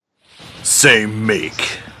Same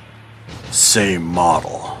make, same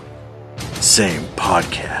model, same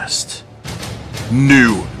podcast.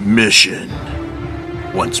 New mission.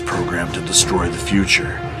 Once programmed to destroy the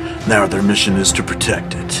future, now their mission is to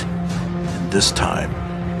protect it. And this time,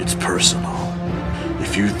 it's personal.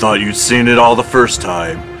 If you thought you'd seen it all the first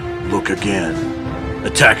time, look again.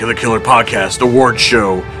 Attack of the Killer Podcast Award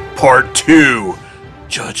Show, Part 2,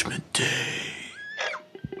 Judgment Day.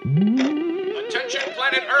 Attention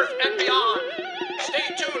planet Earth and beyond. Stay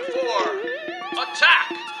tuned for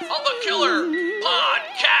Attack of the Killer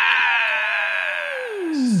Podcast.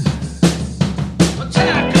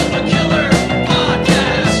 Attack of the Killer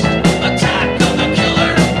Podcast. Attack of the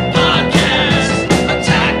Killer Podcast.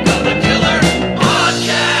 Attack of the Killer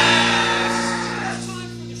Podcast. Time for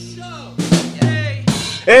the show. Yay.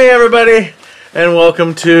 Hey everybody, and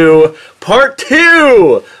welcome to Part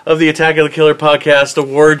 2 of the Attack of the Killer Podcast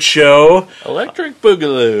Award Show. Electric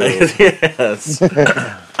Boogaloo. Yes.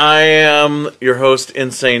 I am your host,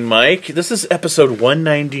 Insane Mike. This is episode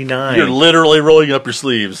 199. You're literally rolling up your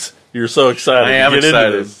sleeves. You're so excited. I am to get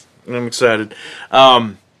excited. Into this. I'm excited.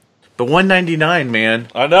 But 199, man.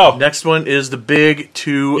 I know. Next one is the big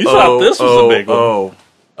 2-0. You thought this was the big one. Oh.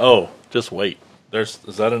 Oh, just wait. Is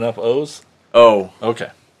that enough O's? Oh.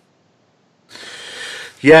 Okay.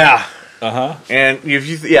 Yeah. Uh-huh. And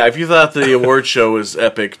if you thought the award show was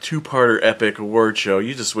epic, two-parter epic award show,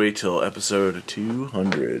 you just wait till episode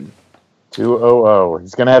 200. 200.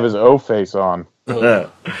 He's gonna have his O face on. Yeah.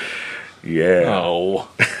 Oh.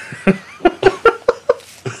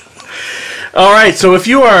 All right, so if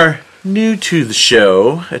you are new to the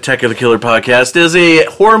show, Attack of the Killer Podcast is a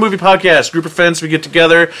horror movie podcast. Group of friends, we get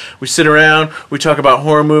together, we sit around, we talk about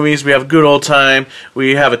horror movies, we have a good old time,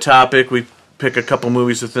 we have a topic, we pick a couple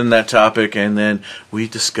movies within that topic, and then we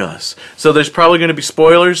discuss. So there's probably going to be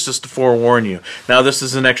spoilers, just to forewarn you. Now, this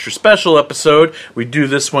is an extra special episode. We do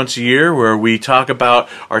this once a year where we talk about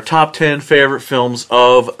our top 10 favorite films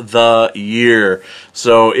of the year.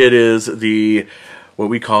 So it is what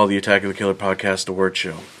we call the Attack of the Killer Podcast Award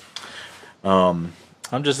Show. I'm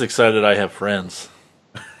just excited I have friends.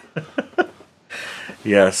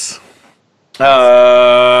 Yes.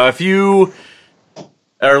 If you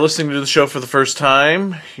are listening to the show for the first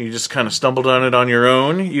time, you just kind of stumbled on it on your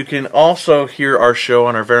own, you can also hear our show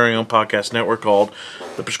on our very own podcast network called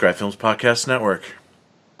the Prescribed Films Podcast Network.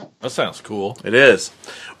 That sounds cool. It is.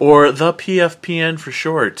 Or the PFPN for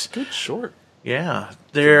short. Good short. Yeah.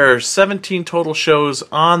 There are 17 total shows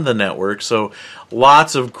on the network, so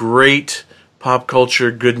lots of great pop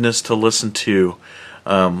culture goodness to listen to.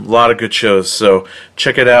 A lot of good shows, so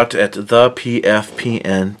check it out at thepfpn.com.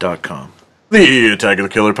 The Attack of the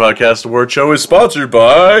Killer Podcast Award Show is sponsored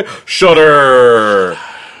by Shudder,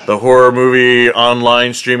 the horror movie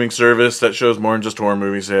online streaming service that shows more than just horror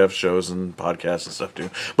movies. They have shows and podcasts and stuff too.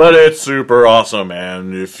 But it's super awesome,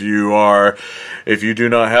 and if you do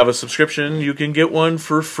not have a subscription, you can get one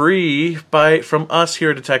for free from us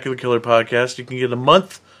here at Attack of the Killer Podcast. You can get a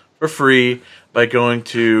month for free by going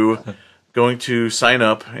to sign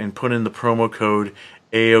up and put in the promo code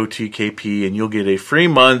AOTKP, and you'll get a free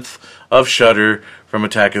month of Shudder from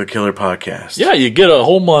Attack of the Killer Podcast. Yeah, you get a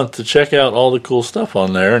whole month to check out all the cool stuff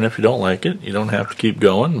on there, and if you don't like it, you don't have to keep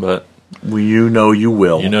going, but You know you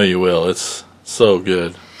will. you know you will. It's so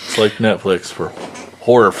good. It's like Netflix for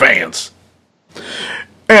horror fans.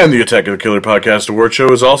 And the Attack of the Killer Podcast Award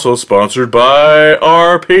Show is also sponsored by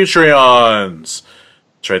our Patreons.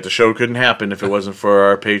 That's right, the show couldn't happen if it wasn't for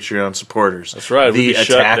our Patreon supporters. That's right, The we'd be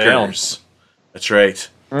shut Attackers. That's right.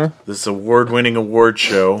 This award-winning award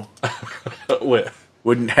show Wait.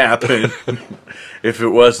 wouldn't happen if it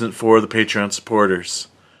wasn't for the Patreon supporters.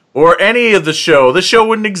 Or any of the show. The show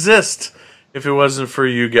wouldn't exist if it wasn't for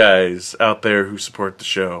you guys out there who support the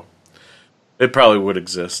show. It probably would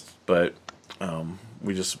exist, but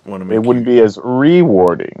we just want to make It wouldn't be as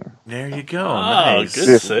rewarding. There you go. Oh, Nice.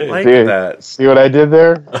 good save. Like see, that. See what I did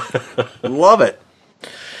there? Love it.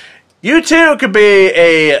 You too could be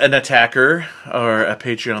an attacker or a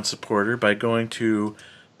Patreon supporter by going to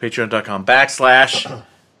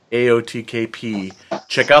patreon.com/AOTKP.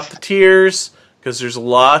 Check out the tiers, because there's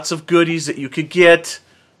lots of goodies that you could get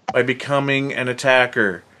by becoming an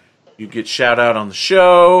attacker. You get shout out on the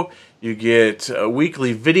show. You get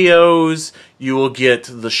weekly videos. You will get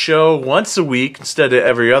the show once a week instead of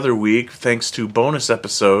every other week, thanks to bonus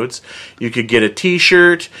episodes. You could get a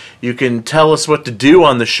t-shirt. You can tell us what to do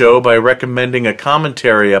on the show by recommending a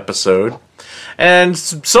commentary episode. And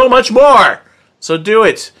so much more. So do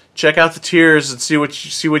it. Check out the tiers and see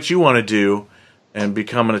what you want to do and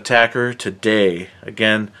become an attacker today.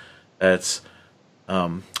 Again, that's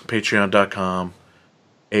patreon.com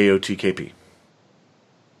AOTKP.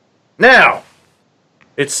 Now,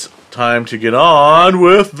 it's time to get on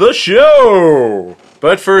with the show.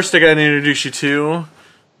 But first, I gotta introduce you to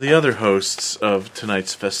the other hosts of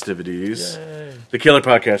tonight's festivities. Yay. The Killer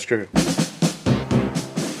Podcast Crew.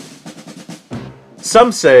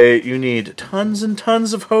 Some say you need tons and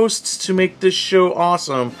tons of hosts to make this show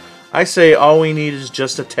awesome. I say all we need is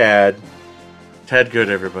just a tad. Tad good,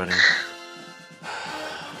 everybody.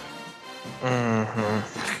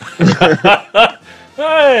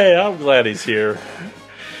 Hey, I'm glad he's here.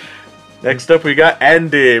 Next up, we got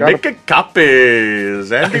Andy. Making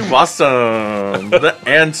copies. Andy Wassum. The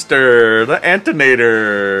Anster. The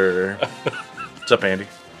Antonator. What's up, Andy?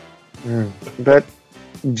 That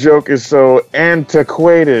joke is so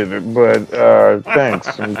antiquated, but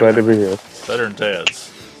thanks. I'm glad to be here. It's better than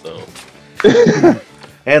Tad's. So.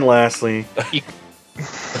 And lastly,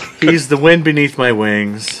 he's the wind beneath my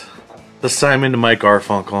wings, the Simon to my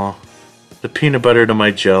Garfunkel, the peanut butter to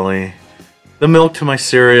my jelly, the milk to my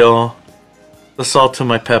cereal, the salt to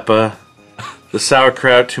my peppa, the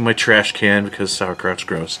sauerkraut to my trash can because sauerkraut's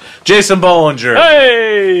gross. Jason Bollinger.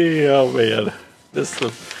 Hey! Oh, man.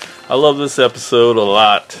 I love this episode a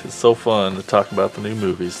lot. It's so fun to talk about the new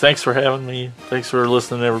movies. Thanks for having me. Thanks for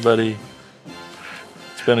listening, everybody.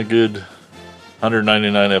 It's been a good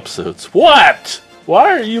 199 episodes. What?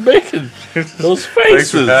 Why are you making those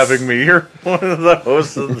faces? Thanks for having me. You're one of the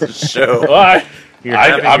hosts of the show. Why? You're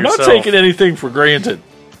having I'm not yourself. taking anything for granted.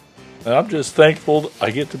 I'm just thankful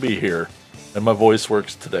I get to be here. And my voice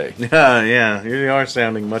works today. Yeah. You are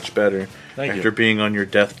sounding much better Thank after you. being on your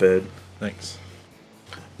deathbed. Thanks.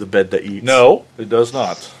 The bed that eats. No, it does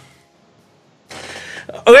not.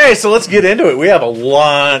 Okay, so let's get into it. We have a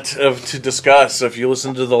lot to discuss. If you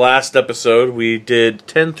listen to the last episode, we did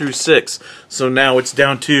 10 through 6. So now it's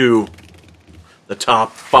down to the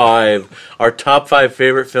top 5. Our top 5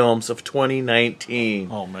 favorite films of 2019.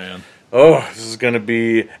 Oh, man. Oh, this is going to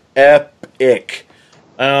be epic.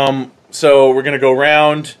 So we're going to go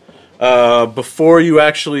around. Before you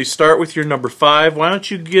actually start with your number 5, why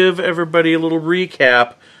don't you give everybody a little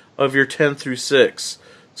recap of your 10 through 6?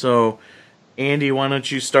 So, Andy, why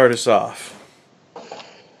don't you start us off?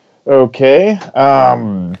 Okay.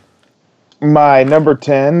 My number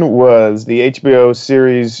 10 was the HBO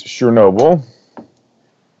series Chernobyl.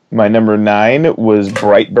 My number 9 was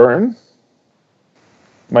Brightburn.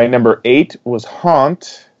 My number 8 was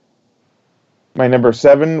Haunt. My number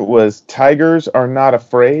 7 was Tigers Are Not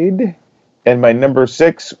Afraid. And my number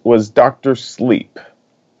 6 was Dr. Sleep.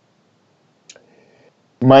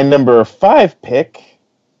 My number 5 pick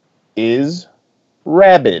is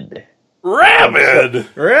Rabid. Rabid!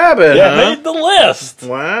 Rabbit, Yeah, huh? made the list.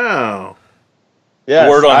 Wow. Yes,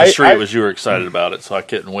 Word on the street was you were excited about it, so I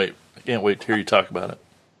can't wait to hear you talk about it.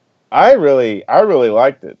 I really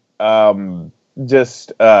liked it. The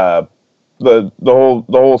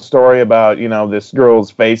whole story about, this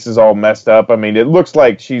girl's face is all messed up. I mean, it looks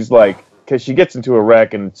like because she gets into a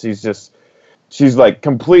wreck and she's like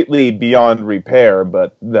completely beyond repair,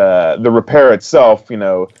 but the repair itself,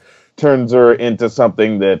 turns her into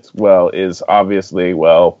something that, is obviously,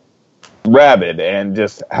 rabid, and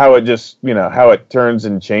just how it turns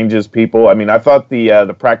and changes people. I mean, I thought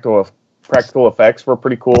the practical effects were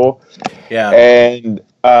pretty cool. Yeah. And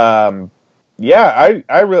I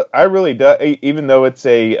really do. Even though it's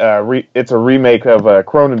a remake of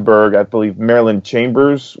Cronenberg, I believe Marilyn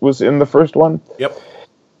Chambers was in the first one. Yep.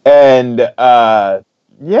 And dude,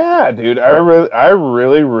 I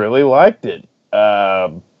really liked it.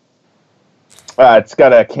 It's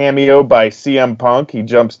got a cameo by CM Punk. He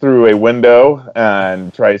jumps through a window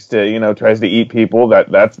and tries to eat people.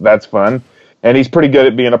 That's fun, and he's pretty good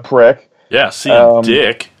at being a prick. Yeah, CM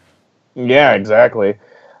Dick. Yeah, exactly.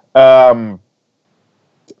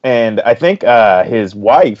 And I think his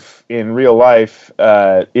wife in real life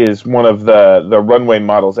is one of the runway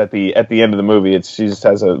models at the end of the movie. She just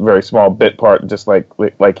has a very small bit part, just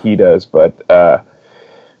like he does. But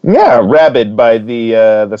Rabid by the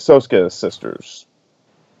Soska sisters.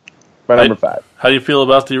 My number 5. How do you feel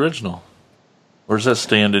about the original? Where does that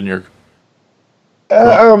stand in your...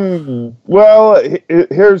 Well,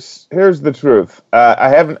 here's the truth. I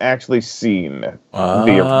haven't actually seen the.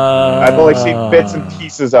 I've only seen bits and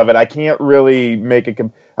pieces of it. I can't really make a.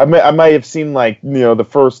 I might have seen the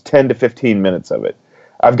first 10 to 15 minutes of it.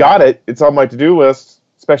 I've got it. It's on my to-do list,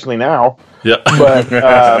 especially now. Yeah. But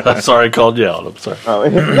I'm sorry I called you out. I'm sorry.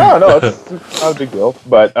 no, it's not a big deal.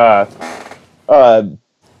 But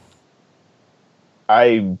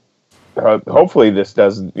hopefully this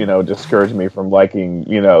doesn't, discourage me from liking,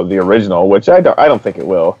 the original, which I don't think it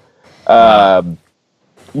will. But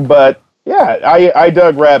Yeah, I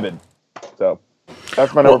dug Rabid. So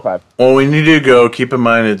that's my number 5. Well, we need to go. Keep in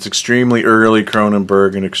mind it's extremely early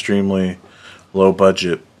Cronenberg and extremely low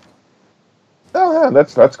budget. Oh yeah,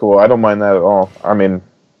 that's cool. I don't mind that at all. I mean,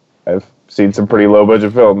 I've seen some pretty low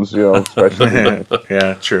budget films, especially.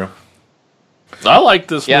 Yeah, true. I like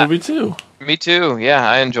this Yeah. movie too. Me too. Yeah,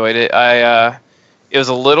 I enjoyed it. It was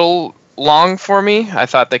a little long for me. I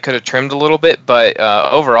thought they could have trimmed a little bit, but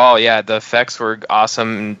overall, yeah, the effects were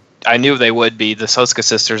awesome. I knew they would be. The Soska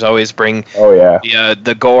sisters always bring Oh yeah.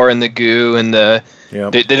 the gore and the goo and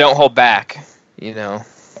Yep. they don't hold back.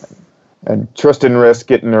 And Tristan Risk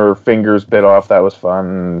getting her fingers bit off, that was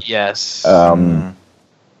fun. Yes.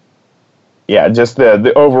 Yeah, just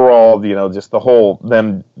the overall, just the whole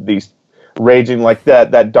these raging like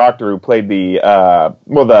that doctor who played the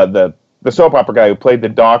soap opera guy who played the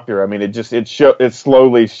doctor. I mean, it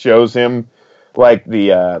slowly shows him like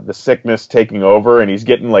the sickness taking over, and he's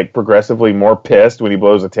getting like progressively more pissed when he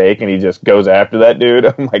blows a take, and he just goes after that dude.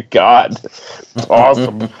 Oh my god, it's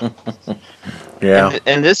awesome. Yeah.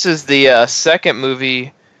 And this is the second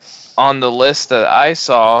movie on the list that I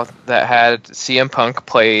saw that had CM Punk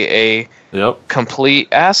play a Yep. complete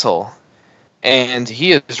asshole. And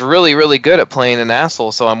he is really, really good at playing an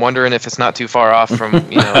asshole, so I'm wondering if it's not too far off from,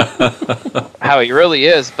 how he really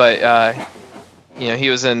is. But, he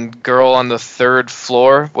was in Girl on the Third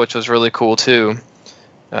Floor, which was really cool, too.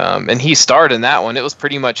 And he starred in that one. It was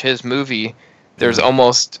pretty much his movie. There's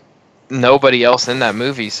almost nobody else in that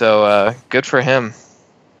movie, so good for him.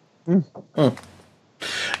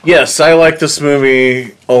 Yes, I like this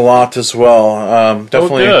movie a lot as well.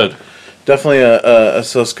 Definitely, good. definitely a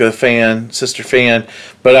Soska sister fan.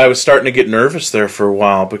 But I was starting to get nervous there for a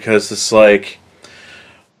while because it's like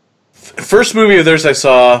first movie of theirs I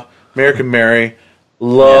saw, American Mary.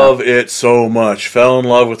 Love it so much. Fell in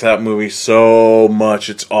love with that movie so much.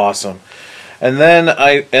 It's awesome. And then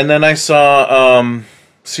I saw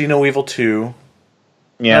See No Evil 2.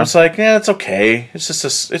 Yeah, I was like, yeah, it's okay. It's just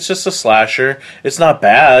a slasher. It's not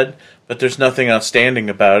bad, but there's nothing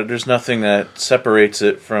outstanding about it. There's nothing that separates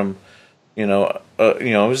it from, it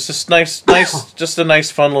was just nice, just a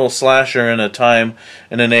nice, fun little slasher in a time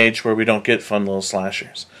in an age where we don't get fun little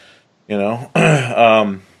slashers,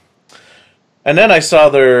 And then I saw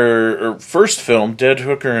their first film, Dead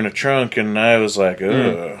Hooker in a Trunk, and I was like,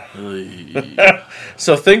 ugh.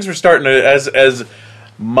 So things were starting to, as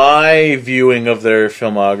my viewing of their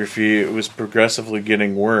filmography, it was progressively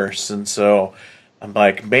getting worse, and so I'm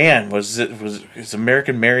like, man, is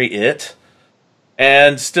American Mary it?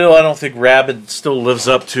 And still, I don't think Rabid still lives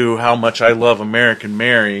up to how much I love American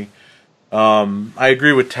Mary. I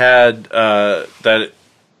agree with Tad that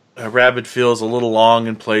Rabid feels a little long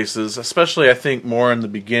in places, especially I think more in the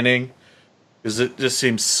beginning, because it just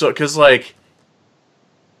seems so. Because like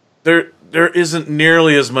there isn't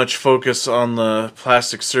nearly as much focus on the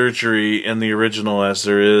plastic surgery in the original as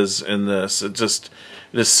there is in this. It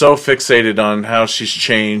is so fixated on how she's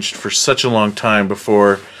changed for such a long time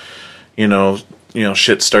before,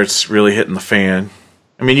 shit starts really hitting the fan.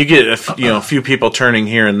 I mean, you get a few people turning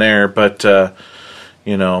here and there, but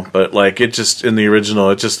but like it just in the original,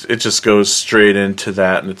 it just goes straight into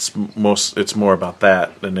that, and it's more about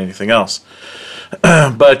that than anything else.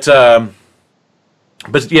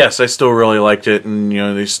 But yes, I still really liked it, and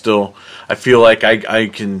I feel like I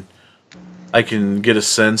can get a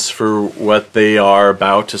sense for what they are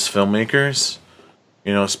about as filmmakers,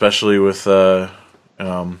 especially with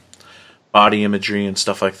body imagery and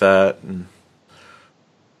stuff like that, and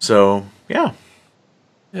so yeah,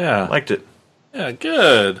 Yeah. liked it. Yeah,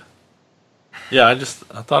 good. Yeah, I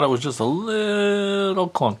thought it was just a little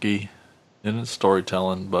clunky in its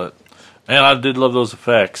storytelling, but man, I did love those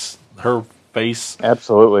effects. Her face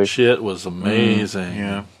absolutely. shit was amazing.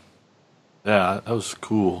 Yeah. Yeah, that was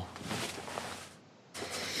cool.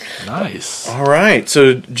 Nice. All right,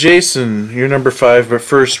 so Jason, you're number 5, but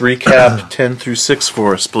first recap 10 through 6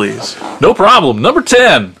 for us, please. No problem. Number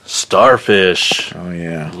 10, Starfish. Oh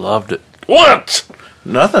yeah, Loved it. What?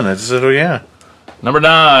 nothing. I just said, oh yeah. Number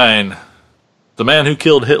 9, The Man Who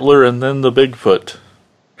Killed Hitler and Then the Bigfoot.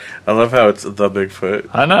 I love how it's the Bigfoot.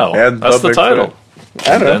 I know. And That's the the title.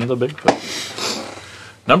 I know. Then the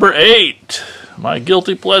Bigfoot. Number 8, my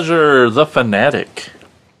guilty pleasure, The Fanatic.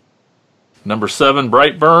 Number 7,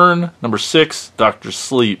 Brightburn. Number 6, Dr.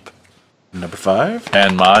 Sleep. Number 5.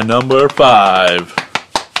 And my number 5,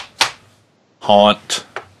 Haunt.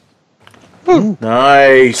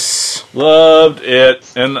 Nice. Loved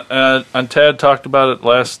it. And Tad talked about it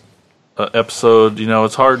last episode.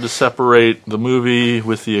 It's hard to separate the movie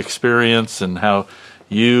with the experience, and how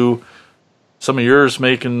some of yours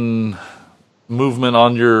making movement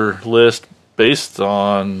on your list based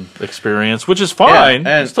on experience, which is fine.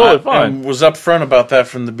 and It's totally I fine. was upfront about that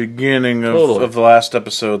from the beginning Totally. of the last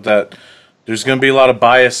episode, that there's going to be a lot of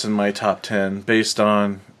bias in my top 10 based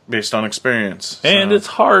on experience. And So, it's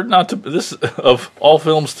hard not to, this of all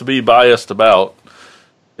films to be biased about.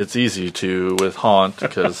 It's easy to with Haunt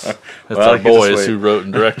because it's Well, our you just boys wait. who wrote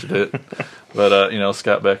and directed it. But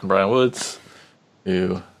Scott Beck and Brian Woods,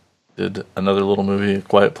 who did another little movie, A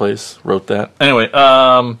Quiet Place, wrote that. Anyway,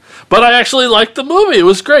 but I actually liked the movie. It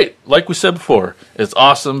was great. Like we said before, it's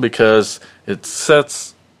awesome because it's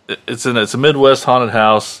a Midwest haunted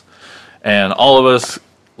house, and all of us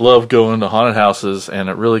love going to haunted houses, and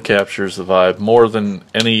it really captures the vibe more than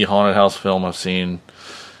any haunted house film I've seen.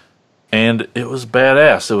 And it was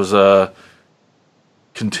badass. It was a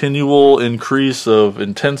continual increase of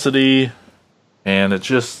intensity, and it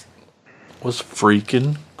just was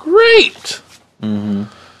freaking great. Mm-hmm.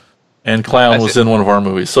 And Clown was in one of our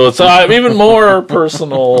movies, so it's even more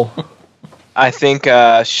personal. I think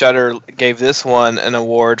Shudder gave this one an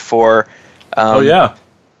award for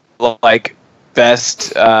like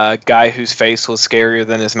best guy whose face was scarier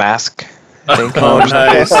than his mask. I think. oh,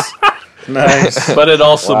 nice. Nice. But it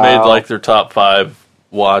also Wow. made like their top 5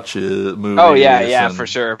 movies. Oh yeah, and- for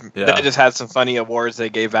sure. yeah. They just had some funny awards they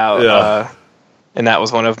gave out, Yeah. and that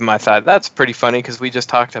was one of them. I thought that's pretty funny because we just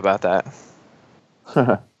talked about that.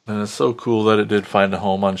 And it's so cool that it did find a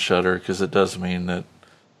home on Shudder because it does mean that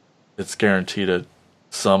it's guaranteed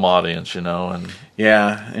some audience, and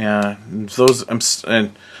Yeah. And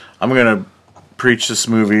I'm gonna preach this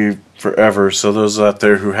movie forever. So those out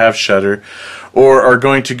there who have Shudder, or are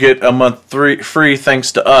going to get a month free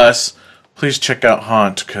thanks to us, please check out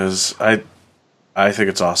Haunt because I think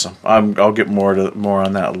it's awesome. I'll get more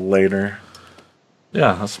on that later.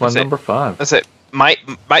 yeah, that's my That's it. number 5. That's it. Might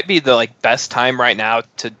be the best time right now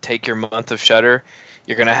to take your month of Shudder.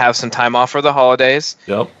 You're gonna have some time off for the holidays.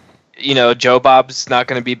 Yep. Joe Bob's not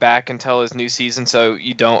going to be back until his new season, so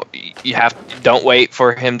don't wait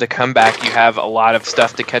for him to come back. You have a lot of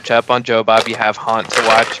stuff to catch up on Joe Bob. You have Haunt to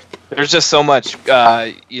watch. There's just so much,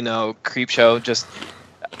 Creep Show. Just,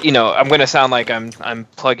 I'm going to sound like I'm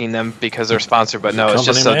plugging them because they're sponsored, but no, it's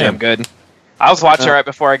just so Company man. damn good. I was watching right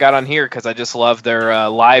before I got on here because I just love their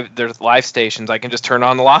live stations. I can just turn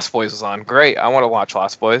on the Lost Boys was on. Great, I want to watch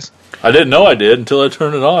Lost Boys. I didn't know I did until I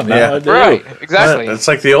turned it on. Now Yeah. I do. Right, exactly. It's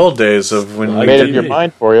like the old days of when I we Made did- up your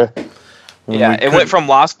mind for you. Yeah, it went from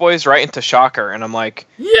Lost Boys right into Shocker, and I'm like,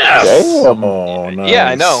 Yes! Damn. Oh, nice. yeah,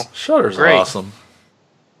 I know. Shudder's Great. awesome.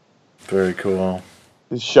 Very cool.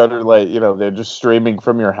 Shudder, they're just streaming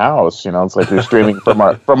from your house. It's like they're streaming from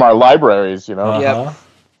our libraries. Uh-huh.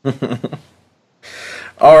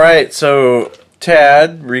 All right, so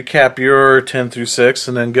Tad, recap your 10 through 6,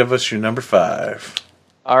 and then give us your number 5.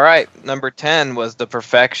 all right, number 10 was The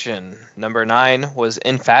Perfection. Number 9 was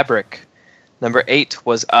In Fabric. Number 8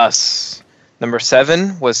 was Us. Number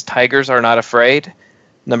 7 was Tigers Are Not Afraid.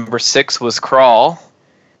 Number 6 was Crawl.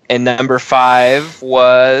 And number 5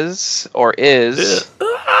 was, or is,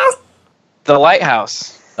 The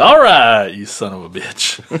Lighthouse. All right, you son of a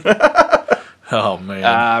bitch. Oh,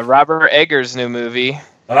 man. Robert Eggers' new movie.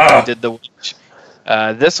 He did The Witch.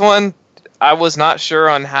 This one, I was not sure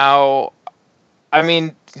on how. I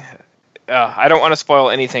mean, I don't want to spoil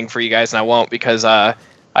anything for you guys, and I won't because I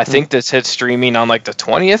think this hits streaming on like the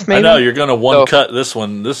 20th, maybe. I know you're going to one So- cut this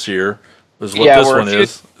one this year. Is what Yeah, this we're one a few-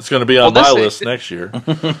 is. It's going to be on Well, my this- list next year.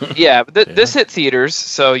 Yeah, but this hit theaters,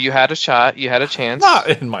 so you had a shot, you had a chance. Not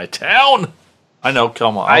in my town. I know.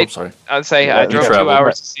 Come on. I'm sorry. I'd say Yeah, I you drove 2 traveled.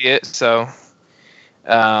 hours to see it, so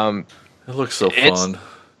It looks so It's- fun.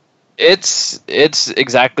 it's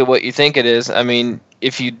exactly what you think it is. I mean,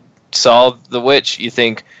 if you saw The Witch, you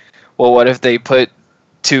think, well, what if they put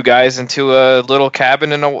 2 guys into a little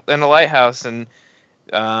cabin in a lighthouse and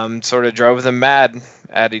sort of drove them mad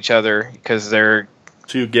at each other because they're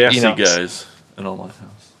 2 gassy you know, guys in a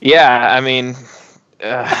lighthouse. yeah. I mean,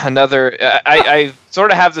 another. I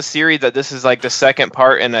sort of have the theory that this is like the second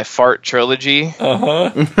part in a fart trilogy. Uh-huh.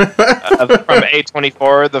 From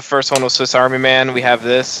A24. The first one was Swiss Army Man. We have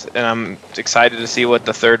this, and I'm excited to see what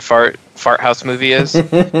the third fart house movie is.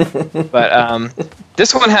 But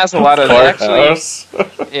this one has a lot of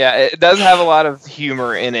yeah, it does have a lot of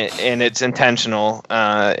humor in it, and it's intentional.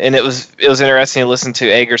 And it was interesting to listen to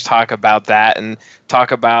Eggers talk about that and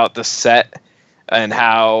talk about the set and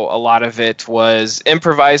how a lot of it was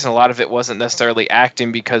improvised and a lot of it wasn't necessarily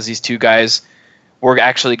acting because these 2 guys were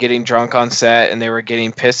actually getting drunk on set and they were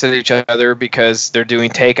getting pissed at each other because they're doing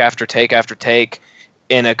take after take after take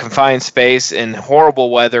in a confined space in horrible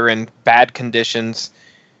weather and bad conditions.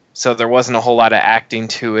 So there wasn't a whole lot of acting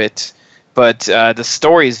to it. but the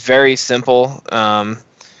story is very simple. Willem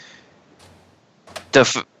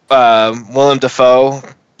Dafoe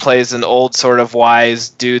plays an old sort of wise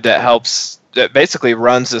dude that basically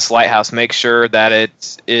runs this lighthouse, makes sure that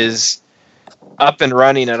it is up and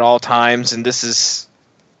running at all times, and this is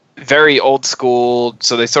very old school,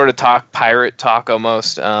 so they sort of talk pirate talk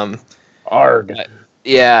almost. Arg.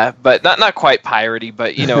 Yeah, but not quite piratey,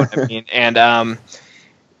 but you know what I mean. And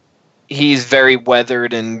he's very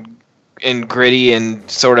weathered and gritty and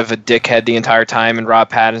sort of a dickhead the entire time. And Rob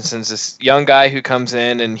Pattinson's this young guy who comes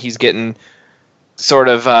in and he's getting sort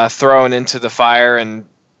of thrown into the fire, and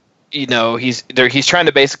you know he's trying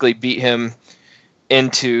to basically beat him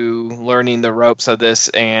into learning the ropes of this.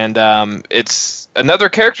 And it's another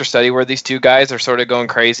character study where these two guys are sort of going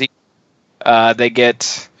crazy. They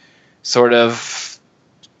get sort of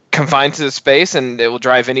confined to the space, and it will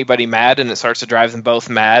drive anybody mad, and it starts to drive them both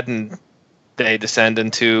mad, and they descend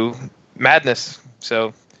into madness.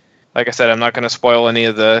 So, like I said, I'm not going to spoil any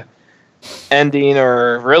of the ending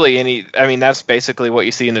or really any. I mean, that's basically what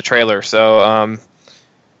you see in the trailer. So, I'm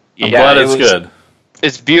glad it's good.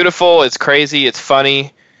 It's beautiful. It's crazy. It's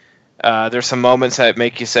funny. There's some moments that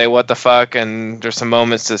make you say "What the fuck," and there's some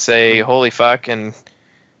moments that say "Holy fuck," and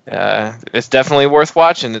it's definitely worth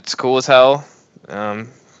watching. It's cool as hell.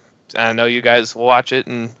 I know you guys will watch it,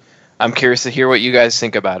 and I'm curious to hear what you guys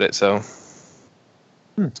think about it. So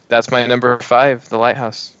that's my number 5, The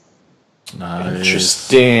Lighthouse. Nice.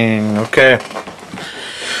 Interesting. Okay.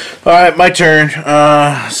 All right, my turn.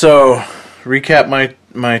 So recap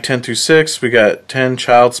my 10 through 6. We got 10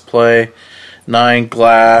 Child's Play, 9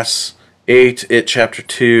 Glass, 8 It Chapter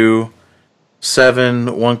 2,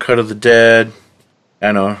 7 One Cut of the Dead.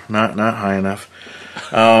 I know, not high enough.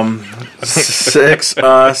 6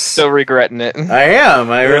 Us. Still regretting it.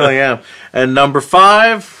 I really am. And number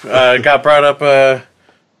 5 got brought up on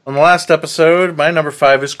the last episode. My number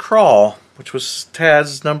 5 is Crawl, which was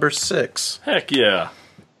Taz's number 6. Heck yeah.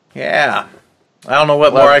 Yeah. I don't know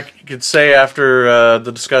what more I could say after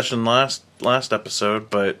the discussion last episode,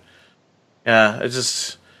 but yeah, I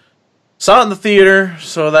just saw it in the theater,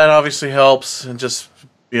 so that obviously helps. And just,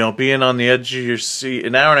 being on the edge of your seat,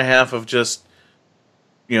 an hour and a half of just,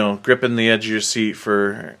 gripping the edge of your seat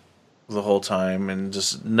for the whole time and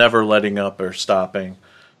just never letting up or stopping.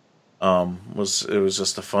 It was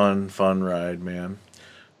just a fun ride, man.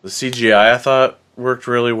 The CGI I thought worked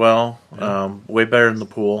really well. Way better than the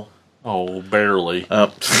pool. Oh, barely.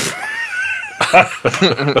 Okay.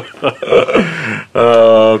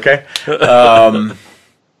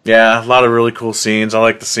 Yeah, a lot of really cool scenes. I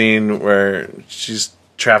like the scene where she's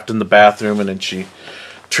trapped in the bathroom and then she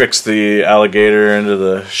tricks the alligator into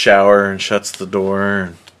the shower and shuts the door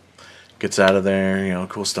and gets out of there.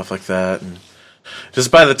 Cool stuff like that. And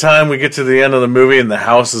just by the time we get to the end of the movie and the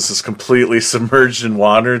house is just completely submerged in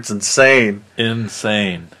water, it's insane.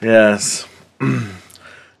 Insane. Yes.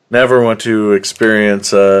 Never want to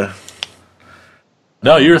experience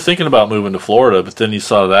No, you were thinking about moving to Florida, but then you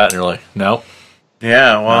saw that and you're like, nope.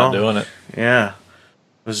 Yeah, well, not doing it. Yeah.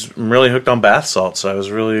 I'm really hooked on bath salts, so I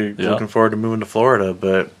was really looking forward to moving to Florida,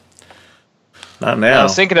 but not now. I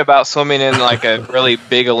was thinking about swimming in like a really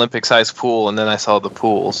big Olympic-sized pool, and then I saw the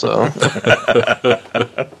pool, so.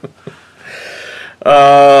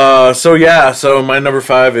 So my number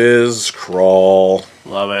 5 is Crawl.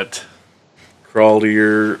 Love it. Crawl to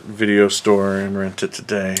your video store and rent it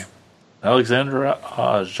today. Alexandra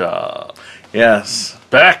Aja. Yes.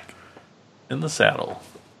 Back in the saddle.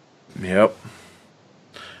 Yep.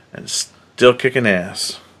 And still kicking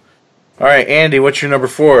ass. All right, Andy, what's your number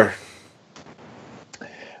 4?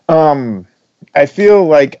 I feel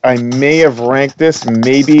like I may have ranked this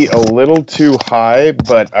maybe a little too high,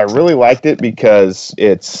 but I really liked it because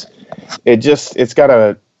it's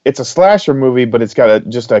a slasher movie, but it's got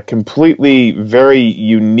just a completely very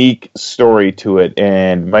unique story to it.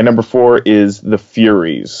 And my number 4 is The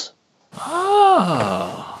Furies.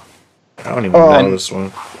 Oh. I don't even know this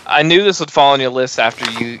one. I knew this would fall on your list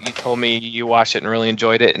after you told me you watched it and really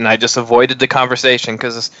enjoyed it, and I just avoided the conversation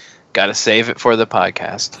because got to save it for the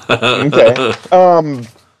podcast. Okay.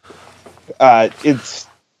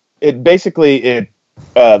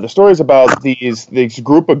 The story is about these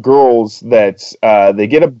group of girls that they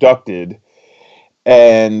get abducted,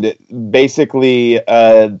 and basically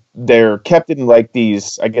they're kept in like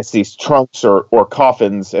these trunks or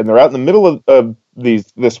coffins, and they're out in the middle of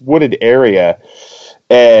this wooded area,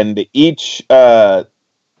 and each of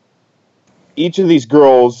these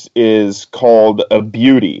girls is called a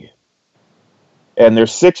beauty. And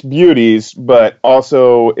there's 6 beauties, but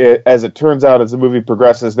also, as it turns out, as the movie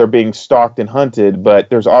progresses, they're being stalked and hunted, but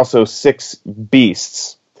there's also 6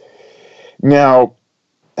 beasts. Now,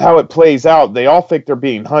 how it plays out, they all think they're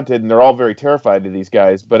being hunted, and they're all very terrified of these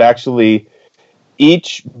guys, but actually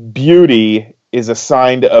each beauty is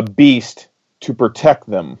assigned a beast to protect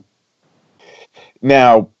them.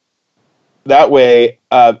 Now, that way,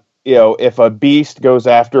 if a beast goes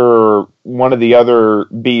after one of the other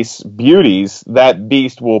beast's beauties, that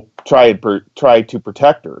beast will try to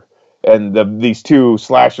protect her, and these two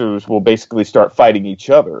slashers will basically start fighting each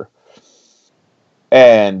other.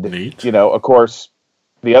 And Neat. of course,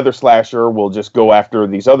 the other slasher will just go after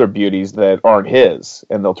these other beauties that aren't his,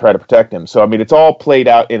 and they'll try to protect him. So I mean, it's all played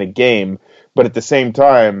out in a game, but at the same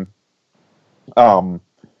time,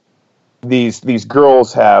 these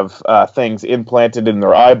girls have things implanted in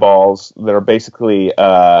their eyeballs that are basically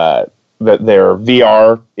that they're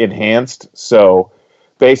VR enhanced. So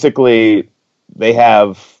basically, they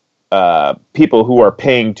have people who are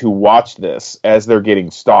paying to watch this as they're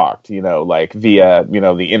getting stalked, like via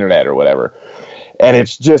the internet or whatever. And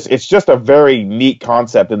it's just a very neat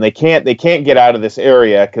concept, and they can't get out of this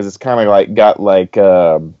area because it's kind of like got like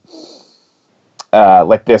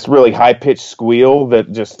this really high pitched squeal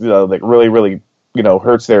that just like really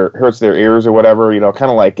hurts their ears or whatever,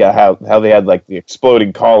 kind of like how they had like the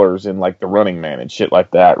exploding collars in like The Running Man and shit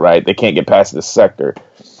like that, right? They can't get past this sector,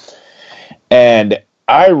 and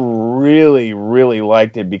I really, really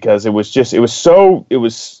liked it because it gives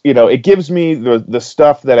me the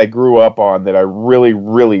stuff that I grew up on that I really,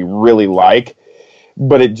 really, really like,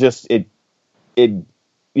 but it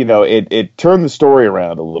turned the story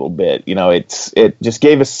around a little bit. It just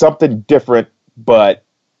gave us something different, but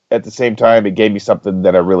at the same time, it gave me something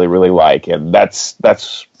that I really, really like, and that's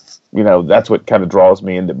what kind of draws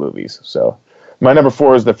me into movies. So. My number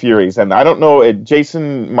 4 is The Furies, and I don't know,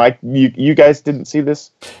 Jason, Mike, you guys didn't see this?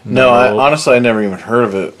 No, honestly, I never even heard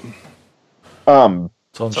of it.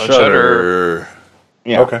 It's on Shudder.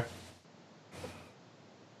 Yeah. Okay.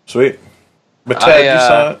 Sweet. But Ted, you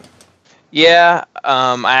saw it? Yeah,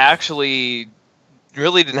 I actually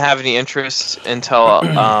really didn't have any interest until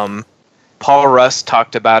Paul Rust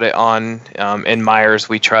talked about it on In Myers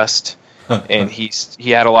We Trust, and he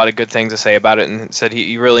had a lot of good things to say about it, and said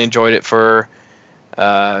he really enjoyed it for.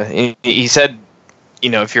 He said,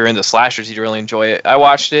 if you're into slashers, you'd really enjoy it. I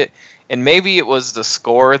watched it, and maybe it was the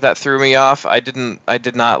score that threw me off. I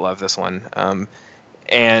did not love this one,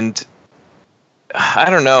 and I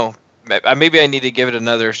don't know. Maybe I need to give it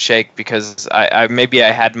another shake because I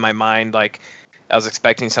had in my mind like I was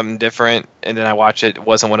expecting something different, and then I watched it. It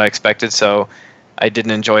wasn't what I expected, so I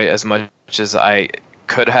didn't enjoy it as much as I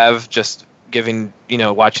could have just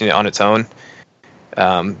watching it on its own.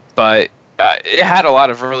 But it had a lot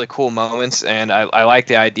of really cool moments, and I like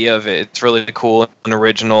the idea of it. It's really cool and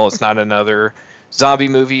original. It's not another zombie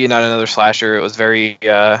movie, not another slasher. It was very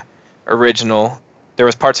original. There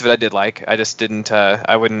was parts of it I did like. I just didn't.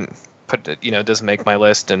 I wouldn't put it. It doesn't make my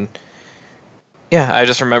list. And yeah, I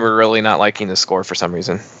just remember really not liking the score for some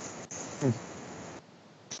reason.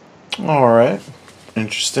 All right.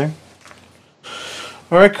 Interesting.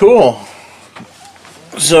 All right, cool.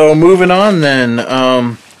 So moving on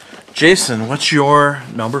then. Jason, what's your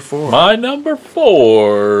number 4? My number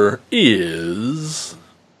 4 is...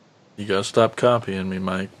 You gotta stop copying me,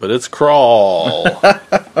 Mike. But it's Crawl.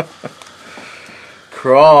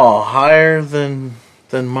 Crawl, higher than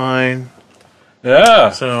mine.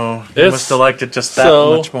 Yeah. So you must have liked it just that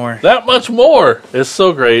much more. That much more. It's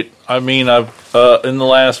so great. I mean, I've in the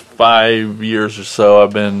last 5 years or so,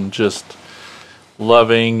 I've been just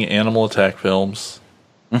loving animal attack films.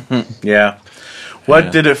 Yeah.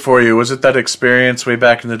 What did it for you? Was it that experience way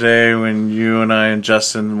back in the day when you and I and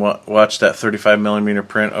Justin watched that 35mm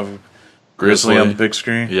print of Grizzly on the big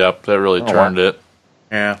screen? Yep, that really turned it.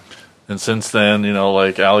 Yeah. And since then,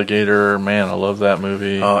 like Alligator, man, I love that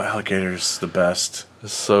movie. Oh, Alligator's the best.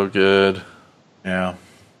 It's so good. Yeah.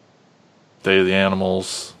 Day of the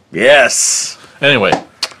Animals. Yes. Anyway,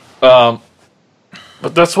 but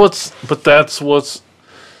that's what's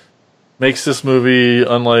makes this movie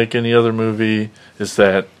unlike any other movie is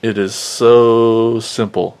that it is so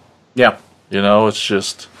simple. Yeah. It's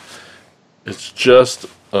just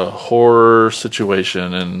a horror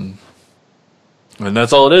situation, and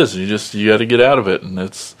that's all it is. You got to get out of it, and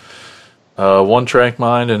it's one track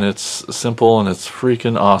mind, and it's simple, and it's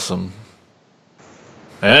freaking awesome,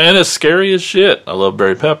 and it's scary as shit. I love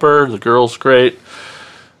Barry Pepper. The girl's great.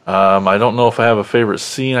 I don't know if I have a favorite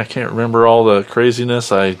scene. I can't remember all the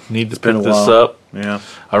craziness. I need to pick this up. Yeah.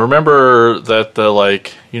 I remember that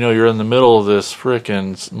you're in the middle of this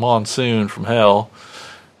frickin' monsoon from hell,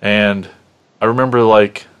 and I remember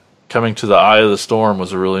coming to the eye of the storm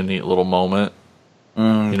was a really neat little moment.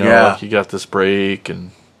 You got this break,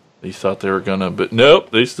 and You thought they were gonna, but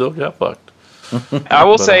nope, they still got fucked. I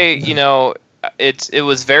will But, say, it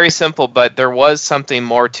was very simple, but there was something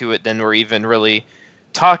more to it than we're even really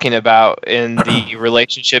talking about in the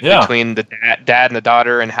relationship Yeah. between the dad and the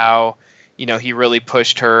daughter, and how he really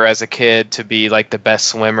pushed her as a kid to be like the best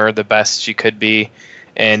swimmer, the best she could be,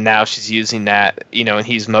 and now she's using that, and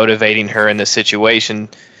he's motivating her in this situation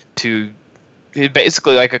to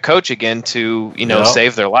basically like a coach again to Yeah.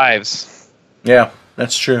 save their lives. Yeah,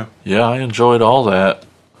 that's true. Yeah, I enjoyed all that.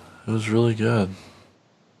 It was really good.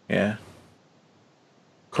 Yeah.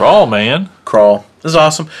 Crawl, man. Crawl. This is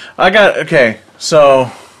awesome. Okay,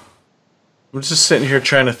 so I'm just sitting here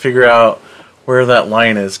trying to figure out where that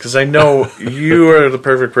line is, because I know you are the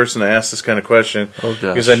perfect person to ask this kind of question. Oh, gosh.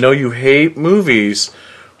 Because I know you hate movies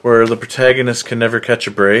where the protagonist can never catch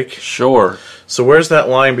a break. Sure. So where's that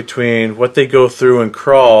line between what they go through in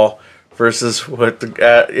Crawl versus what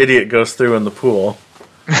the idiot goes through in the pool?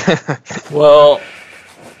 Well,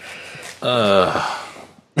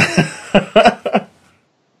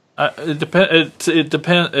 it depends. It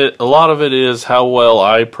depends. A lot of it is how well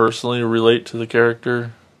I personally relate to the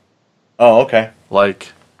character. Oh, okay.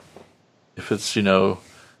 Like, if it's I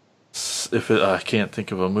can't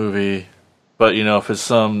think of a movie, but if it's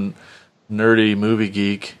some nerdy movie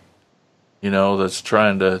geek, that's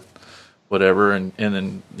trying to whatever, and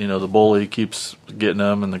then the bully keeps getting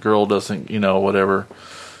them, and the girl doesn't, whatever.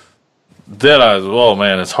 Then oh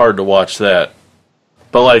man, it's hard to watch that.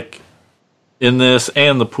 But like in this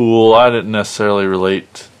and the pool, I didn't necessarily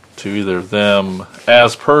relate to either of them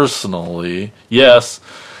as personally. Yes,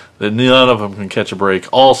 that none of them can catch a break.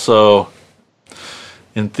 Also,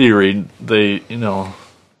 in theory, they there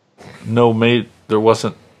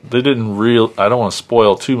wasn't. They didn't real. I don't want to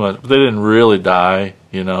spoil too much, but they didn't really die.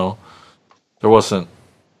 There wasn't.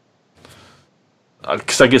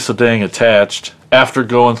 Because I get so dang attached after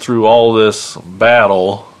going through all this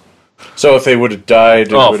battle. So if they would have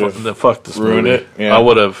died, it would have Fuck this ruined movie. it? Yeah. I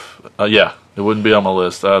would have. Yeah, it wouldn't be on my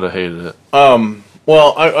list. I'd have hated it.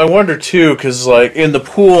 Well, I wonder too, because like in the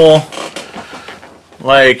pool,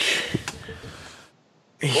 like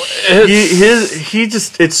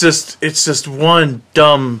it's just one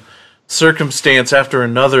dumb circumstance after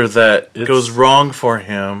another that goes wrong for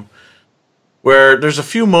him. Where there's a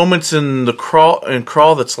few moments in the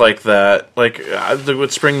crawl that's like that. Like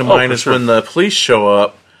what spring to mind for is sure. when the police show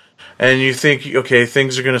up, and you think, okay,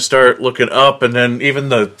 things are going to start looking up, and then even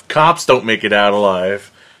the cops don't make it out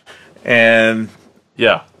alive, and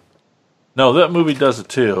Yeah. No, that movie does it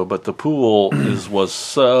too, but the pool was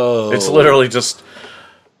so. it's literally just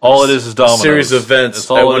all it is a dominoes. series of events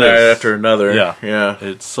That's all one it is. after another. Yeah. Yeah.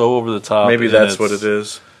 It's so over the top. Maybe and that's what it's it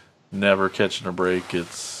is. Never catching a break.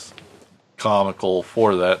 It's comical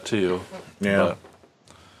for that too. Yeah. But,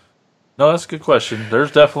 no, that's a good question.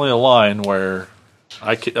 There's definitely a line where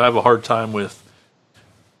I have a hard time with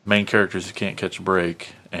main characters who can't catch a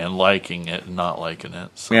break and liking it and not liking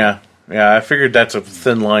it. So, Yeah. Yeah, I figured that's a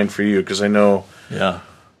thin line for you, because I know yeah.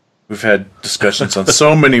 we've had discussions on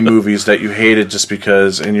so many movies that you hated just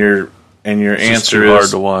because, and your It's just answer too hard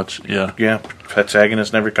is, to watch. Yeah. yeah,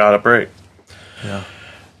 protagonist never caught a break. Yeah.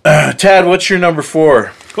 Tad, what's your number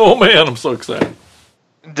 4? Oh man, I'm so excited.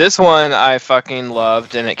 This one I fucking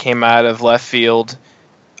loved, and it came out of left field.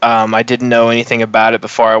 I didn't know anything about it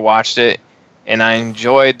before I watched it, and I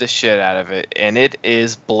enjoyed the shit out of it. And it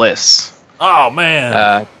is Bliss. Oh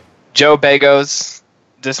man. Joe Bagos.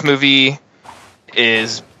 This movie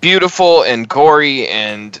is beautiful and gory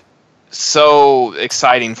and so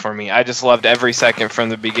exciting for me. I just loved every second from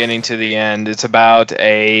the beginning to the end. It's about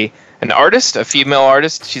an artist, a female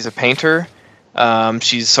artist. She's a painter.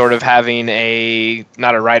 She's sort of having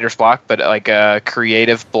not a writer's block, but like a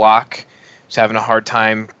creative block. She's having a hard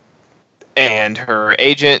time, and her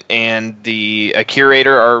agent and a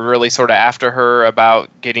curator are really sort of after her about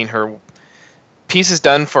getting her pieces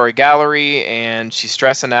done for a gallery, and she's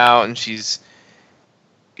stressing out, and she's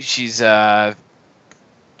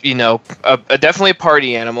definitely a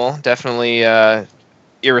party animal, definitely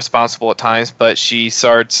irresponsible at times, but she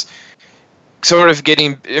starts sort of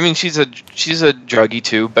getting, I mean, she's a druggie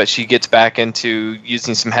too, but she gets back into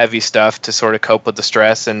using some heavy stuff to sort of cope with the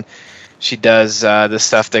stress, and she does this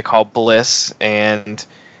stuff they call bliss, and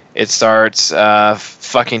it starts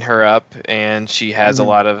fucking her up, and she has a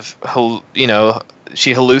lot of,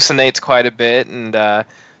 she hallucinates quite a bit, and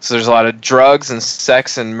so there's a lot of drugs and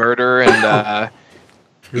sex and murder, and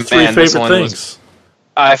Your three man, this favorite one was- things.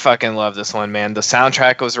 I fucking love this one, man. The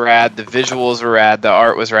soundtrack was rad, the visuals were rad, the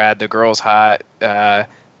art was rad, the girl's hot,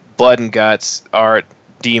 blood and guts, art,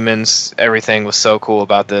 demons, everything was so cool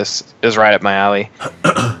about this. It was right up my alley.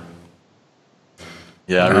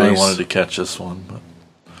 Yeah, I really Nice. wanted to catch this one. But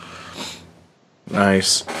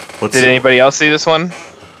Nice. What's Did anybody else see this one?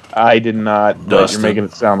 I did not, but Dustin. you're making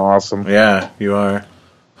it sound awesome. Yeah, you are.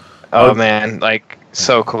 Oh man, like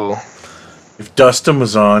so cool. If Dustin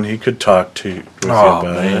was on, he could talk to with you oh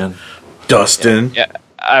about man, it. Dustin. Yeah,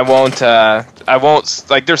 I won't.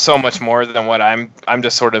 Like, there's so much more than what I'm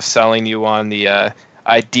just sort of selling you on the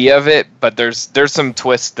idea of it. But there's some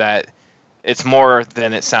twists that it's more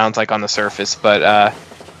than it sounds like on the surface. But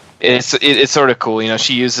it's sort of cool. You know,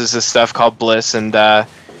 she uses this stuff called bliss, and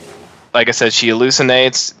like I said, she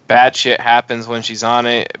hallucinates. Bad shit happens when she's on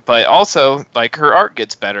it, but also like her art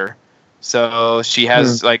gets better. So she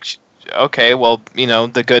has okay, well, you know,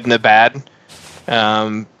 the good and the bad.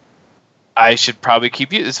 I should probably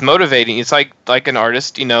keep you. It's motivating. It's like an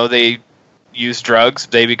artist. You know, they use drugs,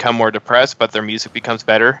 they become more depressed, but their music becomes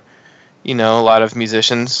better. You know, a lot of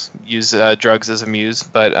musicians use drugs as a muse,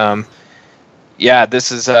 but yeah,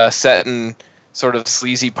 this is set in sort of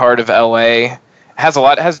sleazy part of LA.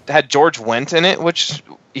 Has had George Wendt in it, which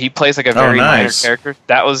he plays like a very minor nice. character.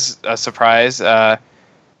 That was a surprise.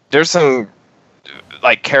 There's some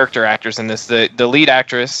like character actors in this. The lead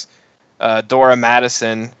actress, Dora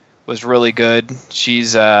Madison, was really good.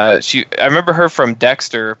 She's I remember her from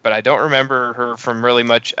Dexter, but I don't remember her from really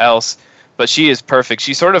much else. But she is perfect.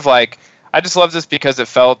 She's sort of like, I just love this because it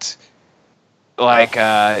felt like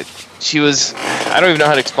she was, I don't even know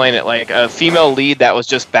how to explain it, like a female lead that was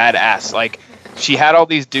just badass. Like, she had all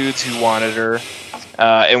these dudes who wanted her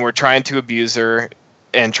and were trying to abuse her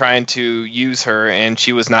and trying to use her, and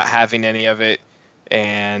she was not having any of it.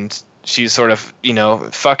 And she's sort of, you know,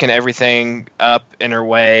 fucking everything up in her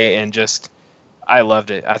way, and just, I loved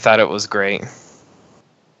it. I thought it was great.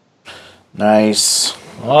 Nice.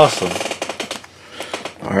 awesome.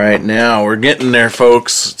 All right, now we're getting there,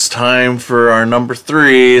 folks. It's time for our number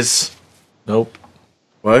threes. Nope.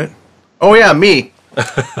 What? Oh yeah, me.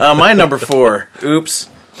 My number 4. Oops.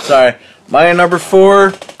 Sorry. My number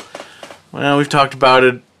 4. Well, we've talked about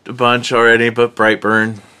it a bunch already, but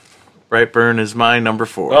Brightburn. Brightburn is my number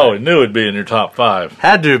 4. Oh, I knew it'd be in your top 5.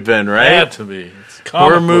 Had to have been, right? Had to be. It's a comic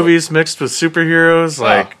Horror book. movies mixed with superheroes.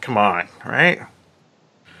 Like, come on, right?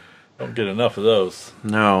 Don't get enough of those.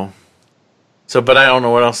 No. So, but I don't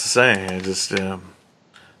know what else to say. I just,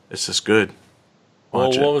 it's just good.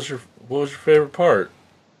 Watch Well, it. what was your favorite part?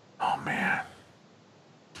 Oh man.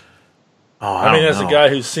 Oh, I mean, don't as a know. guy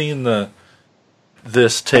who's seen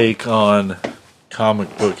this take on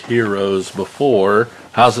comic book heroes before,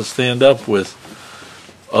 how's it stand up with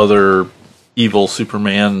other evil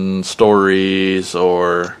Superman stories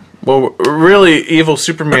or? Well, really, evil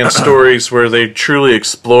Superman stories where they truly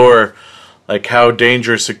explore like how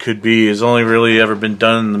dangerous it could be has only really ever been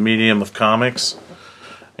done in the medium of comics,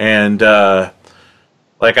 and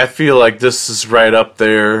like I feel like this is right up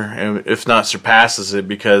there, and if not surpasses it,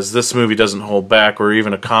 because this movie doesn't hold back, or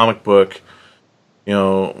even a comic book, you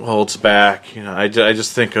know, holds back. You know, I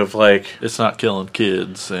just think of like It's not killing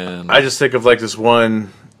kids, and I just think of like this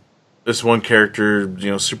one character,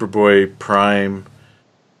 you know, Superboy Prime.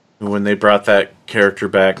 When they brought that character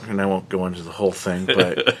back, and I won't go into the whole thing,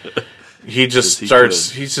 but he just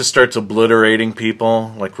starts obliterating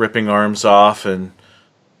people, like ripping arms off and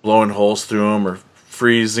blowing holes through them, or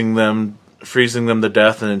freezing them to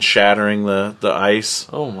death, and then shattering the ice,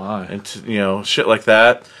 oh my, and you know, shit like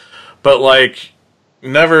that. But like,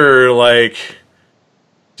 never like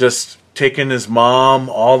just taking his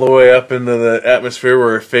mom all the way up into the atmosphere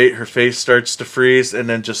where her face starts to freeze, and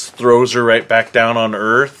then just throws her right back down on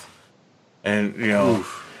Earth. And, you know,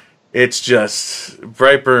 it's just,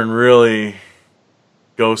 Brightburn really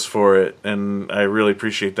goes for it, and I really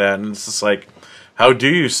appreciate that. And it's just like, how do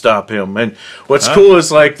you stop him? And what's cool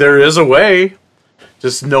is, like, there is a way,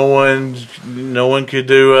 just no one could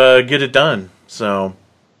get it done. So,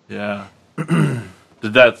 yeah.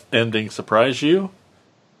 Did that ending surprise you?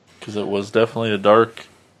 Because it was definitely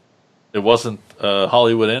it wasn't a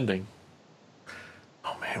Hollywood ending.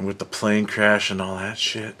 man, with the plane crash and all that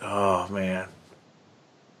shit. Oh, man.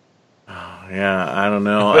 Oh, yeah, I don't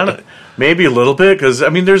know. Maybe a little bit, because I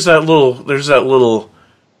mean, there's that little,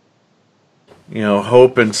 you know,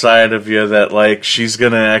 hope inside of you that like she's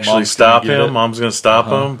gonna actually Mom's stop gonna get him. it. Mom's gonna stop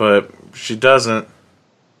him, but she doesn't.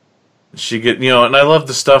 You know, and I love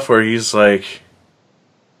the stuff where he's like,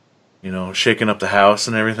 you know, shaking up the house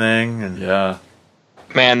and everything, and Yeah.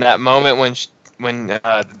 Man, that moment when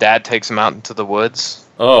the dad takes him out into the woods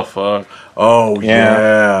Oh fuck. oh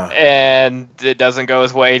yeah. and it doesn't go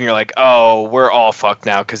his way, and you're like, oh, we're all fucked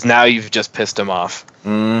now, because now you've just pissed him off.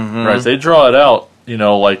 Mm-hmm. Right. They draw it out, you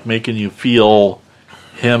know, like making you feel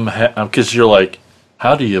him, because you're like,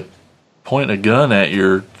 how do you point a gun at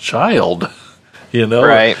your child, you know?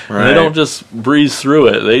 Right. And they don't just breeze through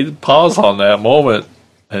it. They pause on that moment,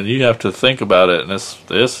 and you have to think about it, and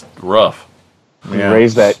it's rough. Yeah.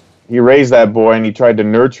 He raised that boy, and he tried to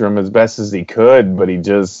nurture him as best as he could, but he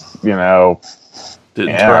just, Didn't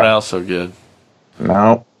Yeah. turn out so good.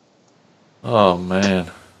 no. Oh, man.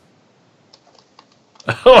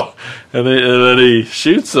 Oh, and then he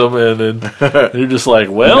shoots him, and then you're just like,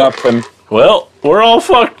 Nothing. well, we're all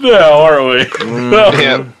fucked now, aren't we?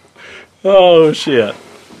 Yep. Oh, shit.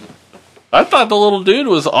 I thought the little dude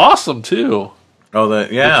was awesome, too. Oh, that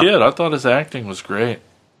The yeah, kid, I thought his acting was great.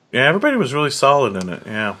 yeah. Everybody was really solid in it.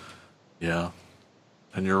 Yeah, Yeah.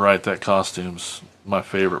 And you're right, that costume's my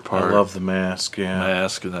favorite part. I love the mask. Yeah,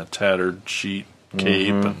 mask and that tattered sheet cape.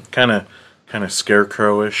 And kind of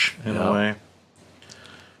scarecrowish in Yeah. a way.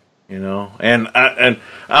 And I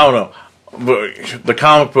don't know, but the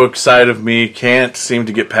comic book side of me can't seem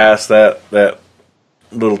to get past that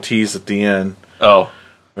little tease at the end oh,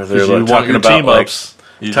 where 'cause they're you like, want talking your about team like, ups.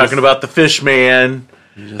 You talking just- about the fish man,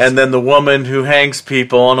 you just- and then the woman who hangs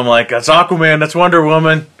people, and I'm like, that's Aquaman, that's Wonder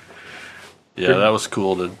Woman. yeah, that was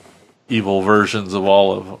cool. The evil versions of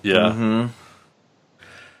all of them. Yeah,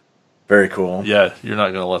 Very cool. yeah. You're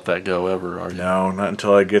not gonna let that go ever, are you? No, not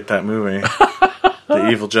until I get that movie, the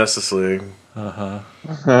Evil Justice League.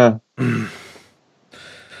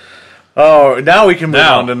 Oh, now we can move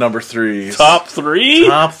Now, on to number 3. Top 3.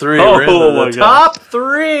 Top 3. Oh, We're into my the God. top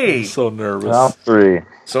 3. I'm so nervous. Top 3.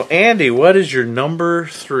 So, Andy, what is your number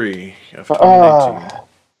 3 of 2019?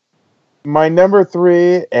 My number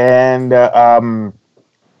 3, and I'm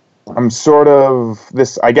sort of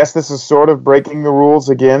this. I guess this is sort of breaking the rules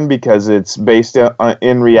again because it's based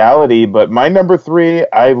in reality. But my number 3,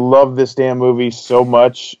 I love this damn movie so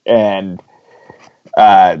much, and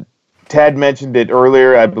Tad mentioned it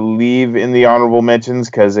earlier, I believe, in the honorable mentions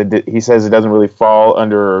because he says it doesn't really fall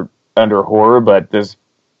under horror, but there's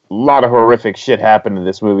a lot of horrific shit happened in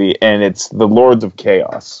this movie, and it's The Lords of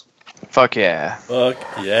Chaos. Fuck yeah. Fuck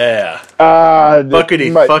yeah.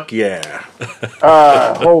 Buckety, fuck yeah.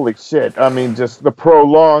 Holy shit. I mean, just the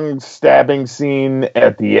prolonged stabbing scene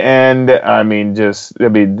at the end.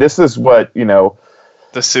 This is what,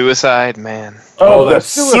 The suicide, man. Oh, the that's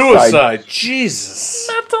suicide. Jesus.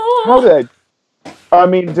 How did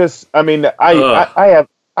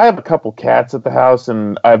I have a couple cats at the house,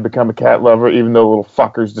 and I've become a cat lover, even though little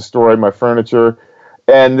fuckers destroy my furniture.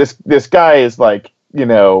 And this guy is like,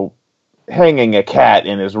 hanging a cat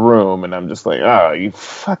in his room, and I'm just like, oh, you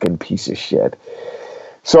fucking piece of shit.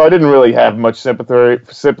 So I didn't really have much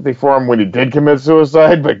sympathy for him when he did commit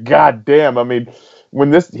suicide, but goddamn,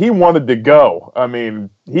 when he wanted to go.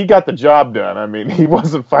 He got the job done. He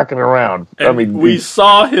wasn't fucking around. And we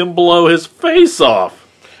saw him blow his face off.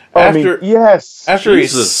 Yes. After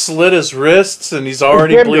Jesus. he slit his wrists and he's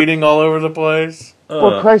already Yeah, bleeding all over the place.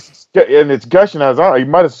 Well, Christ, and it's gushing out his arm. He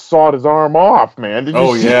might have sawed his arm off, man. Did you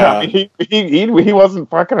Oh, see? yeah. He wasn't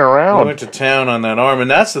fucking He around. went to town on that arm, and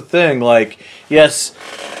that's the thing. Like, yes,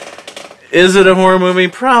 is it a horror movie?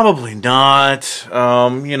 Probably not.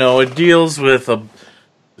 It deals with the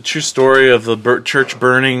true story of the church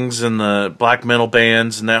burnings and the black metal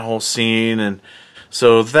bands and that whole scene, and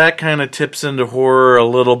so that kind of tips into horror a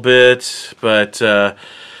little bit. But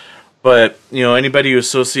anybody who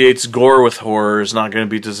associates gore with horror is not going to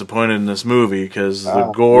be disappointed in this movie because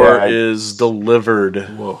the gore is delivered.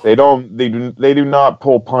 Whoa. They do not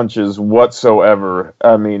pull punches whatsoever.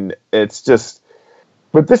 It's just,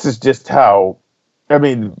 but this is just how. But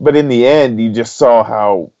in the end, you just saw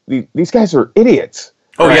how these guys are idiots.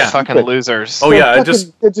 Oh Right, yeah. fucking losers. Oh yeah.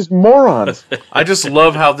 They're just morons. I just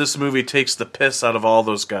love how this movie takes the piss out of all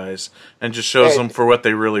those guys and just shows them for what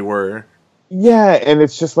they really were. Yeah, and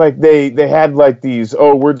it's just like they had like these,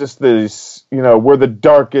 we're just this, we're the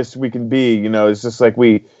darkest we can be, it's just like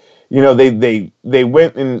they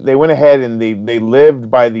went ahead and they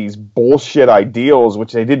lived by these bullshit ideals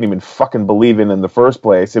which they didn't even fucking believe in the first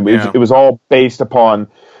place. It was all based upon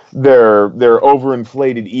their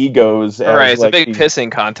overinflated egos. Right, it's like a big these-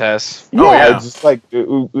 pissing contest. Yeah, Oh, yeah. it's just like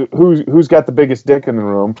who's got the biggest dick in the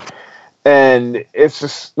room, and it's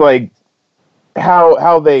just like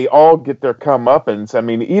how they all get their comeuppance.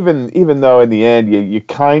 Even though in the end you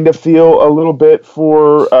kind of feel a little bit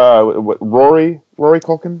for Rory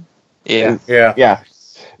Culkin. Yeah. Yeah,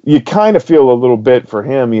 you kind of feel a little bit for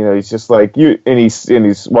him. He's just like he's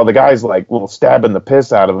the guy's like stabbing the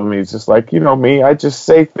piss out of him. He's just like, me, I just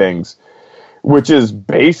say things. Which is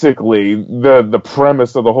basically the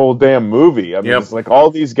premise of the whole damn movie. Yep. It's like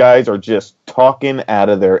all these guys are just talking out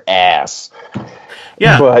of their ass.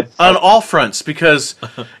 Yeah, But on all fronts, because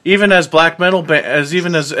even as black metal,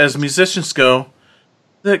 as musicians go,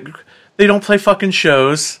 they don't play fucking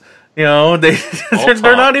shows. You know, they're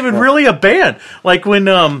not even really a band. Like when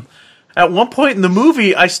at one point in the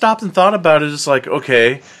movie, I stopped and thought about it. It's like,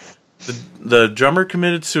 okay, the drummer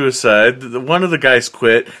committed suicide. One of the guys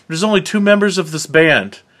quit. There's only 2 members of this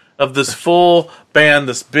band, of this full band,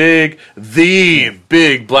 the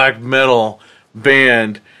big black metal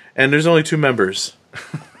band, and there's only 2 members.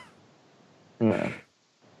 yeah.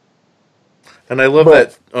 And I love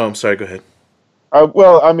that. Oh, I'm sorry. Go ahead.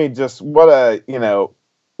 Well, I mean, just what a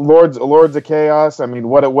Lords of Chaos. I mean,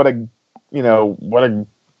 what a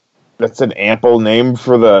that's an ample name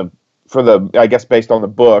for the I guess based on the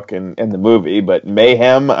book and the movie. But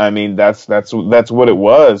Mayhem. I mean, that's what it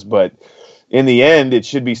was. But in the end, it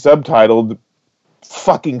should be subtitled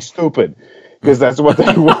 "Fucking Stupid" because that's what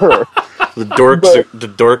they were. The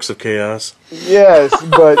dorks of chaos. Yes,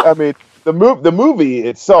 but I mean the movie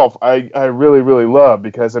itself I really, really love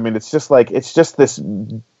because I mean it's just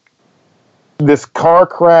this car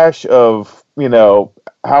crash of,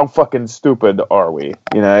 how fucking stupid are we?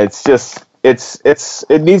 It's just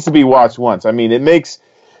it needs to be watched once. I mean, it makes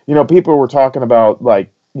people were talking about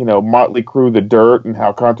like, Motley Crue, The Dirt, and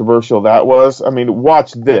how controversial that was. I mean,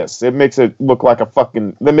 watch this. It makes it look like it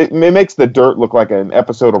makes The Dirt look like an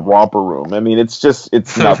episode of Romper Room. I mean, it's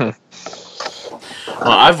nothing.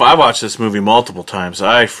 Well, I watched this movie multiple times.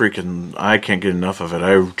 I can't get enough of it.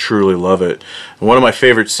 I truly love it. And one of my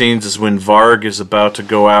favorite scenes is when Varg is about to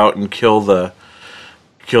go out and kill the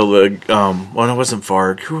well, it wasn't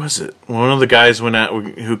Varg. Who was it? One of the guys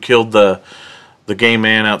who killed the gay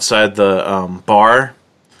man outside the bar.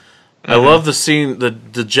 I love the scene, the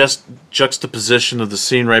juxtaposition of the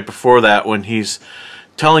scene right before that when he's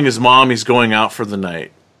telling his mom he's going out for the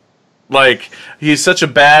night. Like, he's such a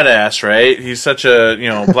badass, right? He's such a,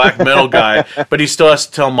 black metal guy, but he still has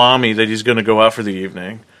to tell mommy that he's going to go out for the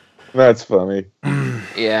evening. That's funny.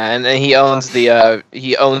 Yeah, and then he owns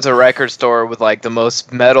a record store with like the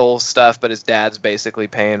most metal stuff, but his dad's basically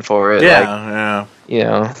paying for it. Yeah,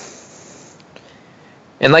 yeah.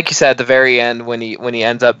 And like you said, at the very end, when he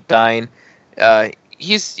ends up dying,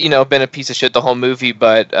 he's been a piece of shit the whole movie,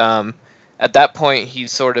 but at that point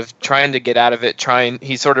he's sort of trying to get out of it.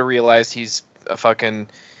 He sort of realized he's a fucking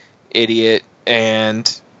idiot,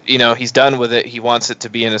 and he's done with it. He wants it to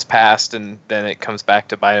be in his past, and then it comes back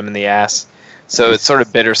to bite him in the ass. So it's sort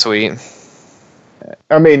of bittersweet.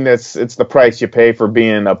 I mean, it's the price you pay for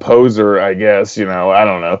being a poser, I guess. I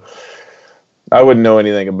don't know. I wouldn't know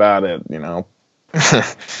anything about it.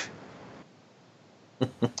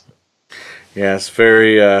 Yeah, it's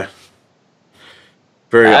very out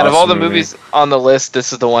awesome of all the movie. movies on the list,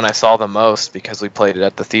 this is the one I saw the most because we played it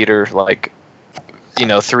at the theater, like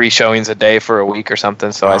 3 showings a day for a week or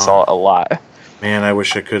something. So I saw it a lot. Man, I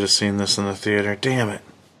wish I could have seen this in the theater. Damn it.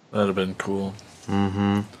 That'd have been cool.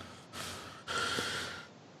 Mm-hmm.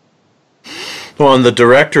 Well, and the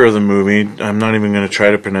director of the movie, I'm not even going to try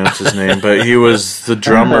to pronounce his name, but he was the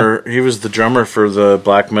drummer. He was the drummer for the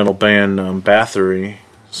black metal band Bathory.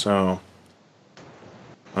 So,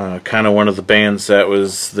 kind of one of the bands that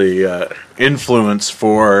was the influence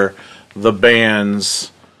for the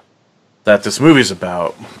bands that this movie's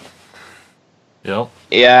about. Yep.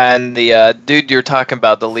 Yeah, and the dude you're talking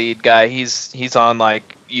about, the lead guy, he's on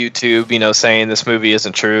like YouTube, saying this movie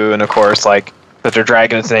isn't true, and of course like that they're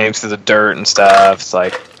dragging his name through the dirt and stuff. It's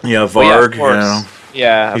like, Yeah, well, yeah, of Varg. course.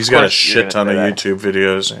 Yeah, He's of got a course you're shit ton of gonna say YouTube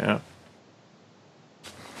videos.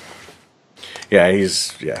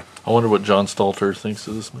 Yeah. I wonder what John Stalter thinks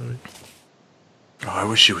of this movie. Oh, I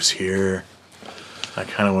wish he was here. I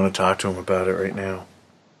kind of want to talk to him about it right now.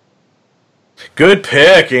 Good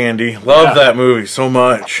pick, Andy. Love that movie so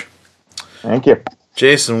much. Thank you.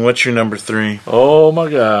 Jason, what's your number 3? Oh my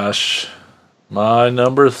gosh. My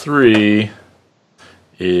number 3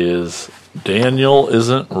 is Daniel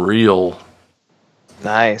Isn't Real. that.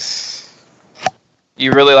 Nice.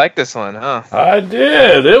 You really like this one, huh? I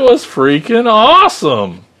did. It was freaking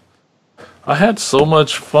awesome. I had so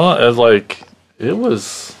much fun. It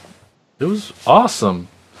was awesome.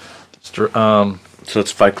 So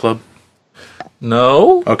it's Fight Club?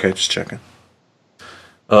 No. Okay, just checking.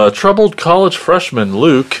 Troubled college freshman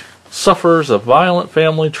Luke suffers a violent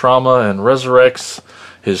family trauma and resurrects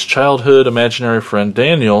his childhood imaginary friend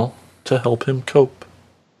Daniel to help him cope.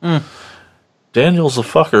 Daniel's a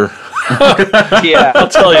fucker. Yeah, I'll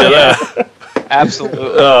tell you that. absolutely.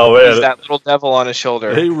 Oh man, He's that little devil on his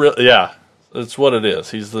shoulder. yeah, that's what it is.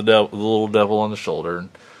 He's the little devil on the shoulder.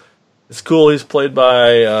 It's cool. He's played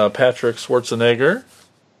by Patrick Schwarzenegger,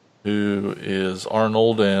 who is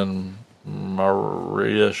Arnold and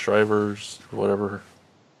Maria Shriver's whatever,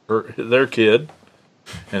 their kid,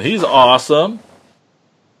 and he's awesome.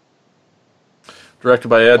 Directed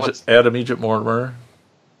by Adam Egypt Mortimer.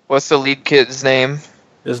 What's the lead kid's name?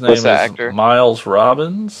 His name is the actor? Miles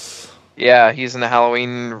Robbins. Yeah, he's in the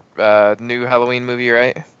Halloween, new Halloween movie,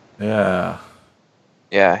 right? Yeah.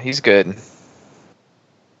 Yeah, he's good.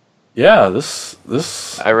 Yeah,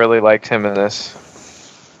 this I really liked him in this.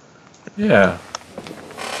 yeah.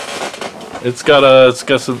 It's got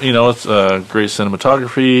some, it's great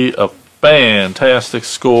cinematography, a fantastic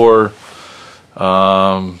score.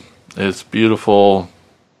 It's beautiful.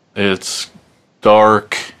 It's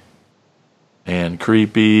dark and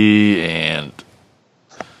creepy and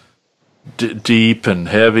deep and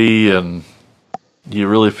heavy, and you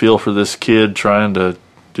really feel for this kid trying to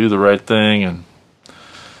do the right thing, and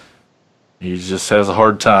he just has a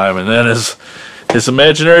hard time. And then his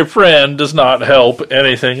imaginary friend does not help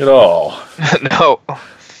anything at all. No.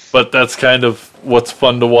 But that's kind of what's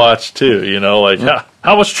fun to watch too, like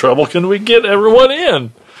how much trouble can we get everyone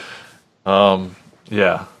in?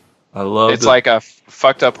 Yeah, I love It's like a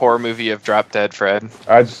fucked up horror movie of Drop Dead Fred.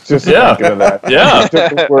 I was just Yeah. thinking of that. Yeah. You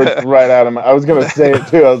took the words right out of my. I was gonna say it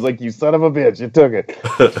too. I was like, "You son of a bitch! You took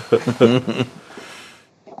it."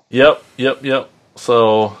 Yep.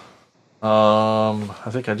 So, I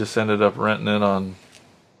think I just ended up renting it on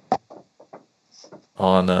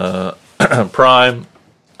Prime.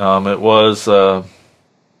 It was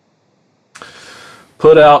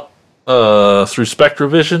put out through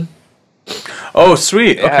Spectravision. Oh,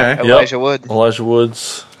 sweet. Yeah, Okay. Elijah Wood. Elijah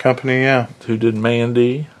Wood's, Company, yeah. who did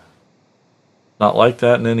Mandy. Not like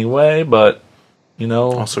that in any way, but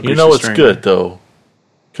Also it's Greasy Strangler. good though,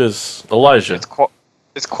 because Elijah.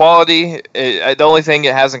 It's quality. The only thing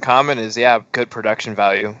it has in common is, good production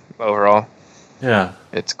value overall. Yeah,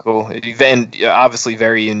 It's cool. And obviously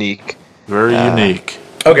very unique. very unique.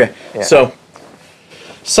 Okay, Yeah. so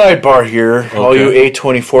sidebar here, all you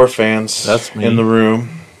A24 fans That's me. in the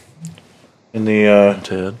room, in the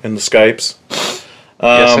Ted. Skypes.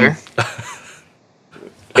 Yes, sir.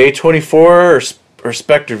 A24 or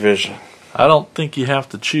Spectravision? I don't think you have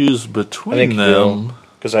to choose I between think you them.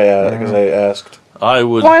 because I asked. I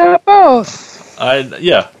would. Why not both?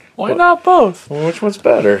 Why not both? Well, which one's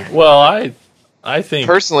better? Well, I think.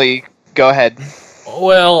 Personally, go ahead.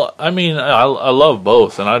 Well, I mean, I love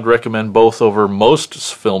both, and I'd recommend both over most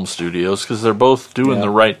film studios because they're both doing Yeah. the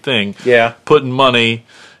right thing, Yeah. putting money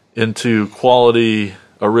into quality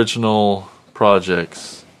original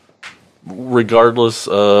projects, regardless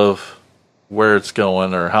of where it's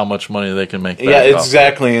going or how much money they can make. Back Yeah, off it.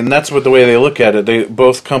 exactly, and that's what the way they look at it.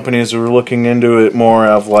 Both companies are looking into it more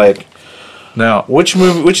of like, Now, which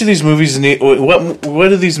of these movies need what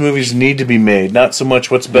do these movies need to be made? Not so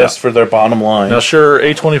much what's best for their bottom line. Now, sure,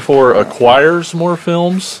 A24 acquires more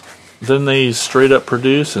films than they straight up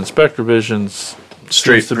produce, and Spectravision's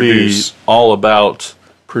Straight seems to produce. be all about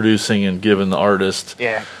producing and giving the artist,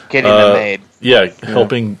 Yeah, getting them made.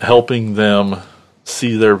 helping them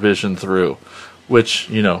see their vision through, which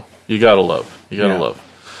you gotta love, love.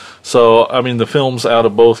 So, I mean, the films out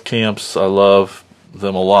of both camps, I love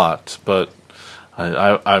them a lot, but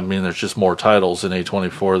I mean, there's just more titles in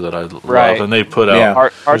A24 that I love, Right. and they put out Yeah.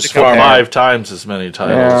 Hard to There's compare. 5 times as many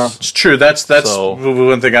titles. It's true. That's So-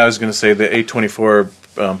 one thing I was going to say. The A24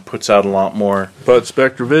 puts out a lot more. But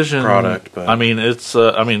Spectravision Product, but- I mean, it's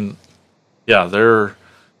they're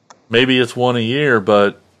maybe it's one a year,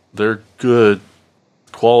 but they're good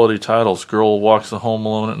quality titles. Girl Walks Home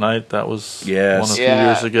Alone at Night, that was Yes. one a few Yeah.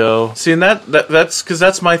 years ago. See, and that's because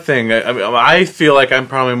that's my thing. I feel like I'm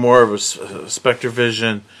probably more of a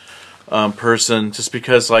Spectravision person, just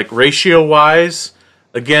because like ratio wise,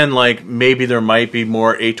 again, like maybe there might be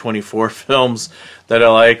more A24 films that I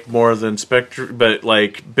like more than Spectre, but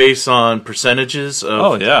like based on percentages of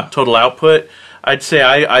Oh, yeah. total output, I'd say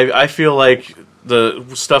I feel like the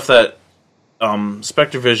stuff that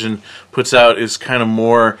Spectravision puts out is kind of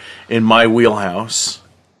more in my wheelhouse,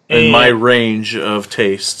 in my range of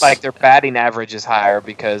tastes. Like their batting average is higher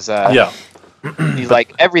because Yeah.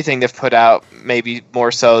 like everything they've put out, maybe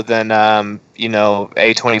more so than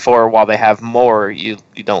A24. While they have more, you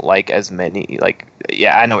don't like as many. Like,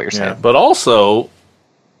 yeah, I know what you're saying. But also,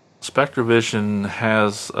 Spectravision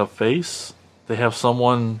has a face. They have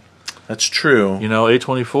someone, That's true.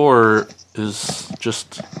 A24 is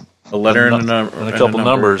just A letter and a and number a couple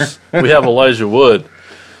numbers. We have Elijah Wood,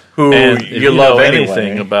 Who and if you love know anyway.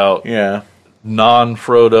 anything about Yeah.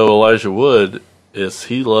 non-Frodo Elijah Wood, is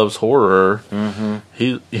he loves horror. Mm-hmm.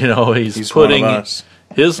 He's He's putting one of us.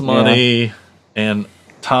 his money and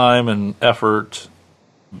time and effort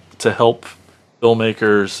to help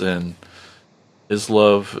filmmakers and his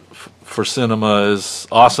love for cinema is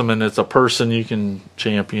awesome, and it's a person you can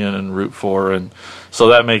champion and root for, and so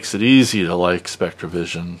that makes it easy to like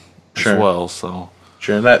SpectraVision Sure. as well. So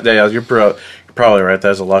Sure, and you're probably right. That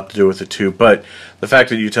has a lot to do with it too. But the fact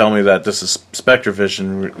that you tell me that this is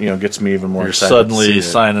SpectraVision, gets me even more you're excited. suddenly to see it.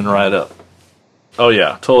 signing right up. Oh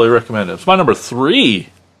yeah, totally recommend it. It's my number 3.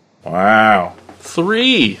 Wow.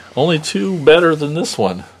 3, only 2 better than this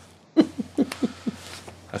one.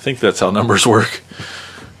 I think that's how numbers work.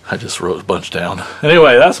 I just wrote a bunch down.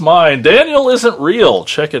 Anyway, that's mine. Daniel Isn't Real.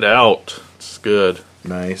 Check it out. It's good.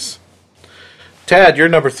 Nice. Tad, you're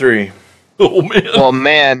number 3. Oh man. Well,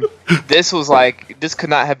 man, this could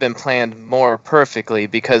not have been planned more perfectly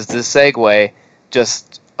because the segue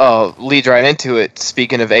just leads right into it.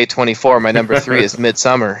 Speaking of A24, my number 3 is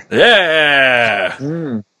Midsummer.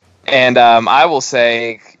 Yeah. And I will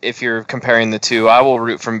say, if you're comparing the two, I will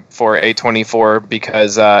root for A24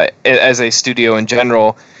 because as a studio in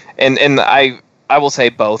general, and I will say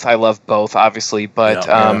both. I love both, obviously, but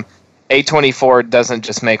Yeah. A24 doesn't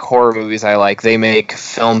just make horror movies I like; they make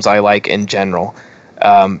films I like in general.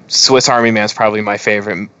 Swiss Army Man is probably my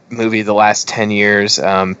favorite movie the last 10 years.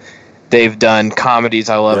 They've done comedies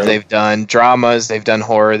I love. Right. They've done dramas. They've done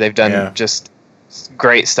horror. They've done just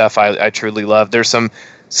great stuff I truly love. There's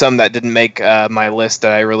some that didn't make my list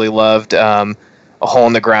that I really loved. A Hole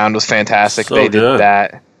in the Ground was fantastic. So they good. did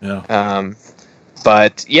that. Yeah.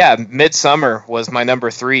 But yeah, Midsummer was my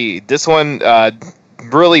number 3. This one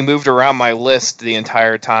really moved around my list the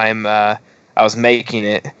entire time I was making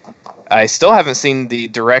it. I still haven't seen the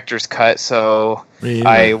director's cut, so Me either.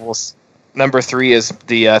 I will. Number 3 is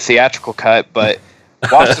the theatrical cut, but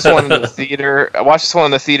watched this one in the theater. I watched this one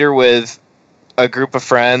in the theater with a group of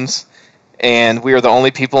friends, and we were the only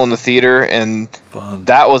people in the theater, and Fun.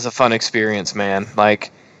 that was a fun experience, man.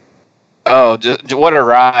 Like, what a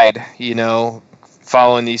ride,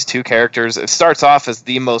 following these two characters. It starts off as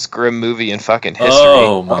the most grim movie in fucking history.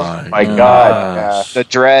 Oh my, my God. gosh. The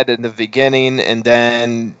dread in the beginning, and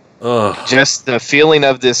then Ugh. just the feeling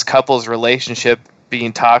of this couple's relationship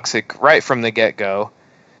being toxic right from the get-go.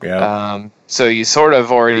 Yeah. So you sort of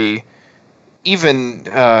already, even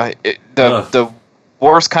the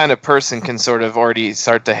worst kind of person can sort of already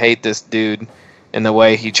start to hate this dude in the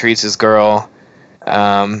way he treats his girl.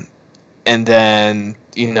 And then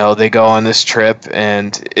they go on this trip,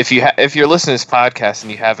 and if you're listening to this podcast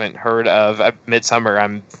and you haven't heard of Midsummer,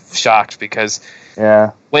 I'm shocked because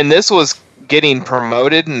when this was getting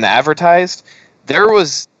promoted and advertised, there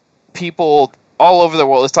was people all over the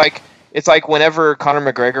world. It's like whenever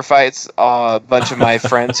Conor McGregor fights, a bunch of my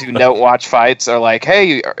friends who don't watch fights are like,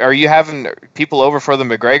 "Hey, are you having people over for the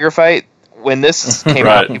McGregor fight?" When this came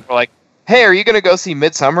out, people were like, "Hey, are you going to go see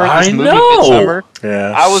Midsummer?" This I movie, know. Midsummer.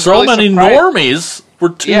 Yeah. I was so really many surprised. normies were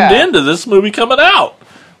tuned Yeah. into this movie coming out.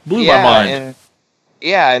 Blew my mind.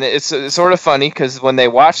 And it's sort of funny because when they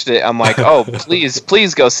watched it, I'm like, "Oh,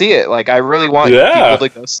 please go see it!" Like, I really want Yeah. people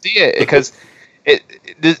to go see it because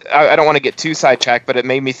I don't want to get too sidetracked, but it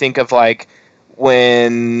made me think of like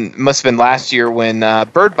when must have been last year when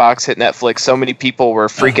Bird Box hit Netflix. So many people were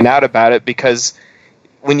freaking out about it because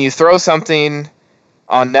when you throw something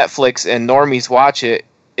on Netflix and normies watch it,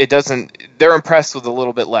 they're impressed with a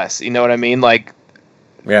little bit less. You know what I mean? Like,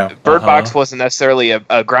 Yeah. Bird Box wasn't necessarily a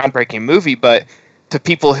groundbreaking movie, but to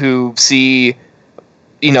people who see,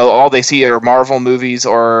 all they see are Marvel movies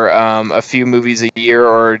or a few movies a year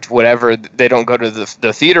or whatever, they don't go to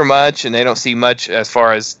the theater much, and they don't see much as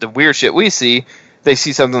far as the weird shit we see. They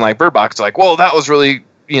see something like Bird Box, like, whoa, that was really,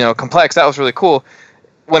 complex. That was really cool.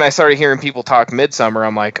 When I started hearing people talk Midsummer,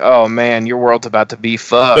 I'm like, oh man, your world's about to be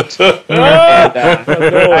fucked. And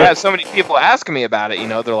I had so many people asking me about it.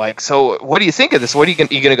 They're like, so what do you think of this? What are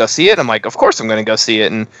you gonna go see it? I'm like, of course I'm gonna go see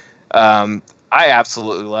it, and I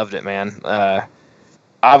absolutely loved it, man.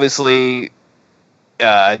 Obviously,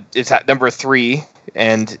 it's at number 3,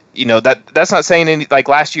 and that's not saying any. Like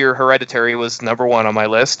last year, Hereditary was number 1 on my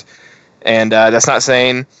list, and that's not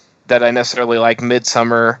saying that I necessarily like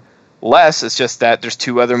Midsummer less. It's just that there's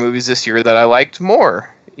 2 other movies this year that I liked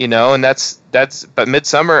more, and that's. But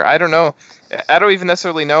Midsummer, I don't know. I don't even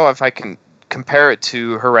necessarily know if I can compare it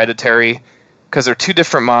to Hereditary because they're 2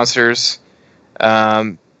 different monsters,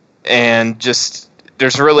 and just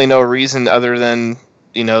there's really no reason other than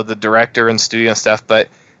the director and studio and stuff. But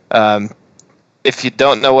if you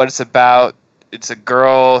don't know what it's about, it's a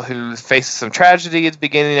girl who faces some tragedy at the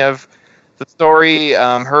beginning of the story.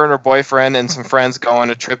 Her and her boyfriend and some friends go on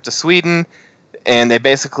a trip to Sweden, and they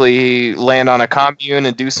basically land on a commune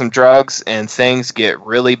and do some drugs, and things get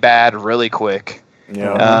really bad really quick.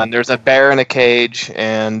 Yeah. There's a bear in a cage,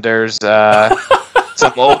 and there's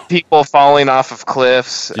some old people falling off of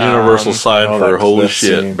cliffs. Universal sign Oh, for that holy cliff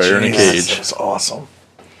shit, scene, bear in a Jesus, cage. That's awesome.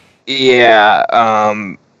 Yeah.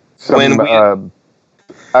 When we-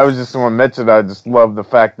 I was just want to mention. I just love the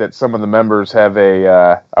fact that some of the members have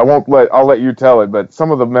a. I'll let you tell it, but some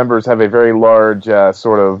of the members have a very large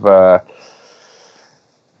sort of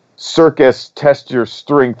circus test your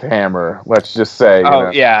strength hammer. Let's just say. You know.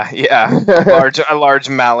 yeah. a large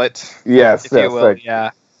mallet, Yes. if you Yes. will. Like,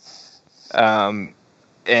 Yeah.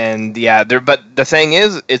 And yeah, but the thing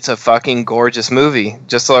is, it's a fucking gorgeous movie,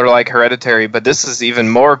 just sort of like Hereditary. But this is even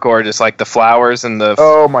more gorgeous, like the flowers and the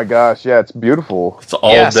oh my gosh! Yeah, it's beautiful. It's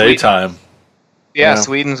all Yeah, sweet. daytime. yeah, Yeah.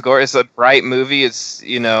 Sweden's gorgeous. It's a bright movie. It's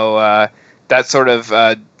that sort of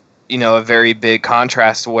a very big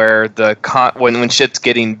contrast where when shit's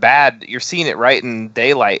getting bad, you're seeing it right in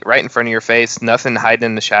daylight, right in front of your face. Nothing hiding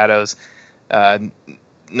in the shadows.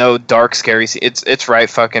 No dark, scary. It's right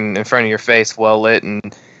fucking in front of your face, well lit,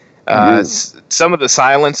 and some of the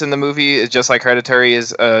silence in the movie is just like Hereditary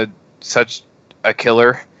is such a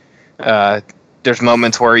killer. There's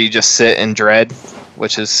moments where you just sit in dread,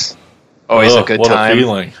 which is always a good what time. a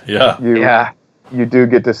feeling. Yeah. Yeah. You do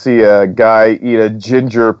get to see a guy eat a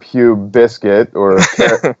ginger pube biscuit or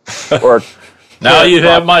or Now you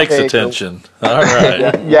have crotch Mike's cake. attention. All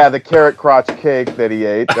right. yeah, the carrot crotch cake that he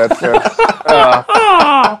ate. That's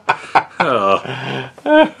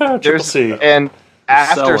Oh. There's C. and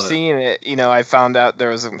after Selling it. seeing it, I found out there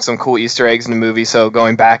was some cool Easter eggs in the movie. So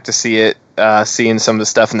going back to see it, seeing some of the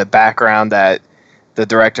stuff in the background that the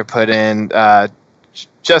director put in,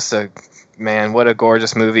 just what a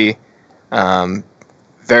gorgeous movie.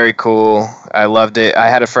 Very cool. I loved it. I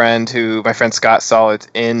had my friend Scott saw it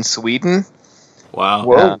in Sweden. Wow.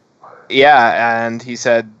 whoa. Yeah, and he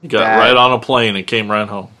said You got that- right on a plane and came right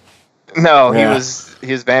home. No, Yeah.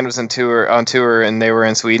 his band was on tour, and they were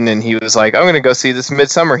in Sweden, and he was like, "I'm gonna go see this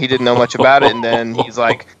Midsummer." He didn't know much about it, and then he's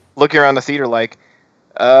like looking around the theater, like,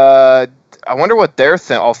 I wonder what they're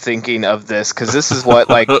all thinking of this, because this is what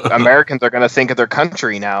like Americans are gonna think of their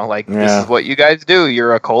country now. Like, this Yeah. is what you guys do.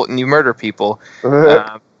 You're a cult and you murder people.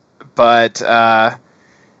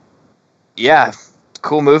 Yeah,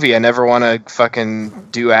 cool movie. I never want to fucking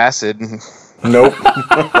do acid. Nope.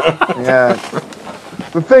 Yeah.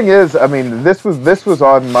 The thing is, I mean, this was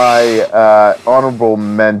on my honorable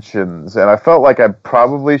mentions, and I felt like I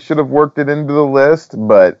probably should have worked it into the list,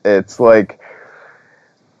 but it's like,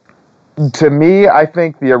 to me, I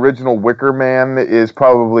think the original Wicker Man is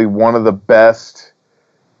probably one of the best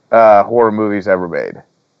horror movies ever made.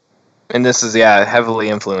 And this is heavily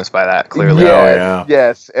influenced by that. Clearly, Yes, yeah.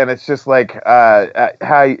 yes, and it's just like how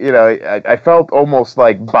I felt almost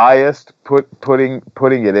like biased putting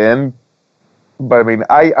it in, but I mean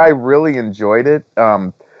I really enjoyed it.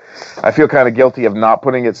 I feel kind of guilty of not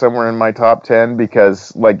putting it somewhere in my top 10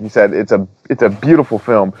 because, like you said, it's a beautiful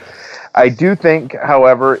film. I do think,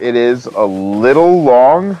 however, it is a little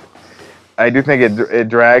long. I do think it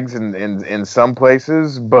drags in some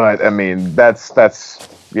places, but I mean that's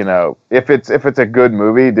if it's a good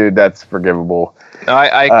movie, dude, that's forgivable. No,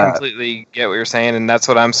 I completely get what you're saying, and that's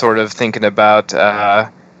what I'm sort of thinking about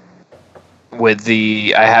with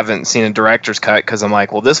I haven't seen a director's cut because I'm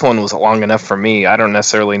like, well, this one was long enough for me. I don't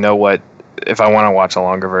necessarily know if I want to watch a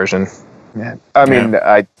longer version. Yeah. I mean,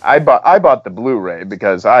 I bought the Blu-ray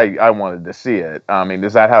because I wanted to see it. I mean,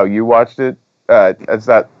 is that how you watched it? Is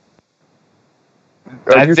that?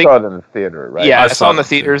 Or I you think- saw it in the theater, right? Yeah, I I saw saw in the it, too.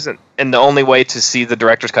 theaters, and the only way to see the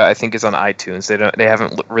director's cut, I think, is on iTunes. They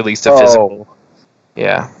haven't released a physical.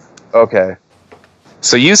 Yeah. Okay.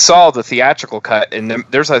 So you saw the theatrical cut, and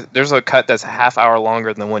there's a cut that's a half hour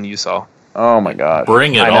longer than the one you saw. Oh my God.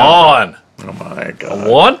 Bring it I know. on. Oh my I god.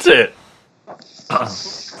 want it.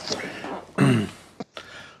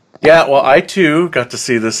 Yeah, well, I too got to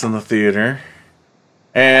see this in the theater,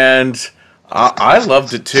 and I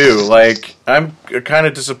loved it too. Like, I'm kind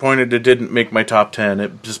of disappointed it didn't make my top 10.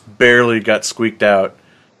 It just barely got squeaked out.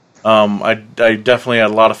 I definitely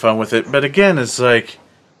had a lot of fun with it, but again, it's like,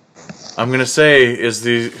 I'm gonna say, is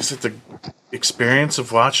it the experience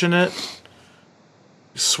of watching it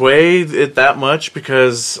sway it that much?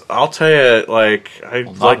 Because I'll tell you, like, I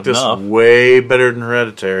Well, not like this enough. way better than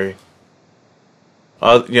Hereditary.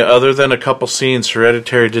 Other than a couple scenes,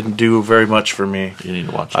 Hereditary didn't do very much for me. You need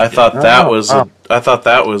to watch it. I again. thought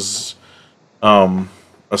that was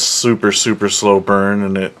a super slow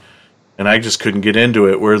burn, and I just couldn't get into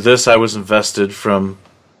it. Where this, I was invested from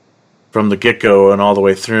the get go and all the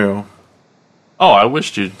way through. Oh, I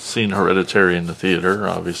wished you'd seen Hereditary in the theater,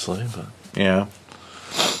 obviously, but Yeah,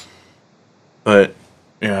 but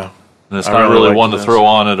yeah, and it's I not really really liked one to this. throw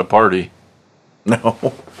on at a party.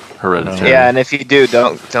 no, Hereditary. Yeah, and if you do,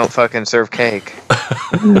 don't fucking serve cake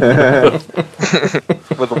with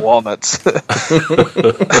the walnuts.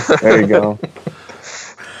 There you go.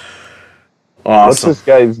 What's Awesome. this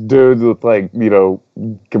guy's dude with, like, you know,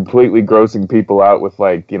 completely grossing people out with,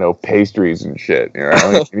 like, you know, pastries and shit, you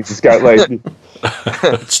know? He's just got, like,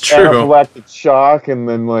 It's true. anaphylactic shock and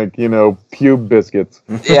then, like, you know, pube biscuits.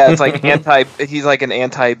 Yeah, it's like he's like an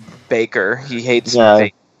anti-baker. He hates. Yeah.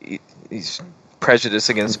 He's prejudiced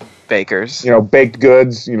against bakers. You know, baked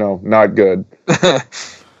goods, you know, not good.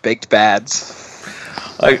 Baked bads.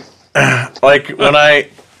 Like when I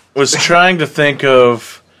was trying to think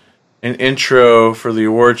of an intro for the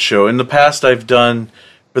award show. In the past, I've done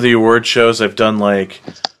for the award shows. I've done like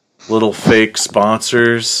little fake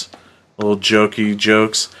sponsors, little jokey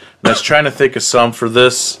jokes. And I was trying to think of some for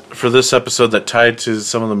this episode that tied to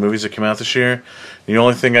some of the movies that came out this year. The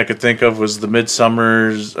only thing I could think of was the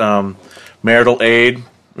Midsummer's Marital Aid,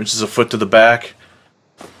 which is a foot to the back.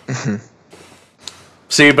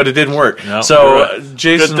 See, but it didn't work. No, So, you're right.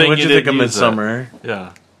 Jason, Good thing what did you you think of didn't use that. Midsummer?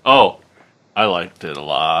 Yeah. Oh, I liked it a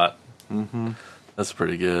lot. Mm-hmm. That's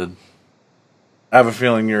pretty good. I have a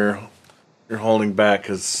feeling you're holding back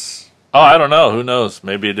because Oh, I don't know. Who knows?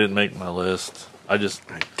 Maybe it didn't make my list. I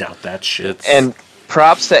doubt that shit. And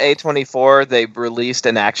props to A24. They released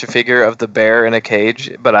an action figure of the bear in a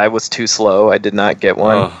cage, but I was too slow. I did not get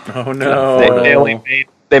one. Oh no!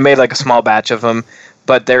 They made like a small batch of them.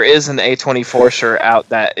 But there is an A24 shirt out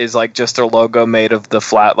that is like just their logo made of the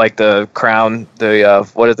flat, like the crown, the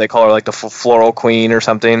what did they call her, like the floral queen or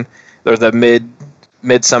something, or the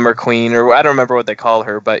midsummer queen, or I don't remember what they call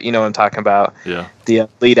her, but you know what I'm talking about. Yeah. The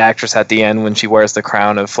lead actress at the end when she wears the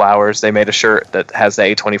crown of flowers, they made a shirt that has the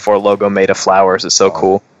A24 logo made of flowers. It's so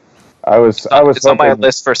cool. It's on my hoping,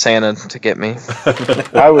 list for Santa to get me.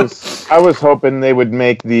 I was hoping they would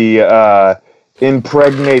make the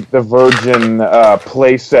impregnate the virgin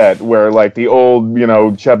playset where, like, the old, you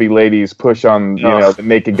know, chubby ladies push on, you know, the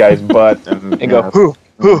naked guy's butt and go, hoo,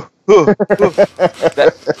 hoo, hoo, hoo.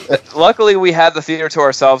 Luckily, we had the theater to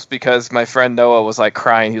ourselves because my friend Noah was like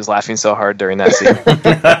crying. He was laughing so hard during that scene.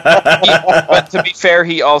 But to be fair,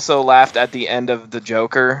 he also laughed at the end of the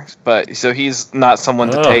Joker. But so he's not someone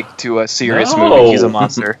to take to a serious No. movie. He's a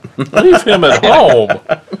monster. Leave him at home.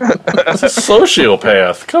 He's a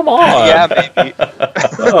sociopath. Come on. Yeah, maybe.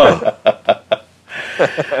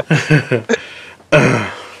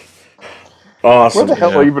 Awesome. where the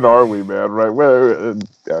hell even are we, man? Right? Where?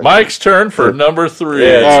 Mike's turn for number 3.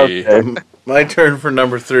 Yeah, okay. My turn for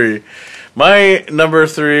number 3. My number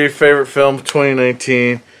 3 favorite film of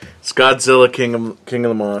 2019 is Godzilla King of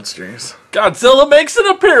the Monsters. Godzilla makes an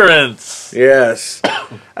appearance. Yes.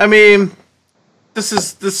 I mean, this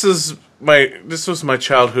was my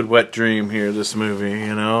childhood wet dream here, this movie,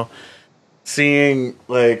 you know. Seeing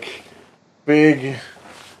like big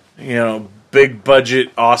budget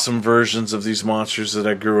awesome versions of these monsters that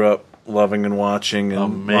I grew up loving and watching and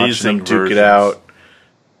watching Amazing them duke versions. it out.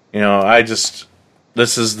 You know,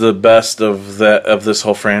 this is the best of this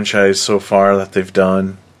whole franchise so far that they've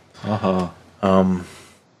done. Uh-huh.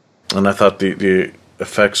 And I thought the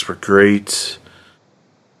effects were great,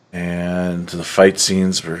 and the fight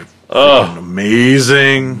scenes were freaking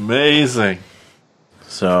amazing. Amazing.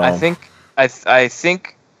 So I think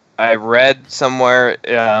I read somewhere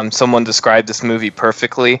someone described this movie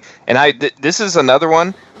perfectly, and this is another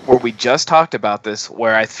one where we just talked about this,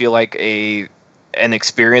 where I feel like an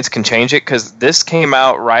experience can change it, because this came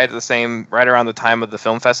out right around the time of the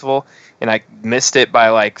film festival, and I missed it by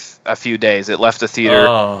like a few days. It left the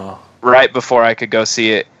theater right before I could go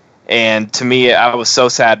see it, and to me, I was so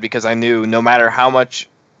sad because I knew no matter how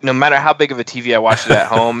big of a TV I watched it at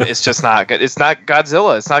home, it's just not good. It's not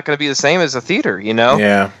Godzilla. It's not going to be the same as a theater, you know?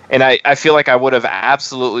 yeah, And I feel like I would have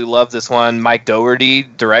absolutely loved this one. Mike Dougherty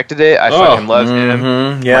directed it. I fucking loved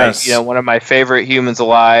him. yes, One of my favorite humans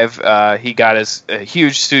alive. He got a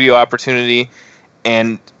huge studio opportunity,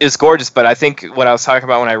 and it's gorgeous. But I think what I was talking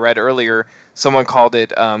about when I read earlier, someone called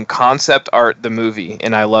it concept art the movie,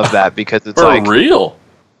 and I love that because it's For like real.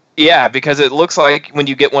 yeah, because it looks like when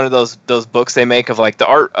you get one of those books they make of like the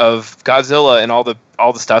art of Godzilla and all the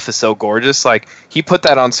stuff is so gorgeous. Like he put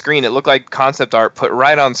that on screen. It looked like concept art put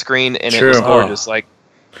right on screen, and it was True. gorgeous. Like,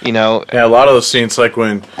 you know, yeah. A lot of those scenes, like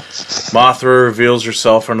when Mothra reveals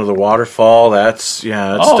herself under the waterfall. That's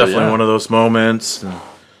definitely one of those moments. And,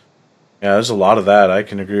 yeah, there's a lot of that. I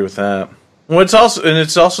can agree with that. Well, it's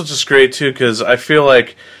also just great too because I feel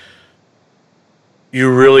like you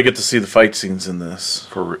really get to see the fight scenes in this.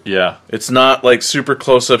 Yeah. It's not like super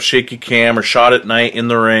close-up shaky cam or shot at night in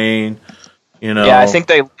the rain, you know. yeah, I think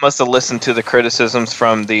they must have listened to the criticisms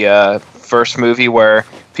from the first movie where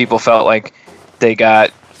people felt like they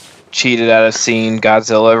got cheated out of seeing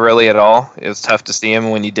Godzilla really at all. It was tough to see him.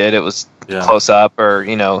 When you did, it was close up, or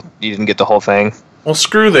you didn't get the whole thing. Well,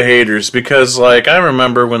 screw the haters, because like I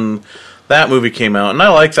remember when that movie came out, and I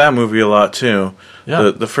like that movie a lot too. Yeah.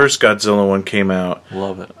 The first Godzilla one came out.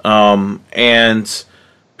 Love it. And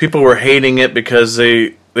people were hating it because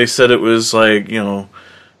they said it was like,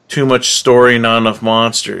 too much story, not enough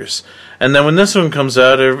monsters. And then when this one comes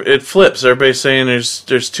out, it flips. Everybody's saying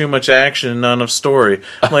there's too much action, not enough story.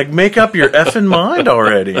 I'm like, make up your effing mind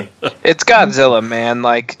already. It's Godzilla, man.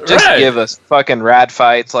 Like, just Right. give us fucking rad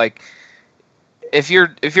fights. Like, if you're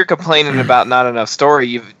complaining about not enough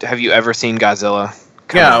story, have you ever seen Godzilla?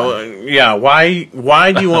 Come on. Yeah.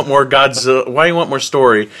 Why do you want more Godzilla? Why do you want more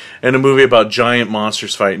story in a movie about giant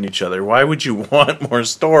monsters fighting each other? Why would you want more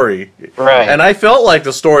story? Right. And I felt like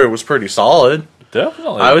the story was pretty solid.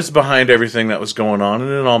 Definitely. I was behind everything that was going on,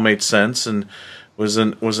 and it all made sense, and was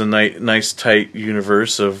a nice tight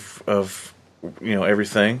universe of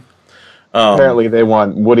everything. Apparently, they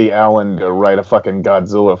want Woody Allen to write a fucking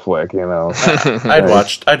Godzilla flick.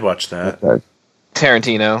 I'd watch that.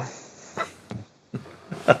 Tarantino.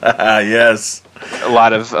 Yes. A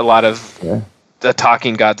lot of Yeah. the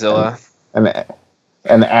talking Godzilla.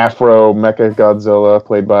 An Afro Mecha Godzilla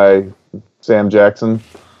played by Sam Jackson.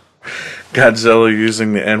 Godzilla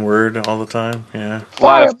using the N-word all the time. Yeah. A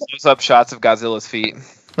lot of close-up shots of Godzilla's feet.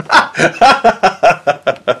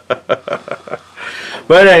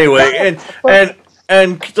 But anyway,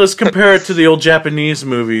 and let's compare it to the old Japanese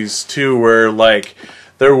movies too, where like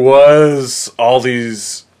there was all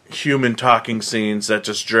these human talking scenes that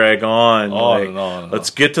just drag on. Like, and on. Let's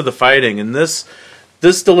get to the fighting, and this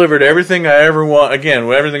delivered everything I ever want.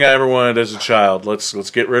 Again, everything I ever wanted as a child. Let's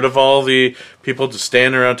get rid of all the people just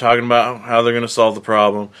standing around talking about how they're going to solve the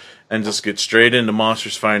problem, and just get straight into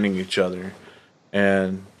monsters finding each other.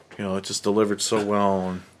 And it just delivered so well.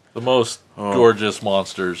 And, The most gorgeous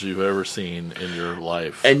monsters you've ever seen in your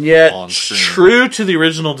life. And yet, on screen. true to the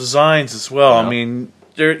original designs as well. Yeah. I mean,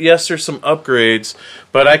 there's some upgrades,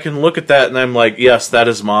 but I can look at that and I'm like, yes, that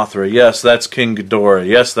is Mothra. Yes, that's King Ghidorah.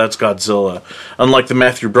 Yes, that's Godzilla. Unlike the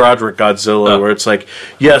Matthew Broderick Godzilla, where it's like,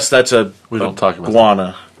 yes, that's We don't talk about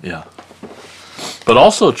iguana. Yeah. But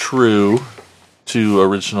also true to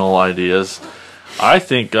original ideas. I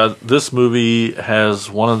think this movie has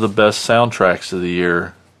one of the best soundtracks of the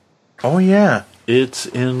year. Oh, yeah. It's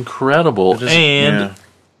incredible. It is- and yeah.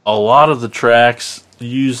 a lot of the tracks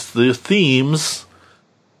use the themes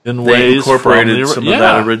in They ways incorporated from some of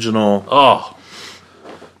that original. Oh,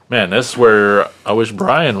 man, that's where I wish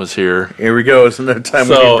Brian was here. Here we go. It's another time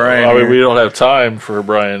we So, need Brian. I mean, here. we don't have time for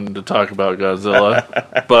Brian to talk about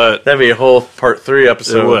Godzilla, but That'd be a whole part 3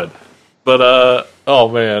 episode. it would. But oh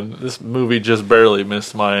man, this movie just barely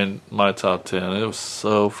missed my top 10. It was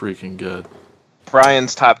so freaking good.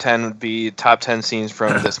 Brian's top 10 would be top 10 scenes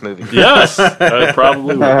from this movie. Yes, it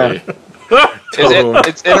probably would be.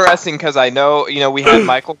 It's interesting because I know, we had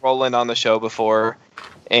Michael Rowland on the show before,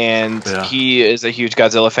 and Yeah. he is a huge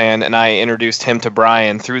Godzilla fan, and I introduced him to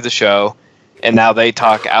Brian through the show, and now they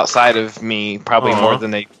talk outside of me probably more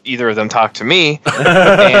than either of them talk to me.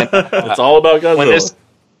 And It's all about Godzilla.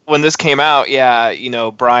 when this came out,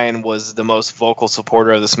 Brian was the most vocal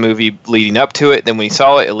supporter of this movie leading up to it. Then when he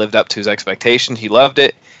saw it, it lived up to his expectations. He loved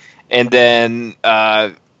it. And then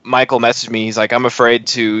Michael messaged me. He's like, I'm afraid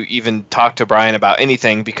to even talk to Brian about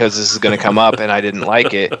anything because this is going to come up and I didn't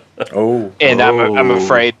like it. Oh. And I'm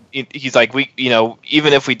afraid, he's like,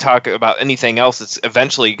 even if we talk about anything else, it's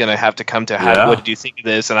eventually going to have to come to what did you think of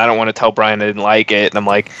this? And I don't want to tell Brian I didn't like it. And I'm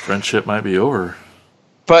like, Friendship might be over.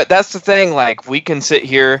 but that's the thing, like, we can sit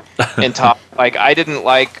here and talk, like, I didn't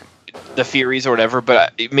like the Furies or whatever,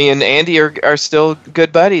 but me and Andy are still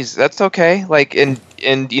good buddies. That's okay. Like, and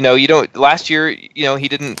you don't, last year, he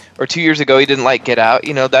didn't, or 2 years ago, he didn't like Get Out,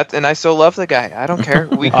 and I still love the guy. I don't care.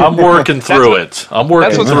 I'm working through it. I'm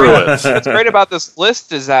working what's through great. it. What's great about this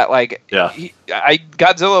list is that, like, Yeah.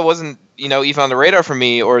 Godzilla wasn't, even on the radar for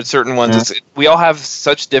me, or certain ones. We all have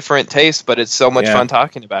such different tastes, but it's so much fun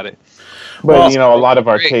talking about it. But a lot of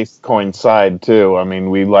our tastes coincide too. I mean,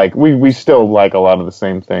 we still like a lot of the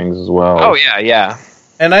same things as well. Oh yeah.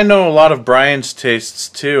 And I know a lot of Brian's tastes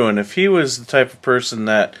too, and if he was the type of person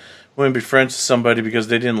that wouldn't be friends with somebody because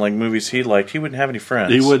they didn't like movies he liked, he wouldn't have any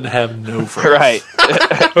friends. He wouldn't have no friends. Right.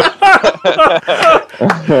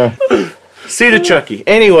 See to Chucky.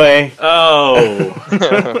 Anyway, Oh,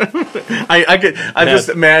 I'm just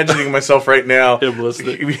imagining myself right now. him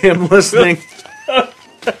listening. Him listening.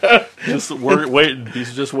 Just waiting.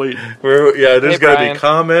 He's just waiting. There's Hey, gonna Brian. be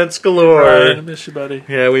comments galore. Brian, I miss you, buddy.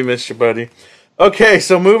 Yeah, we missed you, buddy. Okay,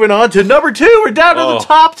 so moving on to number 2. We're down to the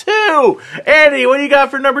top 2. Andy, what do you got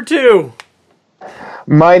for number 2?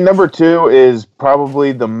 My number 2 is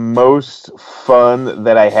probably the most fun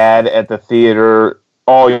that I had at the theater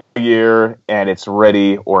all year, and it's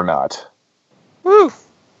Ready or Not. Woo!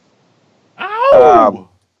 Ow!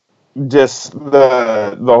 Just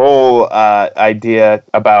the whole idea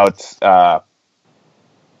about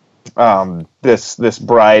this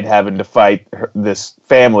bride having to fight this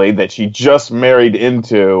family that she just married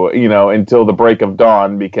into, until the break of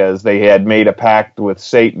dawn because they had made a pact with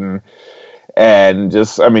Satan. And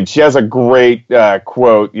she has a great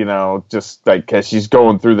quote, just like, because she's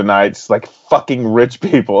going through the night, it's like fucking rich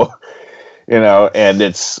people, and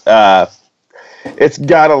it's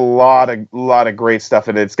got a lot of great stuff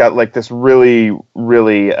in it. It's got like this really,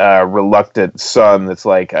 really reluctant son that's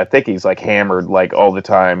like, I think he's like hammered like all the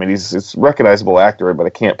time, and he's a recognizable actor, but I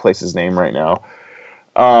can't place his name right now.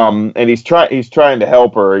 And he's trying to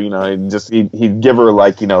help her, he'd give her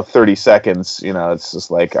like, 30 seconds, it's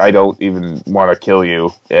just like, I don't even want to kill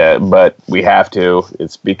you, but we have to.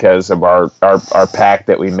 It's because of our pact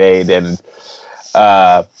that we made. And,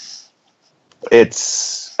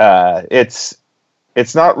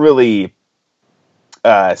 it's not really,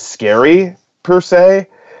 scary per se,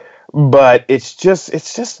 but it's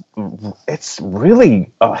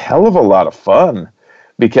really a hell of a lot of fun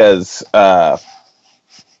because,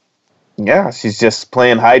 yeah, she's just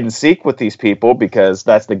playing hide and seek with these people because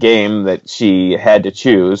that's the game that she had to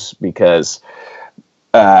choose because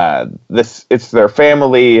it's their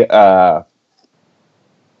family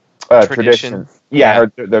tradition. Yeah,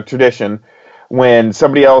 their tradition. When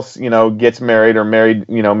somebody else, gets married or married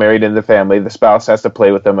into the family, the spouse has to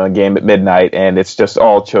play with them in a game at midnight, and it's just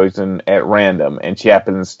all chosen at random. And she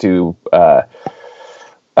happens to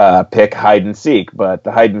pick hide and seek, but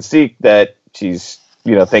the hide and seek that she's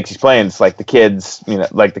thinks she's playing, it's like the kids,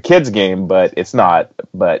 like the kids game, but it's not.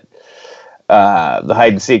 But the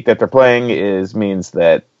hide and seek that they're playing means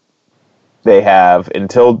that they have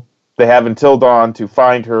until dawn to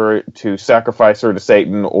find her, to sacrifice her to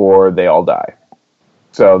Satan, or they all die.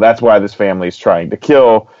 So that's why this family is trying to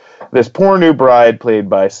kill this poor new bride played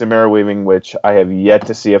by Samara Weaving, which I have yet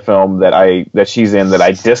to see a film that she's in that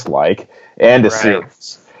I dislike, and a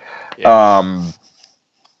series. Yeah.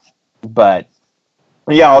 But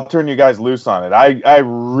yeah, I'll turn you guys loose on it. I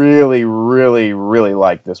really, really, really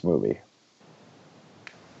like this movie.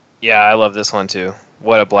 Yeah, I love this one too.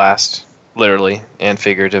 What a blast, literally and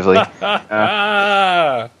figuratively.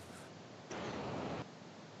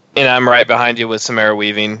 And I'm right behind you with Samara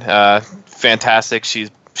Weaving. Fantastic. She's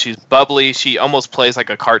bubbly. She almost plays like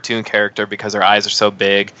a cartoon character because her eyes are so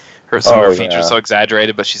big. Her features are so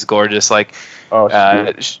exaggerated, but she's gorgeous. Like,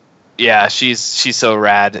 yeah, she's so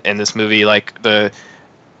rad in this movie. Like the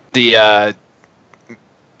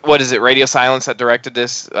what is it? Radio Silence that directed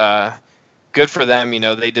this. Good for them.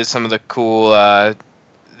 They did some of the cool.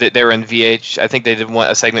 They were in VH. I think they did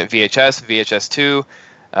a segment VHS,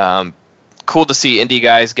 VHS2. Cool to see indie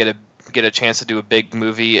guys get a chance to do a big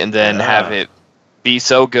movie and then have it be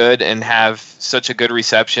so good and have such a good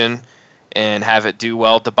reception and have it do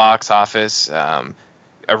well at the box office.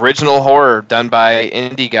 Original horror done by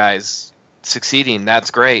indie guys succeeding.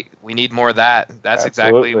 That's great. We need more of that. That's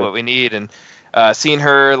exactly what we need. And seeing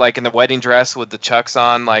her like in the wedding dress with the Chucks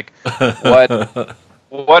on, like what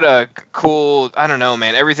a cool, I don't know,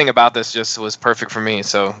 man. Everything about this just was perfect for me.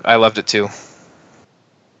 So I loved it too.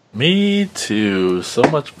 Me too. So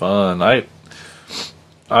much fun. It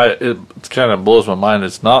kind of blows my mind.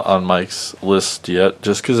 It's not on Mike's list yet,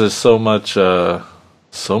 just because there's so much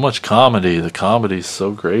comedy. The comedy's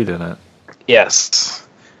so great in it. Yes,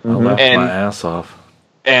 I laughed my ass off.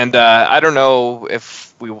 And I don't know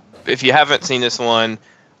if you haven't seen this one,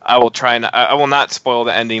 I will not spoil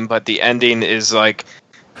the ending, but the ending is like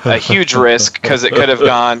a huge risk because it could have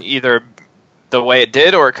gone either the way it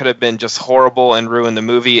did, or it could have been just horrible and ruined the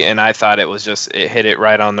movie. And I thought it hit it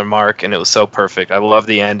right on the mark, and it was so perfect. I love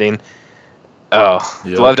the ending.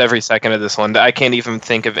 Loved every second of this one. I can't even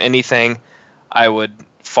think of anything I would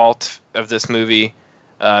fault of this movie.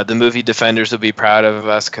 The movie defenders would be proud of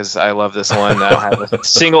us because I love this one. I don't have a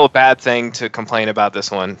single bad thing to complain about this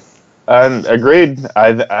one. Agreed.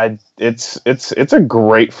 It's a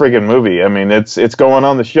great friggin' movie. I mean, it's going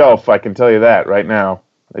on the shelf. I can tell you that right now.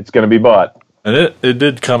 It's going to be bought. And it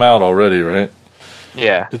did come out already, right?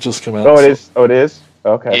 Yeah. It just came out. Oh, it is? Oh, it is?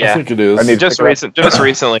 Okay. Yeah. I think it is. I need just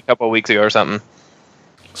recently, a couple of weeks ago or something.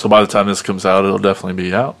 So by the time this comes out, it'll definitely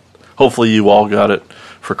be out. Hopefully you all got it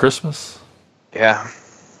for Christmas. Yeah.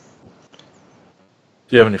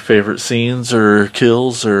 Do you have any favorite scenes or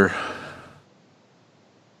kills or...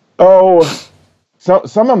 Oh,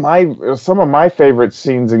 some of my favorite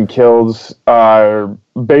scenes and kills are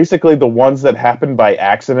basically the ones that happen by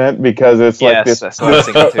accident, because it's like Yes, this that's what I was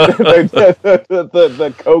thinking too.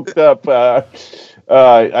 the coked up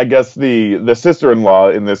I guess the sister-in-law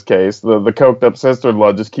in this case, the coked up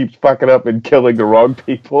sister-in-law just keeps fucking up and killing the wrong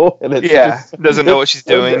people, and it's Yeah, doesn't know what she's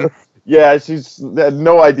doing. Yeah, she's had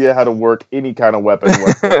no idea how to work any kind of weapon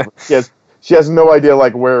whatsoever. She has no idea,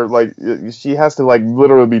 like, where, like, she has to, like,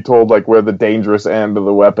 literally be told, like, where the dangerous end of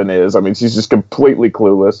the weapon is. I mean, she's just completely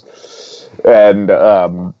clueless.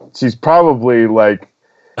 And she's probably, like,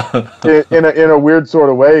 in a weird sort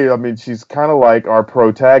of way, I mean, she's kind of like our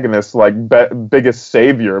protagonist, like, biggest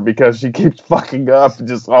savior, because she keeps fucking up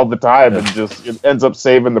just all the time and just it ends up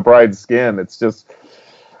saving the bride's skin. It's just...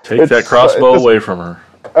 Take that crossbow away from her.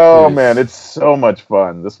 Oh, Please. man, it's so much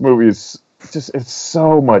fun. This movie is... it's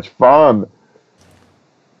so much fun.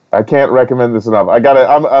 I can't recommend this enough. I'm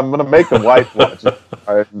gonna make the wife watch it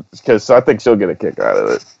because I think she'll get a kick out of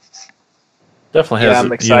it. Definitely Yeah, has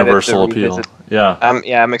I'm a excited universal to appeal. revisit. Yeah.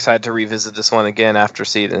 I'm excited to revisit this one again after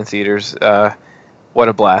seeing it in theaters. What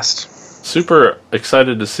a blast! Super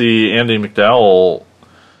excited to see Andy McDowell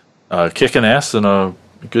kicking ass in a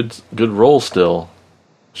good role still.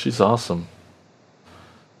 She's awesome.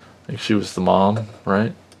 I think she was the mom,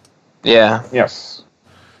 right? Yeah, Yes.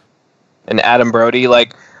 and Adam Brody.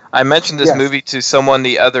 Like, I mentioned this Yes. movie to someone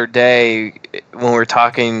the other day when we were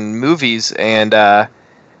talking movies, and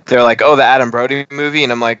they're like, "Oh, the Adam Brody movie,"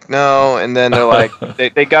 and I'm like, "No." And then they're like,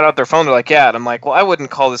 they got out their phone. They're like, "Yeah," and I'm like, "Well, I wouldn't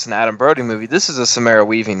call this an Adam Brody movie. This is a Samara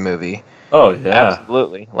Weaving movie." Oh yeah.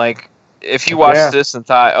 Absolutely. Like, if you watched Yeah. this and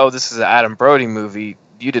thought, "Oh, this is an Adam Brody movie,"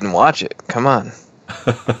 you didn't watch it. Come on.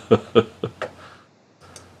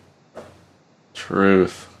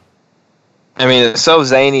 Truth. I mean, it's so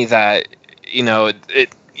zany that you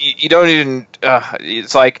don't even.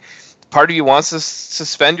 It's like part of you wants to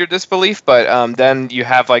suspend your disbelief, but then you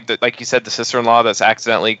have like you said, the sister-in-law that's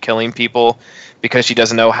accidentally killing people because she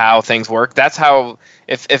doesn't know how things work. That's how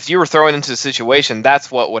if you were thrown into a situation,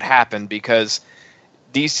 that's what would happen, because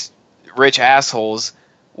these rich assholes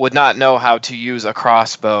would not know how to use a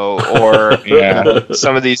crossbow or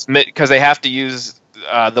some of these, because they have to use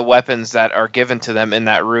the weapons that are given to them in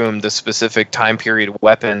that room, the specific time period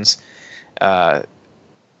weapons, and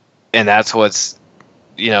that's what's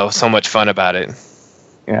so much fun about it.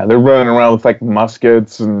 Yeah, they're running around with like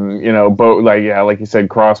muskets and like you said,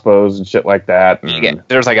 crossbows and shit like that. And,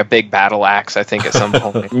 There's like a big battle axe, I think, at some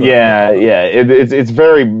point. yeah, it's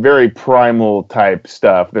very, very primal type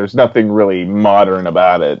stuff. There's nothing really modern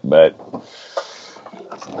about it, but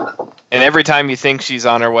And every time you think she's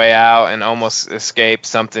on her way out and almost escaped,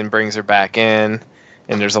 something brings her back in.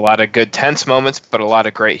 And there's a lot of good tense moments, but a lot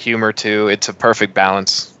of great humor too. It's a perfect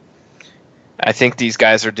balance. I think these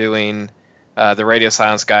guys are doing, the Radio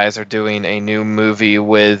Silence guys are doing a new movie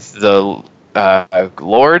with the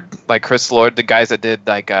Lord, like Chris Lord, the guys that did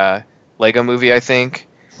like a Lego movie, I think.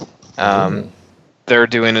 They're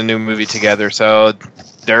doing a new movie together, so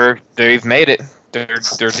they've made it.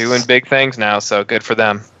 They're doing big things now, so good for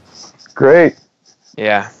them. great.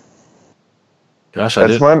 Yeah. Gosh, I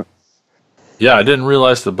That's didn't. one. Yeah, I didn't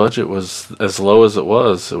realize the budget was as low as it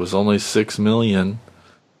was. It was only $6 million,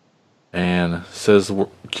 and it says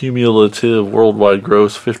cumulative worldwide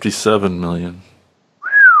gross $57 million.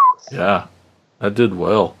 Yeah, that did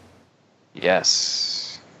well.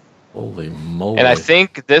 Yes. Holy moly! And I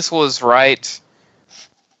think this was right.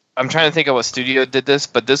 I'm trying to think of what studio did this,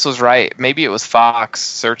 but this was right. Maybe it was Fox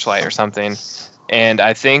Searchlight or something. And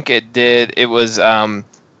I think it was,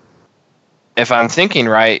 if I'm thinking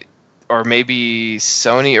right, or maybe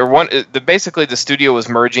Sony or one. Basically, the studio was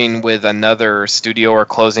merging with another studio or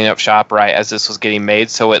closing up shop right as this was getting made.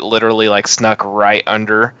 So it literally like snuck right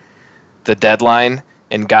under the deadline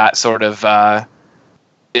and got sort of.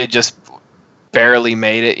 It just barely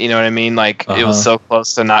made it. You know what I mean? Like it was so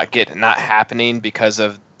close to not happening because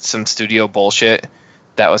of some studio bullshit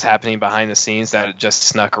that was happening behind the scenes that it just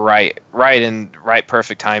snuck right in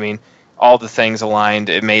perfect timing. All the things aligned.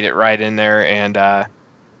 It made it right in there, and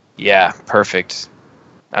yeah, perfect.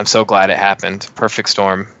 I'm so glad it happened. Perfect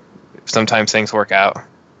storm. Sometimes things work out.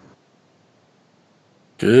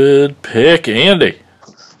 Good pick, Andy.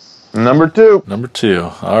 Number 2. Number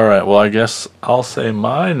 2. All right. Well, I guess I'll say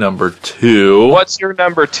my number 2. What's your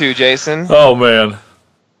number 2, Jason? Oh man.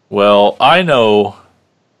 Well, I know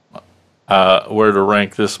where to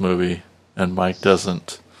rank this movie, and Mike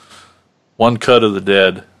doesn't. One Cut of the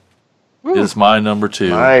Dead is my number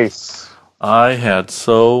 2. Nice. I had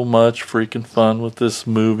so much freaking fun with this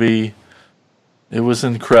movie. It was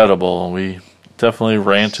incredible. We definitely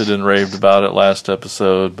ranted and raved about it last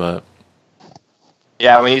episode, but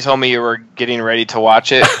Yeah, when you told me you were getting ready to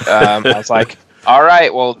watch it, I was like, all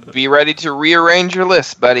right, well, be ready to rearrange your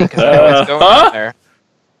list, buddy, because I know it's going on there.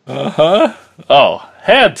 Oh,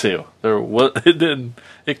 had to. It didn't.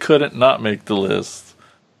 It couldn't not make the list.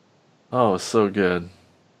 Oh, it's so good.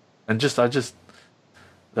 And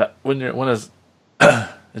that when it's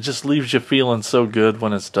it just leaves you feeling so good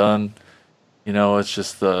when it's done. You know, it's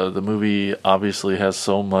just the movie obviously has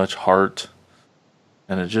so much heart,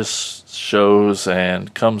 and it just shows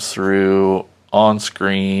and comes through on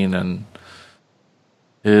screen, and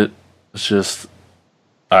it's just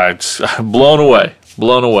I'm blown away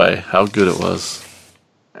how good it was.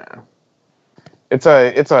 It's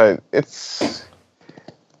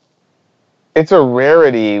a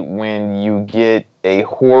rarity when you get a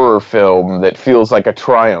horror film that feels like a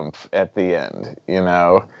triumph at the end. You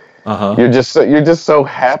know, you're just so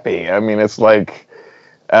happy. I mean, it's like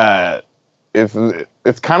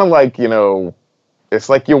it's kind of like, you know, it's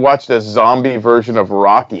like you watched a zombie version of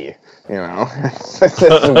Rocky. You know, it's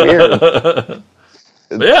weird.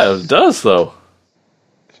 Yeah, it does though.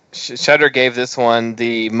 Shudder gave this one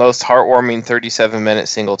the most heartwarming 37-minute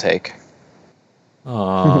single take.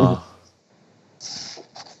 Aww.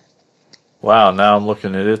 Wow, now I'm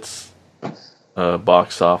looking at its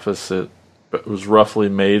box office. It was roughly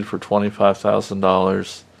made for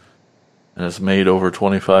 $25,000, and it's made over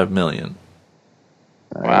 $25 million.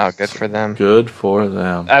 Wow, good for them. Good for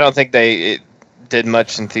them. I don't think it did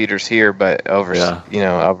much in theaters here, but over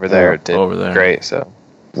there it did over there. Great. So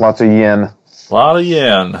Lots of yen. A lot of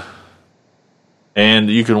yen. And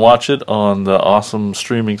you can watch it on the awesome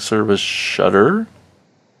streaming service Shudder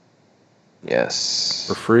yes,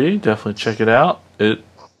 for free. Definitely check it out. It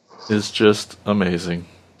is just amazing.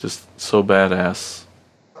 Just so badass.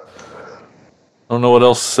 I don't know what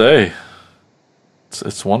else to say.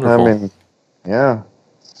 It's wonderful. I mean, yeah.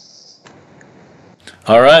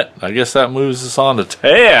 All right, I guess that moves us on to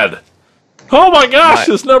Tad. Oh my gosh,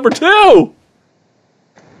 it's number 2.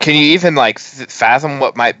 can you even fathom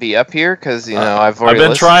what might be up here? Because I've been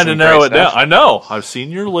listed trying to some narrow it great down. stuff. I know. I've seen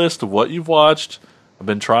your list of what you've watched. I've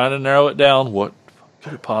been trying to narrow it down. What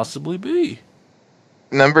could it possibly be?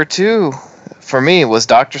 Number 2 for me was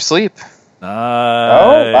Dr. Sleep. Nice.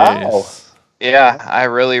 Oh, wow. Yeah, I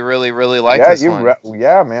really, really, really like Yeah, this one.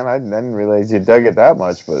 Yeah, man. I didn't realize you dug it that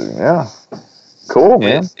much, but yeah, cool,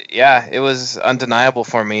 man. It was undeniable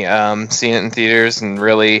for me. Seeing it in theaters and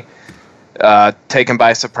really taken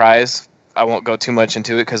by surprise. I won't go too much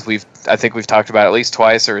into it because I think we've talked about it at least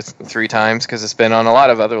twice or 3 times because it's been on a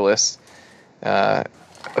lot of other lists.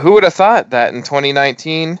 Who would have thought that in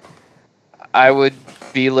 2019 I would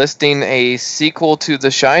be listing a sequel to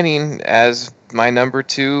The Shining as my number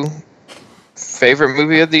 2 favorite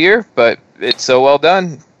movie of the year? But it's so well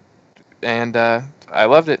done, and I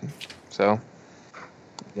loved it. So,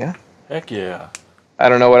 yeah. Heck yeah. I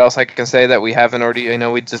don't know what else I can say that we haven't already.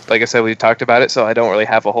 We just, like I said, we talked about it, so I don't really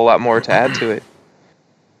have a whole lot more to add to it.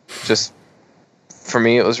 Just for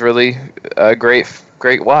me, it was really a great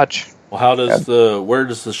watch. Well, where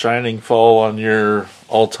does The Shining fall on your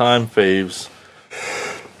all-time faves?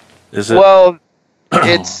 Is it? Well,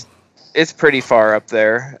 it's pretty far up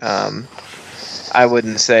there. I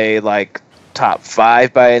wouldn't say top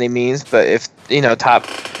 5 by any means, but if top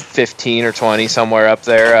 15 or 20, somewhere up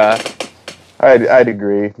there. I'd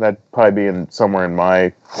agree. That'd probably be somewhere in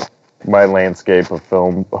my landscape of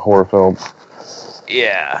horror film.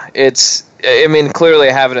 Yeah, clearly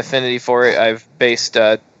I have an affinity for it. I've based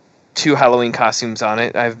 2 Halloween costumes on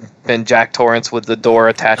it. I've been Jack Torrance with the door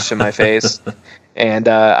attached to my face, and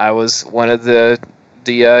I was one of the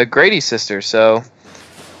Grady sisters. So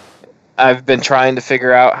I've been trying to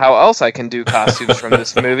figure out how else I can do costumes from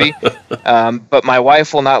this movie, but my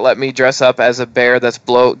wife will not let me dress up as a bear that's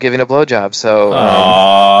giving a blowjob. So,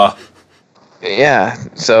 yeah.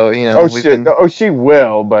 So she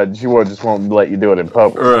will, but she just won't let you do it in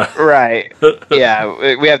public. Right.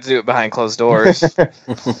 Yeah, we have to do it behind closed doors.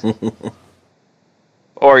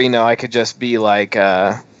 Or I could just be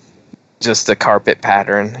just a carpet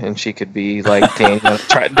pattern, and she could be like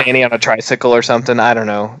Danny on a tricycle or something. I don't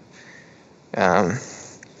know.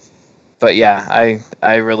 But yeah,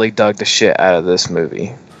 I really dug the shit out of this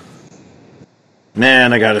movie.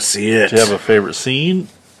 Man, I gotta see it. Do you have a favorite scene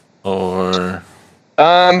or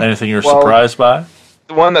anything you're surprised by?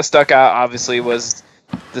 The one that stuck out obviously was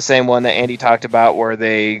the same one that Andy talked about, where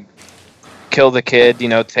they kill the kid.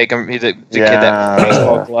 Take him the kid that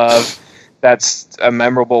baseball glove. That's a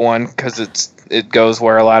memorable one because it goes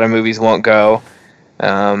where a lot of movies won't go.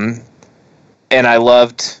 And I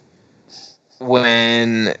loved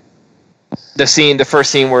when the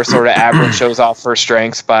first scene where sort of Abram shows off her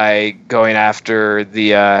strengths by going after the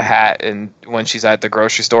hat, and when she's at the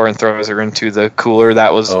grocery store and throws her into the cooler,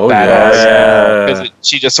 that was badass. yeah. Because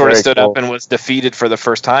she just sort of Very stood cool. up and was defeated for the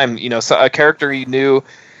first time. You know, so a character you knew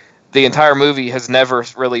the entire movie has never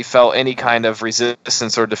really felt any kind of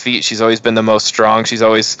resistance or defeat. She's always been the most strong. She's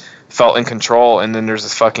always felt in control. And then there's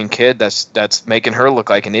this fucking kid that's making her look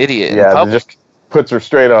like an idiot in Yeah, it public. just puts her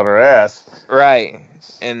straight on her ass. Right.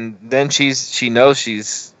 And then she knows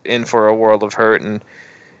she's in for a world of hurt. And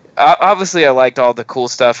obviously I liked all the cool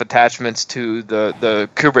stuff, attachments to the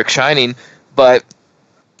Kubrick Shining. But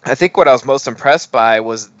I think what I was most impressed by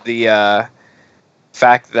was the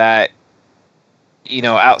fact that, you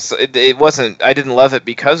know, outside it wasn't. I didn't love it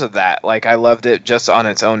because of that. Like, I loved it just on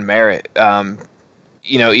its own merit.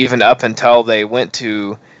 You know, even up until they went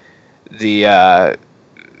to the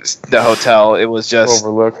hotel, it was just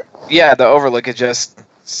Overlook. yeah. The Overlook is just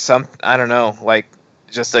I don't know, like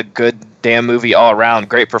just a good damn movie all around.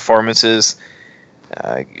 Great performances.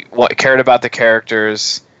 Cared about the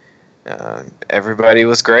characters. Everybody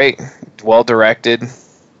was great. Well directed.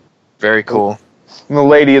 Very cool. And the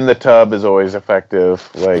lady in the tub is always effective.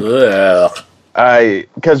 Like,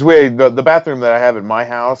 because the bathroom that I have in my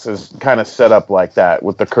house is kind of set up like that,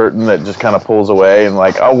 with the curtain that just kind of pulls away, and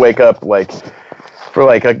like I'll wake up like for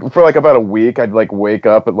about a week, I'd like wake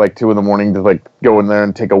up at like 2 a.m. to like go in there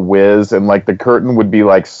and take a whiz, and like the curtain would be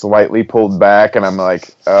like slightly pulled back, and I'm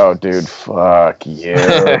like, oh dude, fuck you.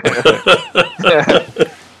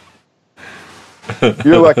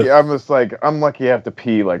 You're lucky. I'm lucky I have to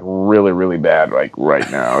pee like really, really bad like right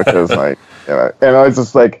now, because like, and I was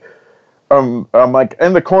just like, I'm like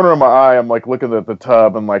in the corner of my eye, I'm like looking at the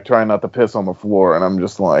tub and like trying not to piss on the floor, and I'm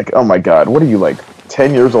just like, oh my god, what are you, like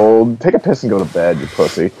 10 years old? Take a piss and go to bed, you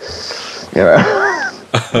pussy. You know.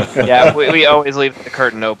 Yeah, we always leave the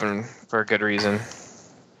curtain open for a good reason.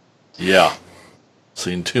 Yeah.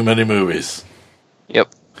 Seen too many movies.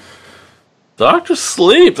 Yep. Doctor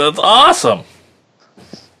Sleep, that's awesome.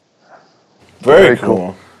 Very Very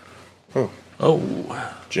cool.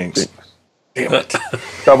 Oh. Jinx. Damn it.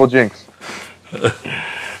 Double jinx.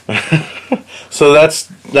 So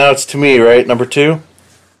now it's to me, right? Number 2?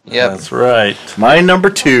 Yep. That's right. My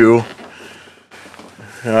number 2.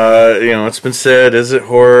 You know, it's been said, is it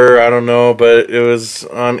horror? I don't know, but it was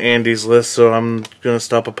on Andy's list, so I'm gonna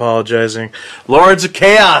stop apologizing. Lords of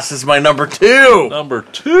Chaos is my number 2. Number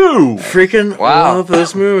 2. Freaking Wow. love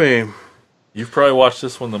this movie. You've probably watched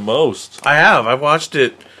this one the most. I have. I've watched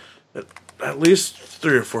it at least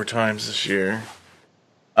 3 or 4 times this year.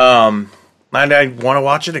 And I want to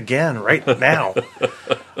watch it again right now.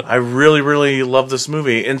 I really, really love this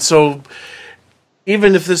movie. And so,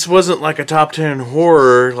 even if this wasn't like a top 10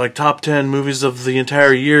 horror, like top 10 movies of the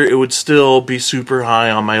entire year, it would still be super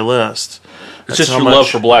high on my list. It's just your love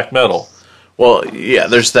for black metal. Well, yeah,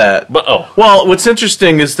 there's that. But Well, what's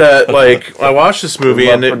interesting is that, like, I watched this movie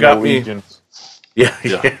and Love it for got me... Norwegians. Yeah.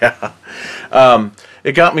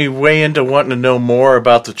 It got me way into wanting to know more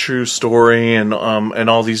about the true story and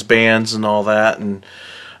all these bands and all that. And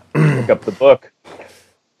Pick up the book.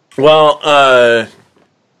 well,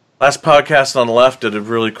 last podcast on the left did a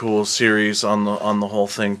really cool series on the whole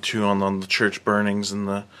thing too, on the church burnings and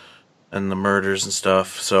the murders and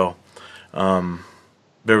stuff. So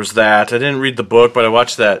there was that. I didn't read the book, but I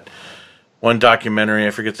watched that one documentary.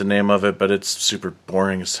 I forget the name of it, but it's super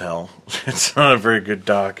boring as hell. It's not a very good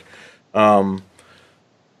doc.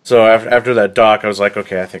 So after that doc, I was like,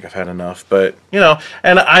 okay, I think I've had enough. But, you know,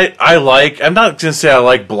 and I'm not going to say I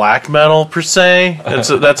like black metal per se. That's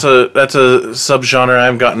a subgenre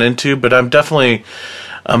I've gotten into, but I'm definitely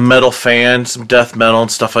a metal fan, some death metal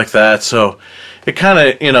and stuff like that. So it kind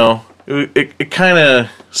of, you know, it kind of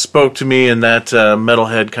spoke to me in that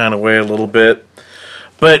metalhead kind of way a little bit.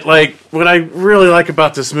 But, like, what I really like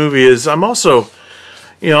about this movie is I'm also,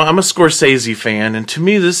 you know, I'm a Scorsese fan, and to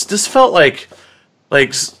me this felt like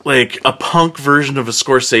a punk version of a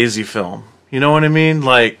Scorsese film. You know what I mean?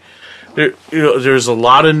 Like, there's a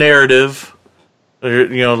lot of narrative, you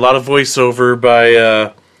know, a lot of voiceover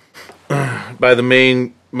by the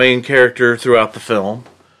main character throughout the film.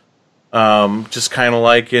 Just kind of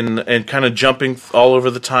like and kind of jumping all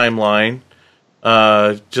over the timeline.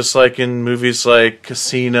 Just like in movies like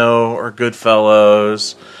Casino or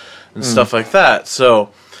Goodfellas and stuff like that.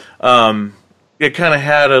 So, it kind of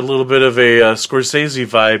had a little bit of a Scorsese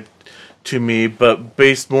vibe to me, but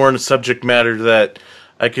based more on a subject matter that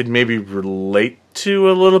I could maybe relate to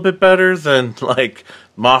a little bit better than like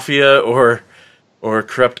Mafia or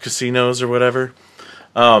Corrupt Casinos or whatever.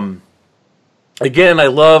 Again, I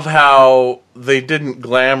love how they didn't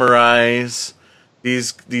glamorize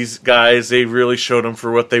these guys, they really showed them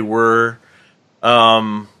for what they were.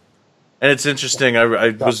 And it's interesting. I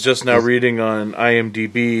was just now reading on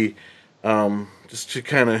IMDb, just to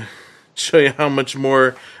kind of show you how much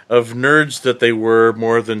more of nerds that they were,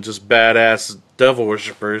 more than just badass devil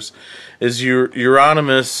worshippers. Is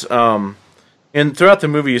Euronymous? And throughout the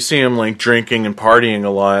movie, you see him like drinking and partying a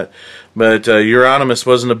lot, but Euronymous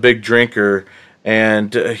wasn't a big drinker,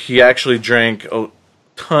 and he actually drank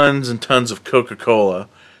tons and tons of Coca-Cola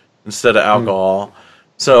instead of alcohol.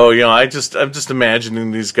 So I'm just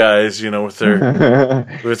imagining these guys, with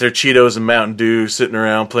their with their Cheetos and Mountain Dew, sitting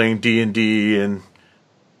around playing D&D and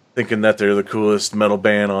thinking that they're the coolest metal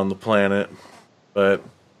band on the planet. But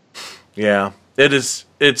yeah, it's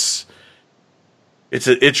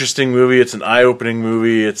an interesting movie. It's an eye-opening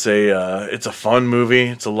movie. It's a fun movie.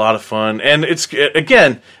 It's a lot of fun, and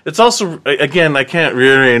it's also I can't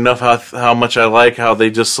reiterate enough how much I like how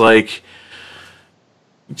they just take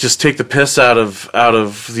the piss out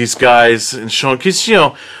of these guys and show them, because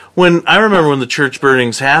when I remember when the church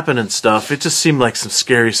burnings happened and stuff, it just seemed like some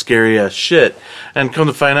scary ass shit, and come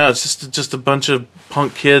to find out it's just a bunch of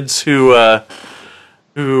punk kids who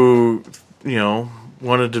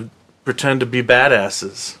wanted to pretend to be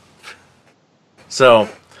badasses. So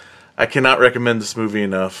I cannot recommend this movie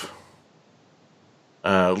enough.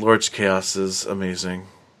 Lord's Chaos is amazing,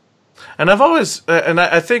 and I've always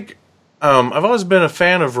I've always been a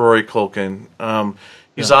fan of Rory Culkin.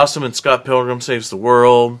 He's awesome in Scott Pilgrim Saves the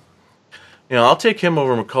World. I'll take him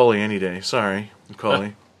over Macaulay any day. Sorry,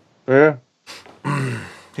 Macaulay. Yeah.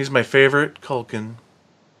 He's my favorite Culkin.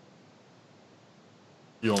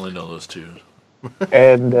 You only know those two.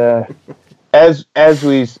 And as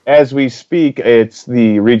we speak, it's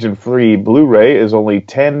the region-free Blu-ray is only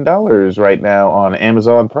 $10 right now on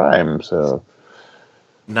Amazon Prime. So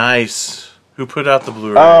nice. Who put out the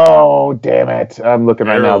Blu-ray? Oh, damn it! I'm looking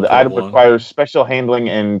right now. Arrow The put item one. requires special handling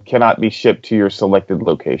and cannot be shipped to your selected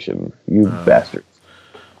location. You bastards!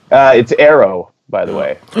 It's Arrow, by the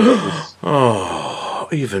way. Oh,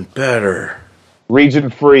 even better.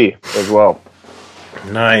 Region-free as well.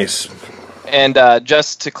 Nice. And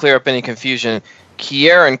just to clear up any confusion,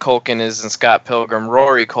 Kieran Culkin is in Scott Pilgrim.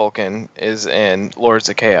 Rory Culkin is in Lords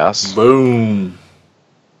of Chaos. Boom.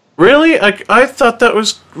 Really? I thought that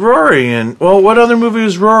was Rory in. Well, what other movie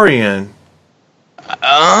was Rory in?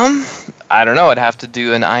 I don't know. I'd have to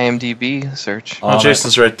do an IMDb search. Oh,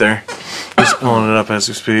 Jason's right there. He's pulling it up as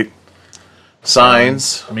we speak.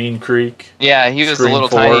 Signs. Mean Creek. Yeah, he was Scream a little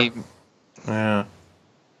 4. tiny. Yeah.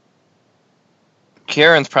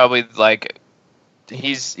 Kieran's probably like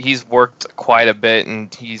he's worked quite a bit,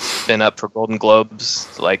 and he's been up for Golden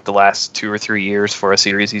Globes like the last 2 or 3 years for a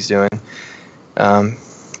series he's doing.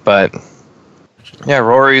 But yeah,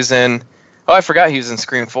 Rory's in. Oh, I forgot he was in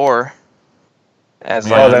Scream 4 as Oh,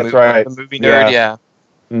 the that's movie, right. the movie nerd. Yeah,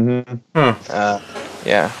 Mm-hmm.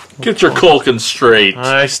 yeah. Get your Culkin straight.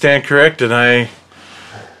 I stand corrected.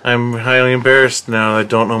 I'm highly embarrassed now that I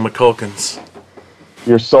don't know McCulkins.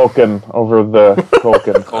 You're sulking over the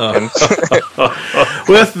Culkin.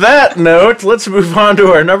 With that note, let's move on to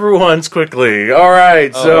our number ones quickly. All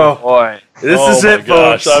right, so boy. this Oh is my it,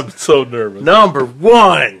 gosh, folks. I'm so nervous. Number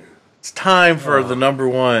one. It's time for the number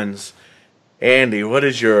ones. Andy, what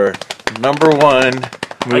is your number one I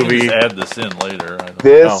can movie? just add this in later. I don't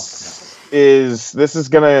This is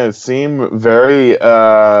gonna seem very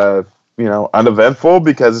uneventful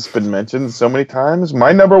because it's been mentioned so many times.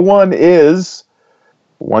 My number one is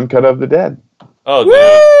One Cut of the Dead. Oh,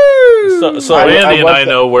 damn. So I Andy and want I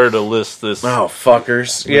know where to list this. Oh,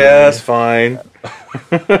 fuckers. Yeah, that's fine.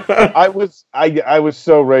 I was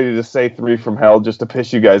so ready to say Three from Hell just to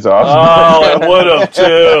piss you guys off. Oh, I would have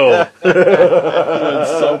too. I'm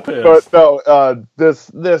so pissed. But no,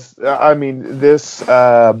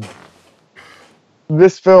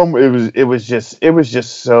 this film it was just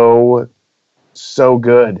so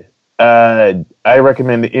good. I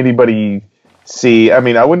recommend anybody see. I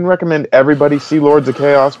mean, I wouldn't recommend everybody see Lords of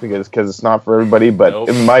Chaos because it's not for everybody. But Nope.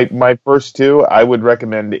 in my first two, I would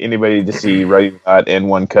recommend anybody to see Ready or Not and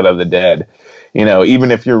One Cut of the Dead.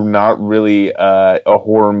 Even if you're not really a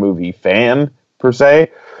horror movie fan per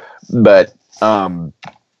se, but I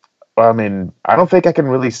mean, I don't think I can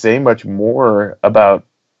really say much more about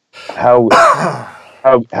how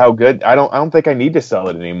good. I don't think I need to sell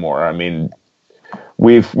it anymore. I mean,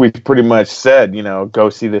 we've pretty much said, go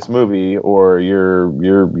see this movie or you're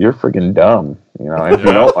freaking dumb. If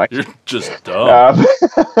you don't like You're just dumb.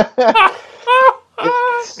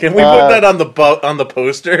 Can we put that on the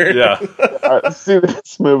poster? Yeah. See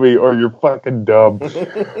this movie or you're fucking dumb.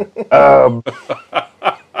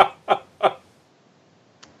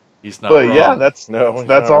 He's not But wrong. yeah, that's No, he's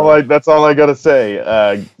that's not all wrong. that's all I gotta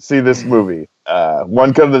say. See this movie.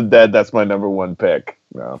 One Cut of the Dead. That's my number one pick.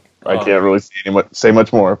 No, I can't really say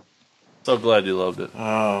much more. So glad you loved it.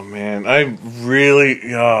 Oh man, I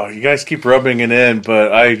really. Oh, you guys keep rubbing it in,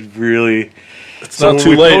 but I really. It's not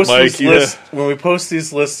too late, Mike. When we post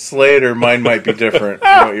these lists later, mine might be different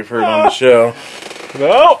from what you've heard on the show.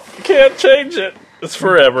 No, you can't change it. It's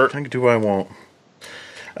forever. I can do what I won't.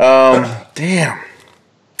 Damn.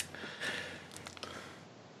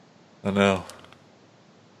 I know.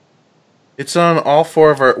 It's on all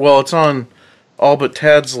four of our. Well, it's on all but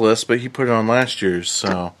Tad's list, but he put it on last year's.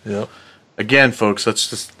 So Yep. again, folks, that's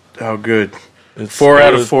just how good. It's 4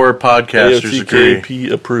 out of 4 podcasters agree.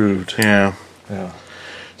 AFTKP approved. Yeah, Yeah.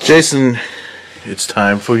 Jason, it's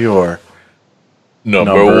time for your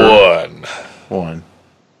Number Number- 1. one.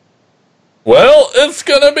 Well, it's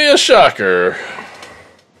gonna be a shocker.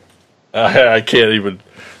 I can't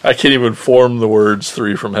even form the words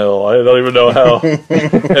 3 from hell. I don't even know how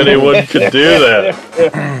anyone could do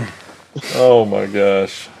that. Oh my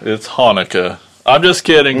gosh. It's Hanukkah. I'm just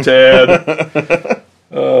kidding, Tad.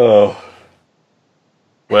 Oh.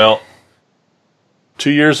 Well, 2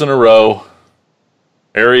 years in a row,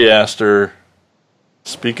 Ari Aster,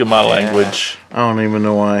 speaking my language. I don't even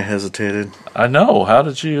know why I hesitated. I know. How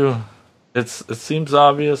did you? It seems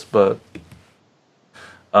obvious, but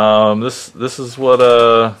this is what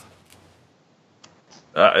a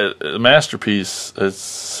masterpiece.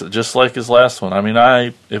 It's just like his last one. I mean,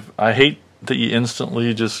 I hate that you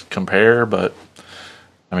instantly just compare, but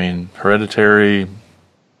I mean, Hereditary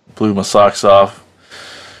blew my socks off.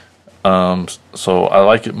 So I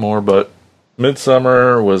like it more, but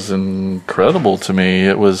Midsummer was incredible to me.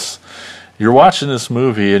 It was, you're watching this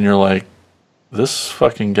movie and you're like, this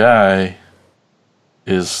fucking guy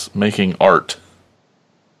is making art.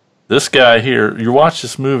 This guy here, you watch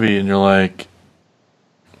this movie and you're like,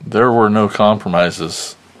 there were no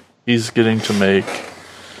compromises. He's getting to make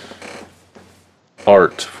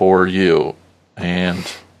art for you. And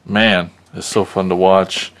man, it's so fun to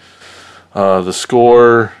watch. The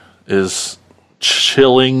score is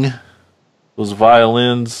chilling. Those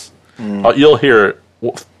violins, you'll hear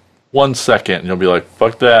it 1 second and you'll be like,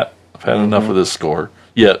 fuck that. I've had enough of this score.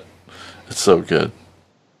 Yet, it's so good.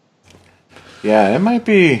 Yeah, it might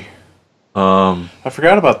be. I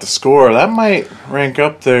forgot about the score. That might rank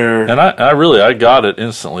up there. And I got it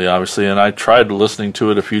instantly, obviously, and I tried listening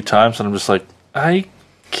to it a few times and I'm just like, I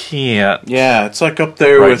can't. Yeah, it's like up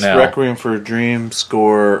there Right with now. Requiem for a Dream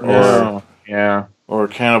score Yeah. or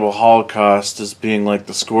Cannibal Holocaust as being like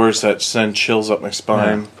the scores that send chills up my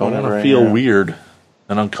spine. I want whenever to I feel hear. weird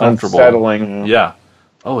and uncomfortable. Unsettling. Yeah.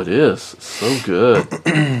 Oh, it is. It's so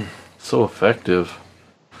good. So effective.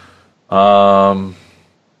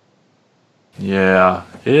 Yeah,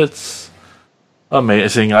 it's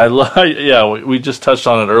amazing. Yeah, we just touched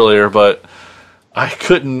on it earlier, but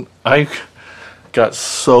I got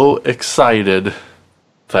so excited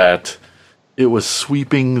that it was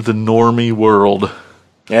sweeping the normie world.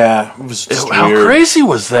 Yeah, it was just How weird. crazy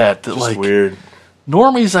was that? That Just like weird.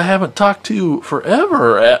 normies I haven't talked to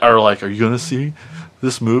forever are like, are you going to see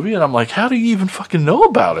this movie? And I'm like, how do you even fucking know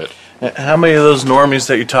about it? How many of those normies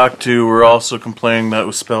that you talked to were also complaining that it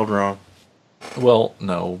was spelled wrong? Well,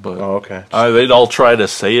 no, but Oh, okay. they'd all try to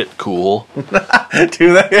say it cool.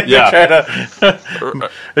 Do they? Yeah.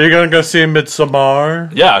 Are you gonna go see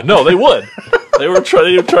Midsommar? Yeah, no, they would. They were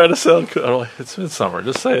trying to sound cool. I'm like, it's Midsummer.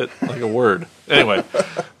 Just say it like a word. Anyway,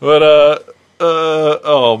 but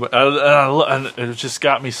and it just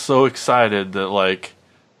got me so excited that like,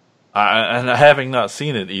 and having not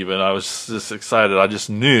seen it even, I was just excited. I just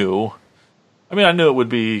knew. I mean, I knew it would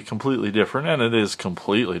be completely different, and it is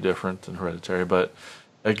completely different than Hereditary, but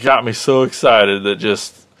it got me so excited that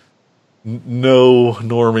just no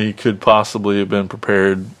normie could possibly have been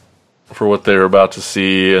prepared for what they were about to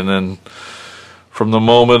see. And then from the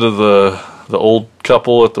moment of the old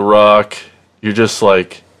couple at the Rock, you're just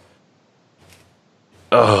like,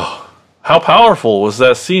 oh, how powerful was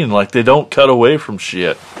that scene? Like, they don't cut away from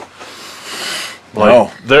shit.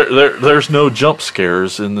 Like, there's no jump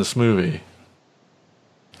scares in this movie.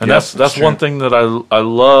 And Yep, that's that's one true. thing that I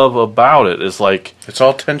love about it is like, It's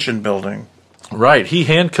all tension building. right, he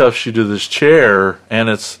handcuffs you to this chair and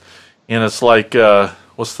it's like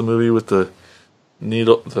what's the movie with the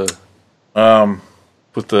needle with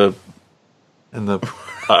the and the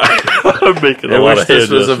I'm making I a lot wish of this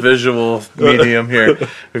head was a gestures. visual medium here.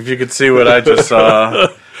 If you could see what I just saw.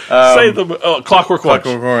 Say the Clockwork Orange.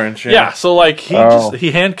 Clockwork Orange. Yeah, so like he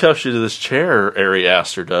handcuffs you to this chair, Ari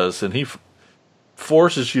Aster does, and he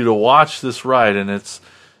forces you to watch this ride, and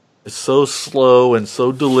It's so slow and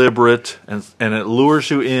so deliberate, and it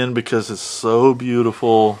lures you in because it's so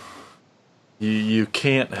beautiful. You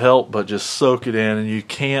can't help but just soak it in, and you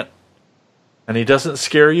can't. And he doesn't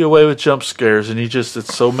scare you away with jump scares, and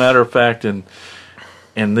it's so matter of fact.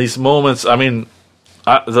 And these moments, I mean,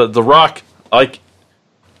 the Rock, like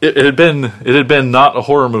it had been not a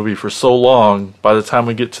horror movie for so long. By the time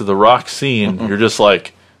we get to the Rock scene, you're just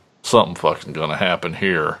like, something fucking gonna happen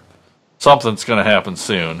here. Something's gonna happen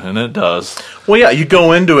soon, and it does. Well, yeah, you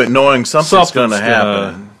go into it knowing something's gonna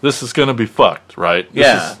happen. This is gonna be fucked, right?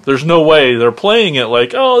 Yeah. There's no way they're playing it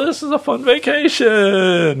like, oh, this is a fun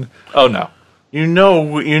vacation. Oh no. You know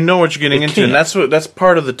what you're getting It into, and can't. that's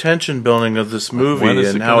part of the tension building of this movie When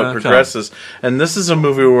is and it how it gonna progresses. And this is a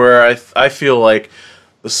movie where I feel like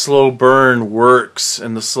the slow burn works,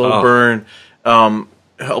 and the slow burn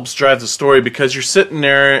helps drive the story, because you're sitting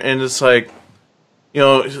there and it's like, you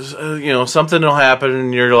know, something will happen,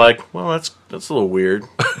 and you're like, well, that's a little weird.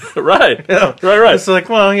 Right. Yeah. Right. It's like,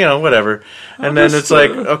 well, you know, whatever. And then it's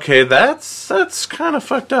like, okay, that's kind of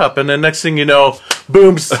fucked up. And then next thing you know,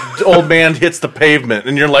 boom, old man hits the pavement,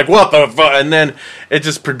 and you're like, what the fuck? And then it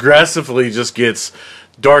just progressively just gets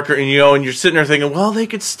darker, and and you're sitting there thinking, well, they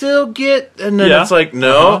could still get, and then Yeah. it's like,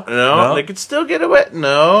 no, they could still get away,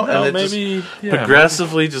 Well, and it maybe just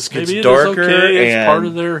progressively just gets maybe it is darker okay. and It's part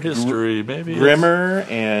of their history. Maybe grimmer,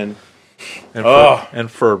 and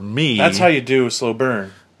and for me, that's how you do a slow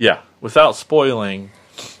burn. Yeah, without spoiling,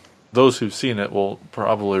 those who've seen it will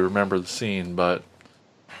probably remember the scene, but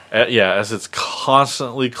as it's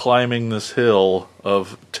constantly climbing this hill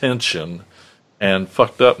of tension and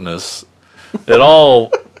fucked upness, it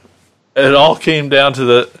all came down to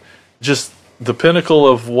the pinnacle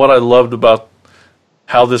of what I loved about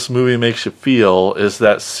how this movie makes you feel is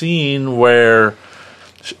that scene where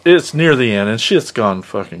it's near the end and shit's gone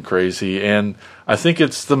fucking crazy, and I think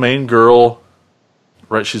it's the main girl.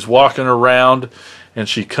 Right, she's walking around, and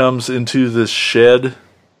she comes into this shed,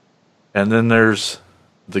 and then there's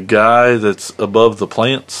the guy that's above the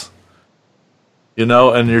plants,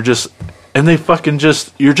 and you're just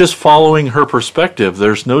following her perspective.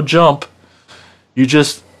 There's no jump.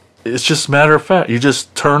 It's just matter of fact. You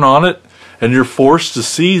just turn on it, and you're forced to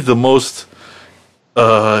see the most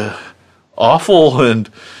awful and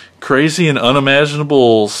crazy and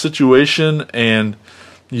unimaginable situation, and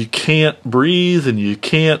you can't breathe, and you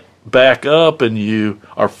can't back up, and you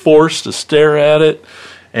are forced to stare at it,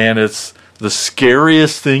 and it's the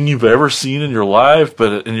scariest thing you've ever seen in your life,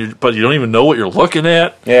 but you don't even know what you're looking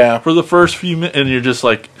at. Yeah. For the first few minutes, and you're just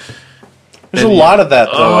like, There's a lot of that,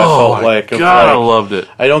 though, I felt like. I loved it.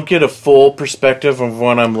 I don't get a full perspective of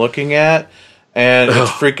what I'm looking at, and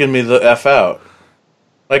it's freaking me the F out.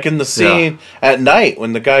 Like in the scene at night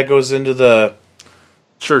when the guy goes into the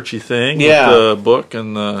churchy thing with the book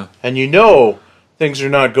and the... And things are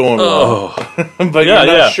not going well. But you're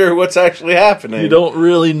not sure what's actually happening. You don't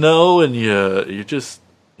really know, and you're just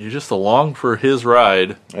along for his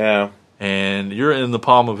ride. Yeah. And you're in the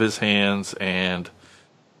palm of his hands, and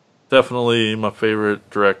definitely my favorite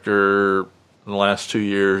director in the last 2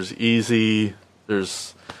 years. Easy.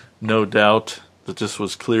 There's no doubt that this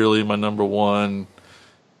was clearly my number one.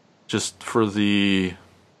 Just for the...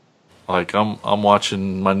 Like, I'm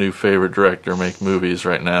watching my new favorite director make movies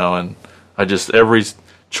right now, and every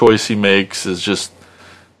choice he makes is just,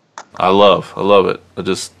 I love it.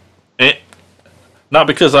 Not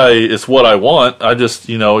because it's what I want,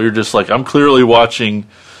 you're just like, I'm clearly watching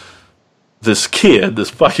this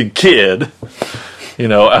fucking kid,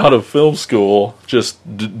 out of film school, just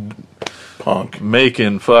punk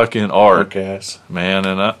making fucking art, ass. Man,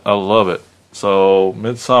 and I love it. So,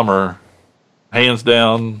 Midsummer, hands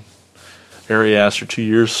down, Ari Aster 2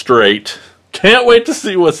 years straight. Can't wait to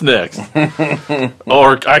see what's next.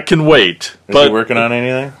 Or I can wait. Is he working on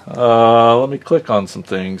anything? Let me click on some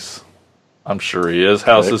things. I'm sure he is.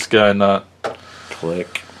 How's this guy not?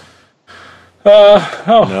 Click.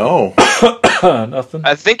 No. Nothing.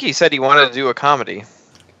 I think he said he wanted to do a comedy.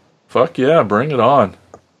 Fuck yeah, bring it on.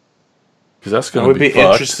 Because that's going to be I would be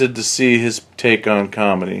interested to see his take on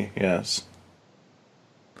comedy, yes.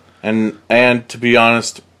 And to be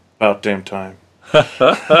honest, about damn time.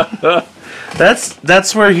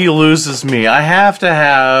 That's where he loses me. I have to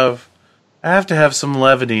have some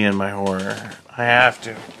levity in my horror. I have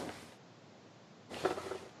to.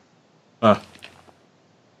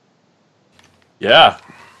 Yeah.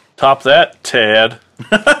 Top that, Tad.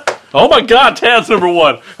 Oh my God, Tad's number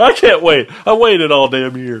one. I can't wait. I waited all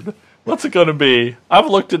damn year. What's it going to be? I've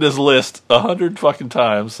looked at his list 100 fucking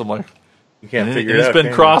times. I'm like, you can't figure it out. He's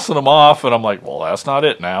been crossing them off, and I'm like, well, that's not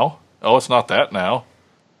it now. Oh, it's not that now.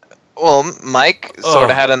 Well, Mike sort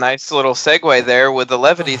of had a nice little segue there with the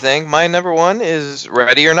levity thing. My number one is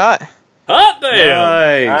Ready or Not. Hot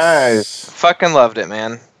damn! Nice. Fucking loved it,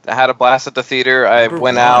 man. I had a blast at the theater. I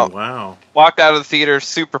went out, Wow. walked out of the theater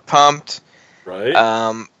super pumped.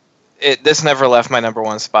 Right? This never left my number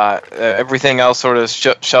one spot. Everything else sort of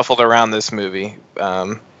shuffled around this movie.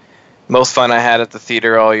 Most fun I had at the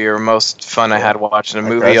theater all year. Most fun I had watching a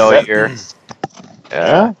movie all year.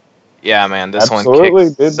 Yeah. Yeah, man, this Absolutely, one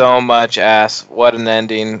kicked dude. so much ass. What an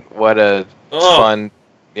ending. What a fun.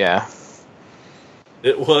 Yeah.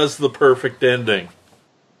 It was the perfect ending.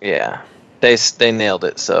 Yeah. They nailed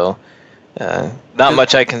it. So, not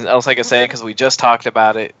much else I can say because we just talked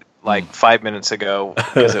about it like 5 minutes ago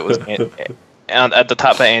because it was at the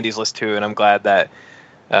top of Andy's list too, and I'm glad that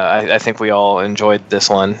I think we all enjoyed this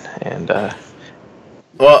one. And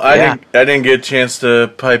Well, I didn't get a chance to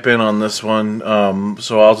pipe in on this one,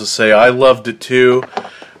 so I'll just say I loved it too.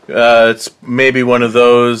 It's maybe one of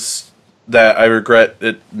those that I regret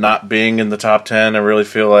it not being in the top 10. I really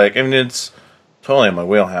feel like, I mean, it's totally in my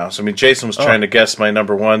wheelhouse. I mean, Jason was trying to guess my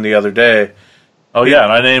number one the other day. Oh yeah,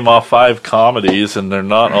 and I named off 5 comedies, and they're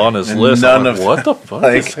not on his And list. none I'm like, of what the fuck?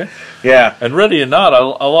 like, is that? Yeah, And Ready or Not, I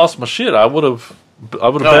lost my shit. I would have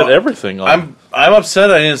bet everything on. I'm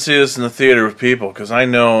upset I didn't see this in the theater with people because I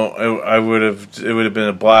know I would have. It would have been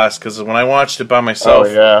a blast because when I watched it by myself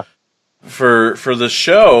for the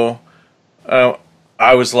show,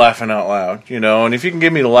 I was laughing out loud. You know, and if you can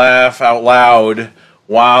get me to laugh out loud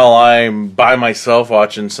while I'm by myself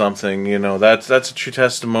watching something, you know, that's a true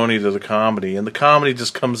testimony to the comedy, and the comedy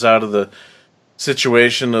just comes out of the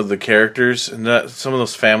situation of the characters, and that some of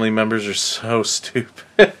those family members are so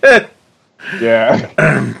stupid.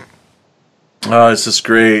 Yeah. Oh, it's just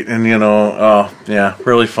great, and you know, yeah,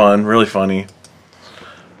 really fun, really funny,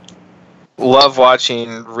 love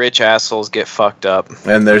watching rich assholes get fucked up.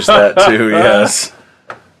 and there's that too. Yes,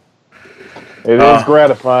 It is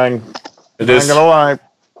gratifying. it I'm is. not gonna lie.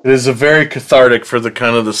 It is a very cathartic for the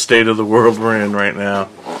kind of the state of the world we're in right now.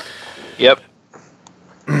 Yep.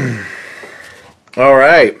 All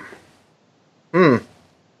right.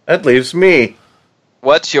 That leaves me.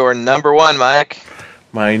 What's your number one, Mike?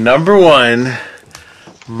 My number one,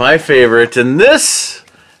 my favorite, and this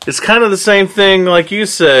is kind of the same thing like you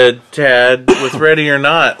said, Tad, with Ready or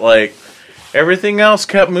Not. Like, everything else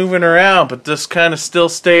kept moving around, but this kind of still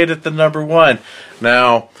stayed at the number one.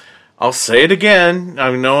 Now, I'll say it again.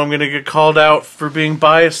 I know I'm going to get called out for being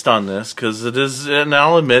biased on this, because it is, and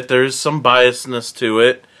I'll admit there's some biasness to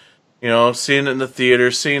it. You know, seeing it in the theater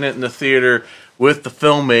with the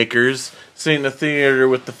filmmakers, seeing it in the theater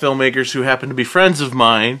with the filmmakers who happen to be friends of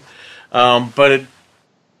mine. But it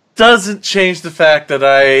doesn't change the fact that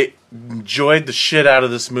I enjoyed the shit out of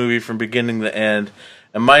this movie from beginning to end.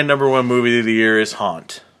 And my number one movie of the year is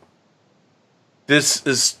Haunt.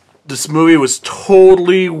 This movie was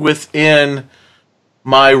totally within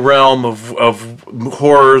my realm of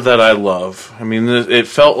horror that I love. I mean, it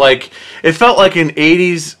felt like an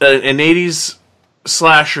 80s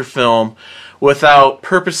slasher film without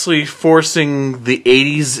purposely forcing the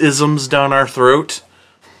 80s isms down our throat.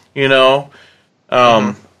 You know,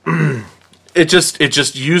 it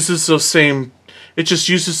just uses those same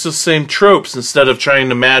tropes instead of trying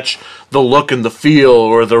to match the look and the feel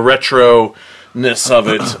or the retro-ness of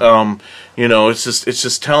it. You know, it's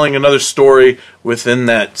just telling another story within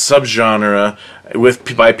that subgenre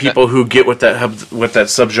by people who get what that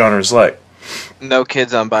subgenre is like. No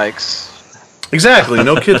kids on bikes. Exactly,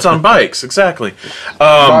 no kids on bikes. Exactly.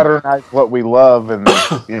 Modernize what we love and,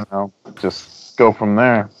 you know, just go from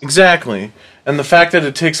there. Exactly. And the fact that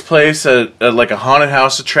it takes place at like a haunted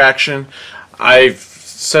house attraction, I've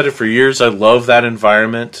said it for years, I love that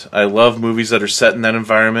environment. I love movies that are set in that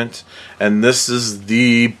environment. And this is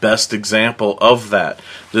the best example of that.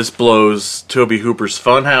 This blows Tobe Hooper's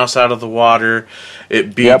Funhouse out of the water.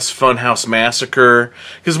 It beats Funhouse Massacre.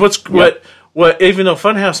 Because what even though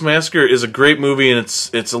Funhouse Massacre is a great movie and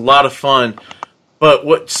it's a lot of fun, but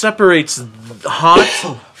what separates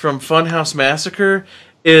Haunt from Funhouse Massacre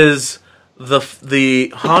is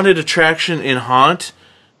the haunted attraction in Haunt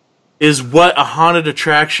is what a haunted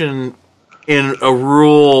attraction in a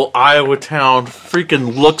rural Iowa town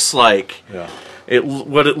freaking looks like. Yeah.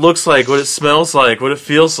 What it looks like, what it smells like, what it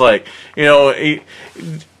feels like. You know,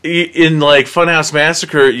 in like Funhouse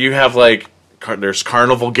Massacre, you have like there's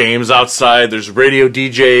carnival games outside, there's radio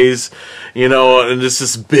DJs, you know, and it's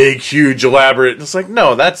this big, huge, elaborate. It's like,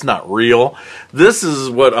 no, that's not real. This is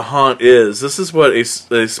what a haunt is. This is what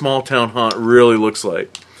a small town haunt really looks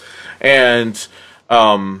like. And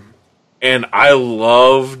I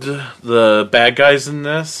loved the bad guys in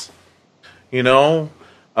this. You know,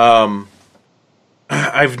 I've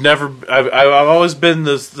always been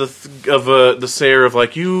the sayer of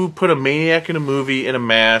like, you put a maniac in a movie in a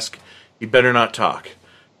mask, you better not talk.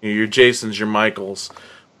 Your Jasons, your Michaels,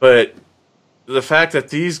 but the fact that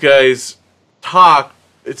these guys talk,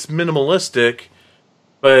 it's minimalistic,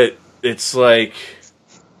 but it's like,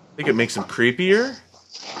 I think it makes them creepier,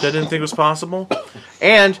 which I didn't think was possible,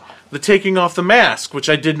 and the taking off the mask, which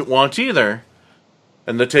I didn't want either,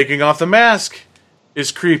 and the taking off the mask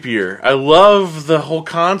is creepier. I love the whole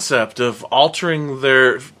concept of altering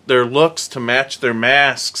their looks to match their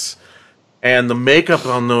masks, and the makeup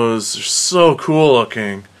on those are so cool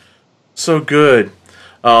looking, so good.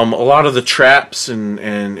 A lot of the traps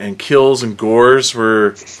and kills and gores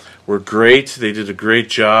were great. They did a great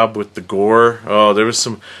job with the gore. Oh, there was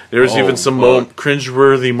even some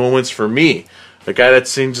cringeworthy moments for me. The guy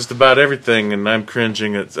that's seen just about everything, and I'm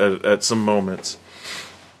cringing at some moments.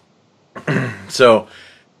 So,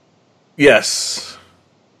 yes,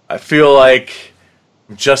 I feel like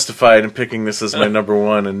I'm justified in picking this as my number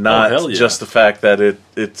one, and not just the fact that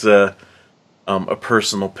it's a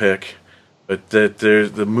personal pick, but that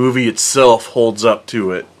the movie itself holds up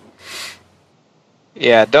to it.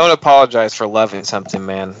 Yeah, don't apologize for loving something,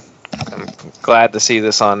 man. I'm glad to see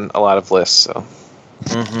this on a lot of lists. So.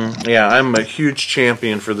 Mm-hmm. Yeah, I'm a huge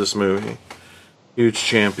champion for this movie. Huge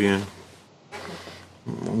champion.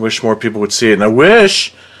 Wish more people would see it, and I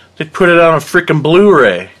wish they'd put it out on freaking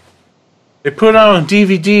Blu-ray. They put it out on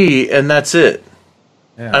DVD, and that's it.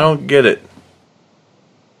 Yeah. I don't get it.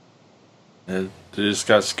 They just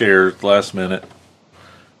got scared last minute.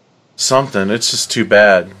 Something. It's just too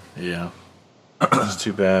bad. Yeah. It's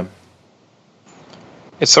too bad.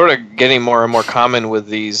 It's sort of getting more and more common with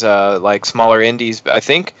these like smaller indies. I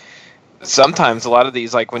think sometimes a lot of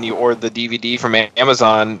these, like when you order the DVD from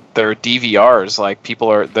Amazon, they're DVRs. Like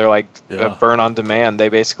they're like burn on demand. They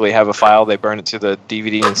basically have a file, they burn it to the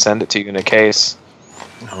DVD and send it to you in a case.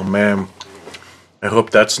 Oh man, I hope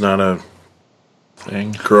that's not a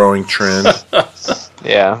Thing. growing trend.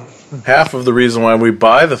 Yeah. Half of the reason why we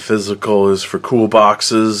buy the physical is for cool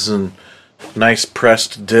boxes and nice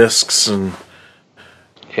pressed discs and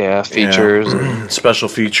Yeah, features. yeah. Special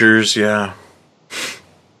features, yeah.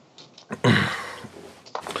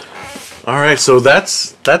 All right, so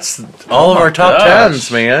that's all of our top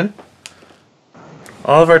tens, man.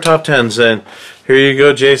 All of our top tens, and here you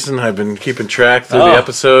go, Jason. I've been keeping track through the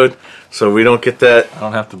episode, so we don't get that I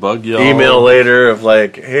don't have to bug you. email later of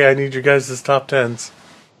like, "Hey, I need your guys' top tens."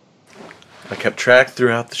 I kept track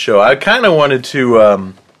throughout the show. I kind of wanted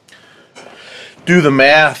to do the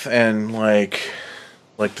math and like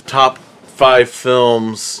the top 5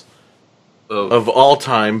 films of all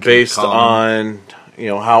time based on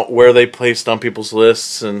where they placed on people's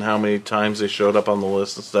lists and how many times they showed up on the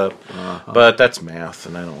list and stuff. But that's math,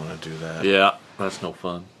 and I don't want to do that. Yeah, that's no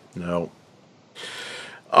fun. No.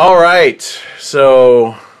 All right,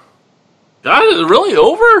 so God, is it really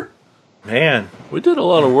over? man, We did a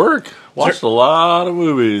lot of work. Watched a lot of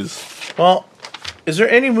movies. well, is there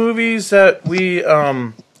any movies that we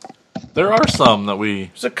There are some that we...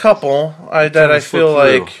 There's a couple that I feel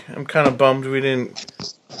flip like I'm kind of bummed we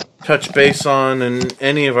didn't touch base on in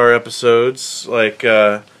any of our episodes. Like,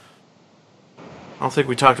 I don't think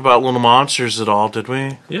we talked about Little Monsters at all, did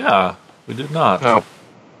we? Yeah, we did not. No.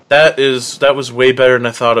 That was way better than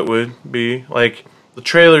I thought it would be. Like, the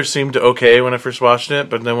trailer seemed okay when I first watched it,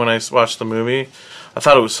 but then when I watched the movie, I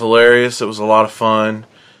thought it was hilarious. It was a lot of fun.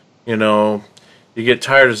 You get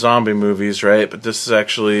tired of zombie movies, right? But this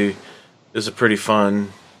is a pretty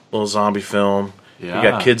fun little zombie film. Yeah.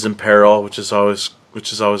 You got kids in peril, which is always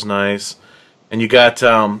nice. And you got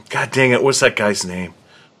God dang it, what's that guy's name?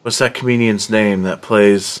 What's that comedian's name that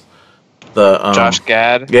plays the Josh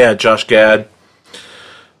Gad. Yeah, Josh Gad.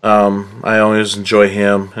 I always enjoy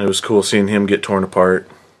him, and it was cool seeing him get torn apart.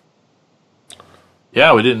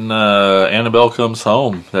 Yeah, we didn't... Annabelle Comes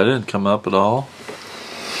Home. That didn't come up at all.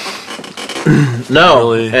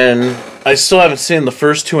 No, Really? and I still haven't seen the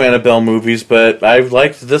first 2 Annabelle movies, but I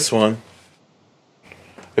liked this one.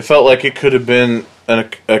 It felt like it could have been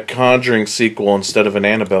a Conjuring sequel instead of an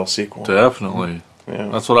Annabelle sequel. Definitely. Yeah.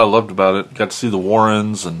 That's what I loved about it. Got to see the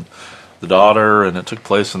Warrens and the daughter, and it took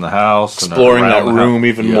place in the house. Exploring and that around the room house.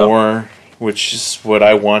 even Yep. more, which is what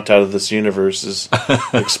I want out of this universe, is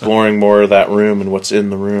exploring more of that room and what's in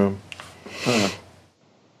the room.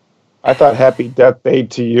 I thought Happy Death Day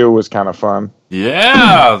to You was kind of fun.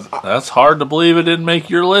 Yeah, that's hard to believe it didn't make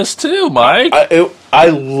your list too, Mike. I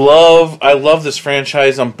love this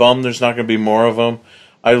franchise. I'm bummed there's not going to be more of them.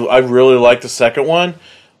 I really like the second one.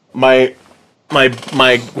 My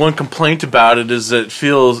my one complaint about it is that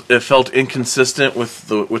it felt inconsistent with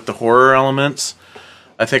the horror elements.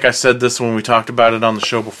 I think I said this when we talked about it on the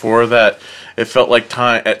show before, that it felt like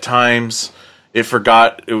at times it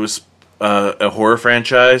forgot it was a horror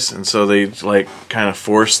franchise, and so they like kind of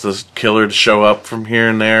forced the killer to show up from here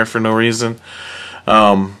and there for no reason.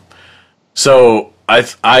 So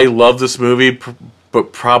I love this movie,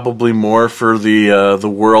 but probably more for the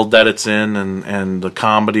world that it's in and the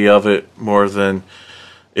comedy of it more than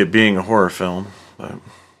it being a horror film. But.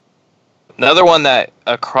 Another one that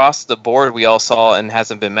across the board we all saw and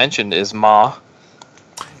hasn't been mentioned is Ma.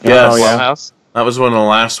 Yes, Blumhouse. That was one of the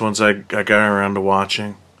last ones I got around to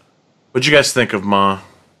watching. What'd you guys think of Ma?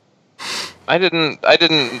 I didn't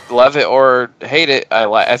love it or hate it.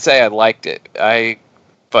 I say I liked it.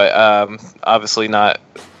 But obviously not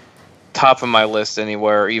top of my list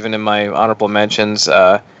anywhere, even in my honorable mentions.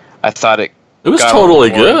 I thought it was got totally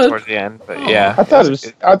a little boring good towards the end, but yeah, I thought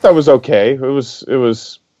it was okay.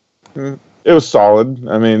 It was solid.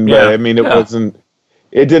 I mean, Yeah. but, I mean, it wasn't.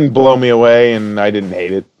 It didn't blow me away, and I didn't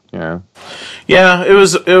hate it. Yeah, it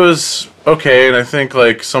was okay, and I think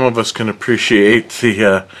like some of us can appreciate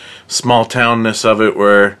the small townness of it,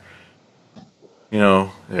 where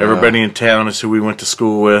everybody in town is who we went to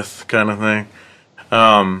school with, kind of thing.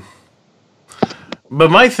 But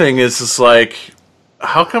my thing is like,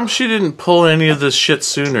 how come she didn't pull any of this shit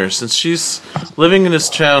sooner? Since she's living in this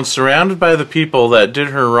town, surrounded by the people that did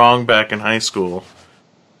her wrong back in high school,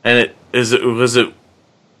 and was it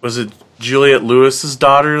Juliette Lewis's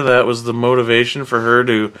daughter that was the motivation for her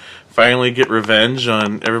to finally get revenge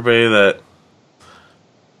on everybody that.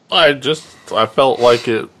 I felt like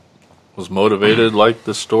it was motivated like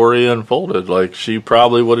the story unfolded. Like she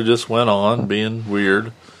probably would have just went on being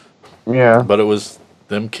weird. Yeah. But it was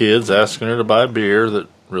them kids asking her to buy beer that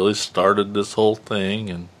really started this whole thing,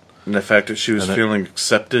 and the fact that she was feeling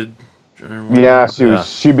accepted. Yeah,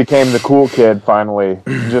 she became the cool kid finally,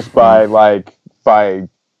 just by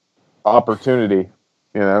opportunity,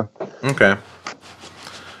 Okay.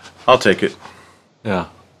 I'll take it. yeah.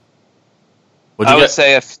 I would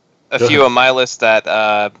say a few on my list that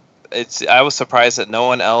I was surprised that no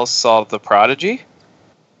one else saw The Prodigy.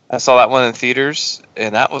 I saw that one in theaters,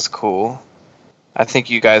 and that was cool. I think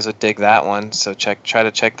you guys would dig that one, so try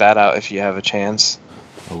to check that out if you have a chance.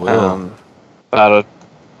 I will. About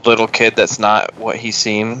a little kid that's not what he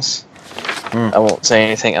seems. I won't say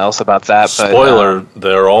anything else about that. Spoiler: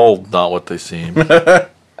 they're all not what they seem. Wounds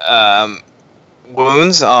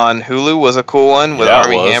on Hulu was a cool one with Yeah, it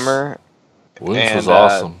Armie was. Hammer. Wounds was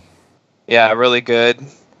awesome. Yeah, really good.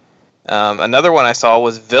 Another one I saw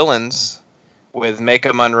was Villains with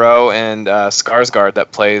Micah Monroe and Skarsgård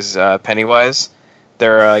that plays Pennywise.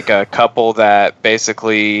 They're like a couple that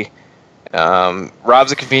basically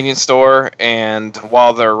robs a convenience store, and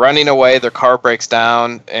while they're running away, their car breaks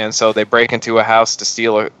down, and so they break into a house to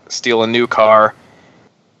steal a new car.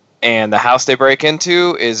 And the house they break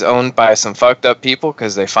into is owned by some fucked up people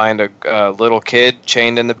because they find a little kid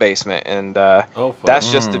chained in the basement, and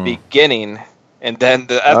that's just the beginning. And then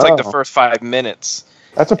that's like the first 5 minutes.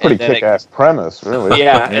 That's a pretty kick-ass premise, really.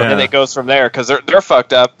 Yeah, and then it goes from there because they're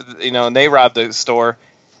fucked up, and they robbed the store.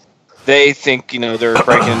 They think they're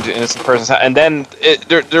breaking into an innocent person's house, and then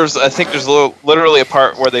there's literally a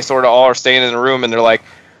part where they sort of all are staying in a room, and they're like,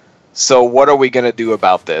 "So what are we gonna do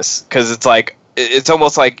about this?" Because it's like it's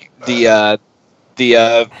almost like the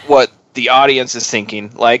what the audience is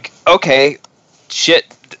thinking. Like, okay, shit,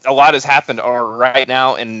 a lot has happened right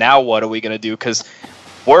now, and now what are we gonna do? Because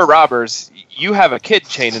we're robbers. You have a kid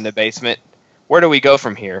chained in the basement. Where do we go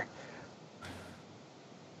from here?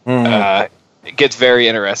 It gets very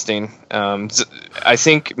interesting. I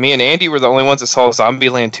think me and Andy were the only ones that saw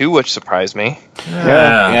Zombieland 2, which surprised me.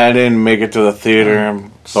 Yeah, I didn't make it to the theater.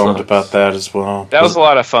 I'm bummed about that as well. That was a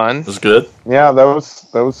lot of fun. It was good. Yeah, it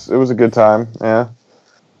was a good time. Yeah,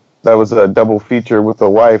 that was a double feature with the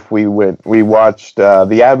wife. We watched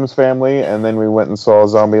The Addams Family, and then we went and saw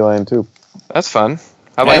Zombieland 2. That's fun.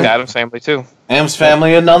 I like Addams Family too. Addams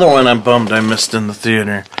Family, another one I'm bummed I missed in the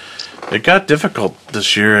theater. It got difficult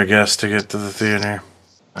this year, I guess, to get to the theater.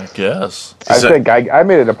 I guess. I think I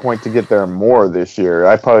made it a point to get there more this year.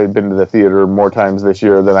 I've probably been to the theater more times this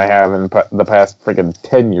year than I have in the past freaking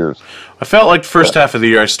 10 years. I felt like the first half of the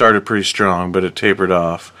year I started pretty strong, but it tapered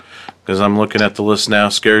off. Because I'm looking at the list now,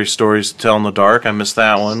 Scary Stories to Tell in the Dark. I missed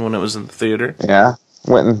that one when it was in the theater. Yeah,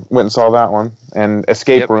 went and saw that one. And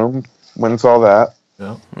Escape Room, went and saw that.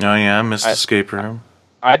 Yeah. Oh yeah, I missed Escape Room.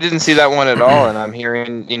 I didn't see that one at all, and I'm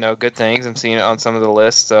hearing good things. I'm seeing it on some of the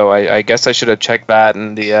lists, so I guess I should have checked that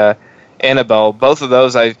and the Annabelle. Both of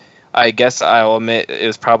those, I guess I'll admit it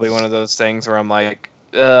was probably one of those things where I'm like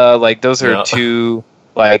those are Yeah. too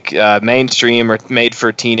mainstream or made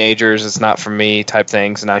for teenagers. It's not for me type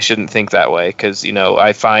things, and I shouldn't think that way because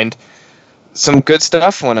I find some good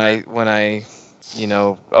stuff when I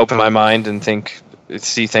open my mind and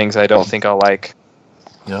see things I don't think I'll like.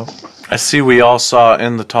 Yep. I see we all saw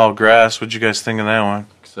In the Tall Grass. What'd you guys think of that one?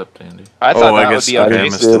 Except Andy. I thought that would be on I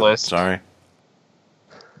missed Jason's it. list. Sorry.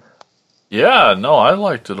 Yeah, no, I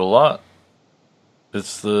liked it a lot.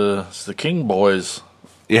 It's the King Boys.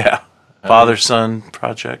 Yeah. Father Son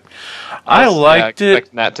Project. I liked it.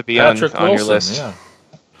 Expecting that to be on Patrick your Wilson. list. Yeah.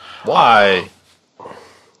 Why?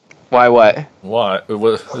 Why? What? Why?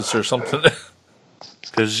 Is there something?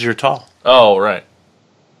 Because you're tall. Oh, right.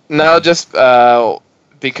 No, just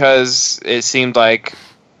because it seemed like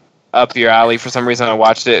up your alley for some reason. I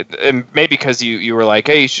watched it, and maybe because you were like,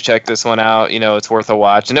 "Hey, you should check this one out. It's worth a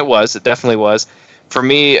watch," and it was. It definitely was. For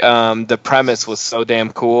me, the premise was so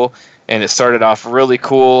damn cool, and it started off really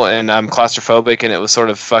cool, and I'm claustrophobic, and it was sort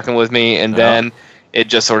of fucking with me, and then it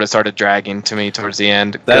just sort of started dragging to me towards the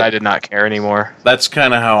end. I did not care anymore. That's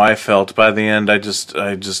kind of how I felt. By the end, I just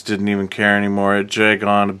didn't even care anymore. It dragged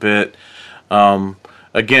on a bit.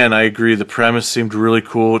 Again, I agree. The premise seemed really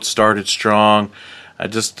cool. It started strong. I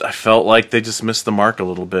felt like they just missed the mark a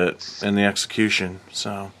little bit in the execution.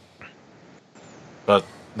 So, But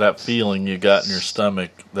that feeling you got in your stomach,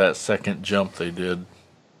 that second jump they did,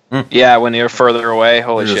 Yeah, when you're further away,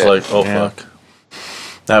 holy you're shit! just like, oh Yeah. fuck.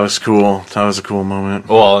 that was cool. That was a cool moment.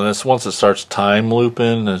 Well, and this once it starts time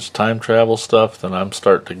looping and it's time travel stuff, then I'm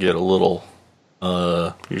starting to get a little,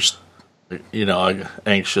 anxious.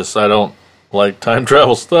 I don't like time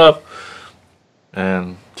travel stuff,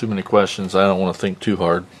 and too many questions. I don't want to think too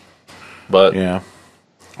hard. But Yeah.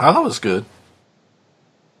 I thought it was good.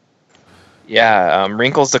 Yeah,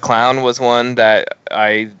 Wrinkles the Clown was one that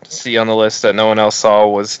I see on the list that no one else saw.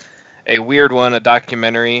 Was a weird one, a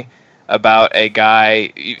documentary about a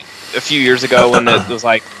guy a few years ago when it was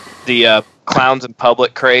like the clowns in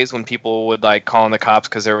public craze, when people would like call in the cops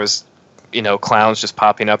because there was clowns just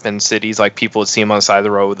popping up in cities. Like people would see them on the side of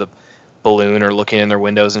the road with a balloon or looking in their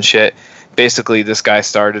windows and shit. Basically, this guy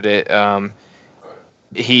started it.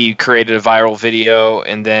 He created a viral video,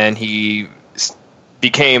 and then he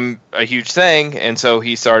became a huge thing, and so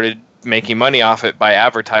he started making money off it by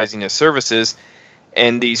advertising his services.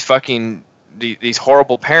 And these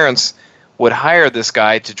horrible parents would hire this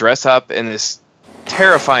guy to dress up in this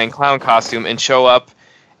terrifying clown costume and show up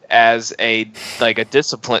as a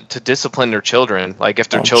discipline their children. Like if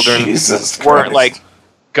their children Jesus weren't Christ. like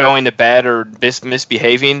going to bed or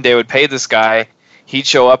misbehaving, they would pay this guy. He'd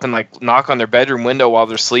show up and like knock on their bedroom window while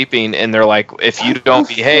they're sleeping, and they're like, "If you don't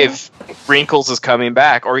behave, Wrinkles is coming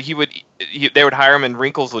back." Or they would hire him, and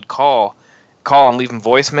Wrinkles would call and leave him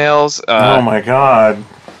voicemails. Oh my God.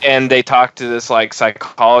 And they talked to this like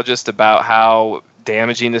psychologist about how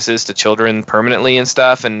damaging this is to children permanently and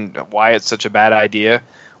stuff, and why it's such a bad idea,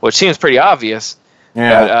 which seems pretty obvious.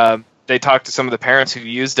 Yeah. But they talked to some of the parents who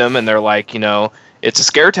used them, and they're like, it's a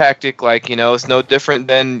scare tactic. Like, it's no different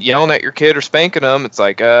than yelling at your kid or spanking them. It's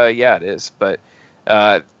like, yeah, it is. But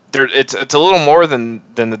it's a little more than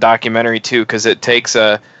the documentary too, because it takes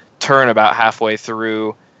a turn about halfway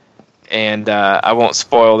through, and I won't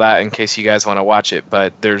spoil that in case you guys want to watch it.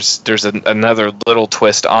 But there's another little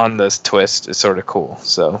twist on this twist. It's sort of cool.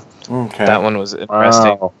 So Okay. that one was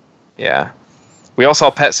interesting. Wow. Yeah. We all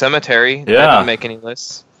saw Pet Cemetery. Yeah. That didn't make any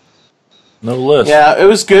lists. No list. Yeah, it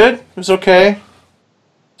was good. It was okay.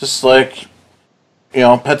 Just like,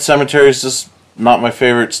 Pet Cemetery is just not my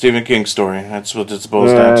favorite Stephen King story. That's what it's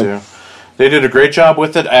boils down to. They did a great job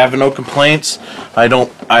with it. I have no complaints. I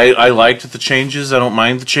liked the changes. I don't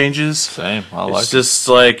mind the changes. Same. I It's like it. just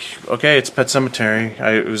like, okay, it's Pet Cemetery.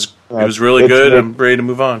 It was really It's good. mid- I'm ready to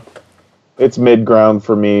move on. It's mid ground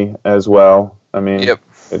for me as well. I mean, Yep.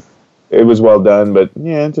 it was well done, but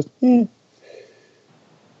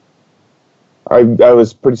I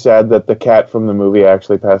was pretty sad that the cat from the movie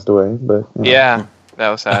actually passed away, but Yeah, that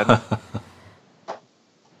was sad.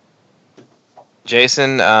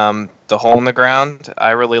 Jason, The Hole in the Ground.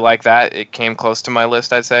 I really like that. It came close to my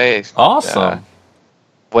list, I'd say. Awesome.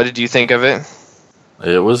 What did you think of it?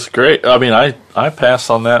 It was great. I mean, I pass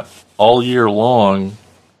on that all year long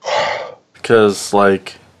because,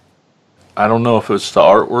 like, I don't know if it's the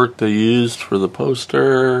artwork they used for the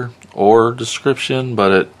poster or description,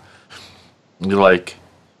 but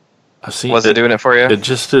I've seen Was it doing it for you? It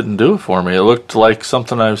just didn't do it for me. It looked like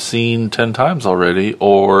something I've seen 10 times already,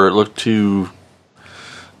 or it looked too,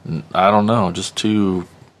 I don't know, just too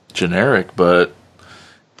generic. But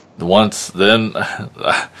once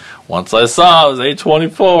I saw it was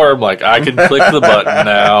 8:24, I'm like, I can click the button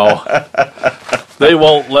now. They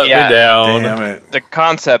won't let Yeah. me down. Damn it. The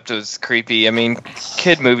concept was creepy. I mean,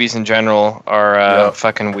 kid movies in general are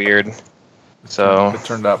fucking weird. So It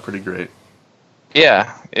turned out pretty great.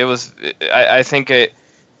 yeah, it was. I think it.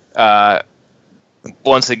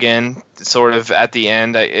 Once again, sort of at the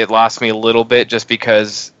end, it lost me a little bit just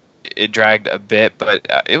because it dragged a bit, but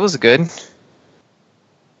it was good.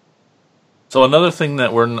 So another thing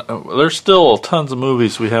that there's still tons of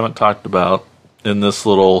movies we haven't talked about in this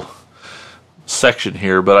little section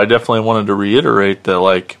here, but I definitely wanted to reiterate that,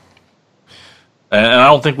 like, and I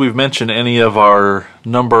don't think we've mentioned any of our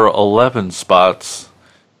number 11 spots,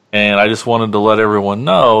 and I just wanted to let everyone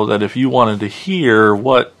know that if you wanted to hear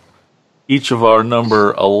what each of our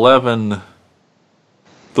number 11,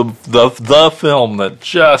 the film that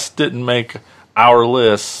just didn't make our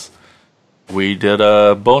lists, we did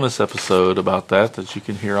a bonus episode about that you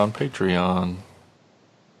can hear on Patreon.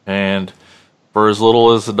 And for as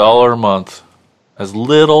little as $1 a month,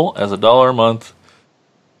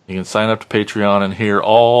 you can sign up to Patreon and hear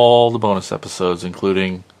all the bonus episodes,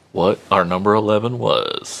 including what our number 11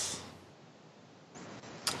 was.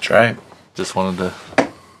 That's right. Just wanted to.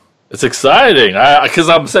 It's exciting because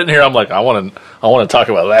I'm sitting here. I'm like, I want to talk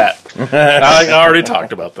about that. I already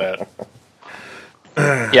talked about that.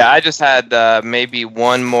 Yeah, I just had maybe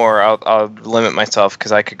one more. I'll limit myself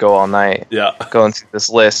because I could go all night. Yeah. Going through this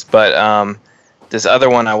list, but this other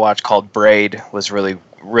one I watched called Braid was really,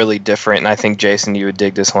 really different, and I think Jason, you would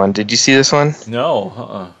dig this one. Did you see this one?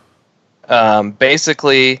 No.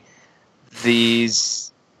 Basically,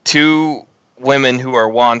 these two women who are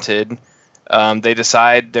wanted, they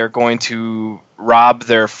decide they're going to rob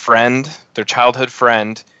their childhood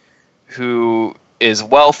friend, who is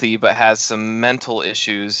wealthy but has some mental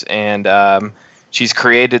issues, and she's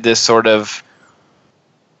created this sort of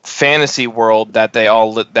fantasy world that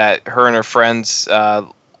that her and her friends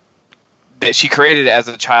that she created as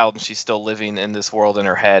a child, and she's still living in this world in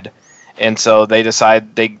her head. And so they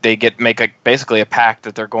decide make basically a pact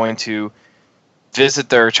that they're going to visit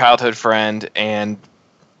their childhood friend and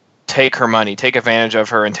take advantage of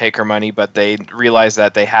her and take her money, but they realize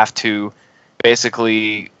that they have to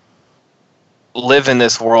basically live in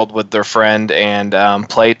this world with their friend and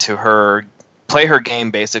play her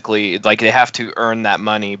game, basically. Like, they have to earn that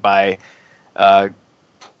money by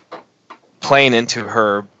playing into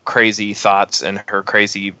her crazy thoughts and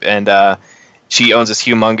she owns this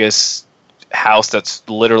humongous house that's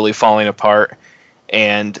literally falling apart.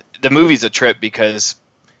 And the movie's a trip because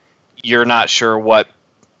you're not sure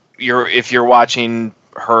if you're watching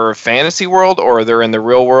her fantasy world or they're in the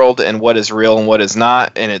real world, and what is real and what is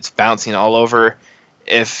not, and it's bouncing all over.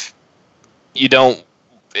 If you want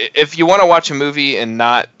to watch a movie and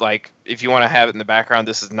not, like, if you want to have it in the background,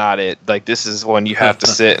 this is not it. Like, this is one you have to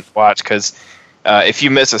sit and watch, because if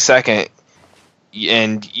you miss a second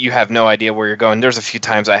and you have no idea where you're going, there's a few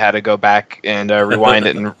times I had to go back and rewind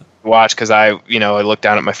it and watch, because I looked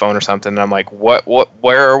down at my phone or something and I'm like,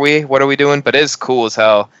 where are we? What are we doing? But it's cool as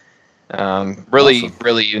hell. Really, Awesome.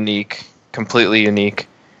 really unique, completely unique.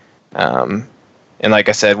 And like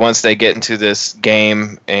I said, once they get into this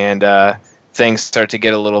game and things start to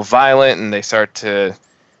get a little violent and they start to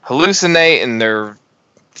hallucinate, and their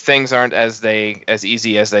things aren't as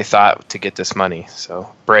easy as they thought to get this money.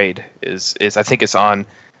 So Braid is I think it's on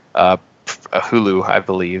Hulu, I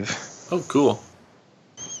believe. Oh, cool.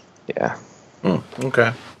 Yeah.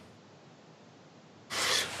 Okay.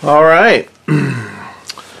 All right.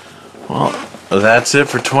 Well, that's it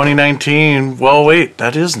for 2019. Well, wait,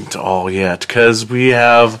 that isn't all yet, because we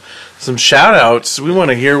have some shout-outs. We want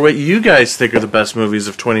to hear what you guys think are the best movies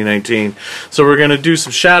of 2019. So we're going to do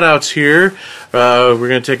some shout-outs here. We're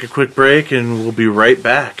going to take a quick break, and we'll be right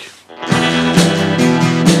back.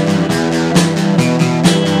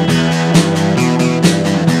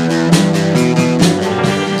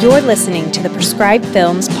 You're listening to the Prescribed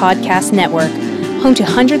Films Podcast Network, home to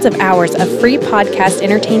hundreds of hours of free podcast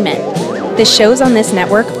entertainment. The shows on this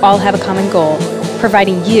network all have a common goal: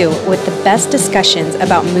 providing you with the best discussions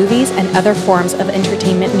about movies and other forms of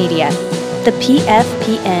entertainment media. The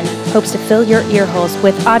PFPN hopes to fill your earholes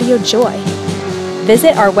with audio joy.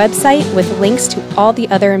 Visit our website with links to all the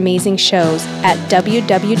other amazing shows at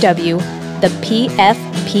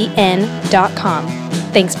www.thepfpn.com.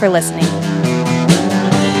 Thanks for listening.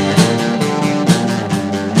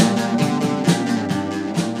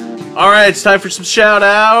 All right, it's time for some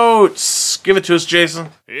shout-outs. Give it to us, Jason.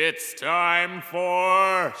 It's time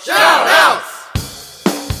for Shout-outs!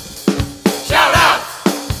 Shout-outs!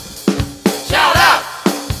 Shout-outs!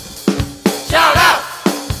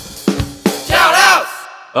 Shout-outs!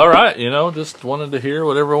 All right, just wanted to hear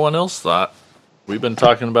what everyone else thought. We've been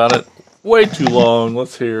talking about it way too long.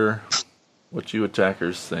 Let's hear what you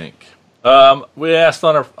attackers think. We asked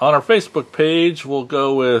on our Facebook page. We'll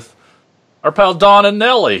go with our pal Don and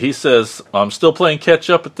Nelly. He says, I'm still playing catch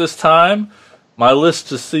up at this time. My list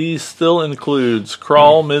to see still includes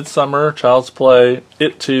Crawl, Midsummer, Child's Play,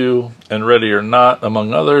 It 2, and Ready or Not,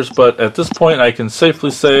 among others. But at this point, I can safely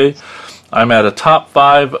say I'm at a top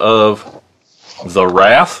 5 of The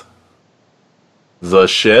Wrath, The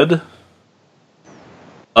Shed,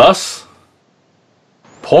 Us,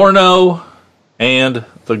 Porno, and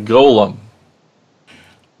The Golem.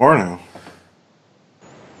 Porno.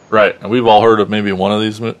 Right, and we've all heard of maybe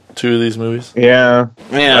two of these movies. Yeah.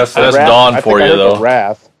 That's Wrath, Dawn I for think I you, heard though. of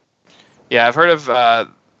Wrath. Yeah, I've heard of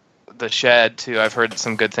The Shed, too. I've heard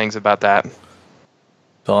some good things about that.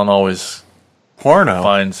 Dawn always Porno.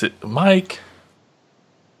 finds it. Mike.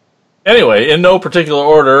 Anyway, in no particular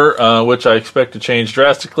order, which I expect to change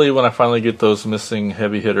drastically when I finally get those missing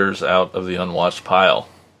heavy hitters out of the unwatched pile.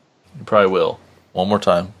 You probably will. One more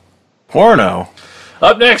time. Porno.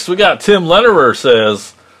 Up next, we got Tim Lennerer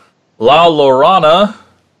says, La Llorona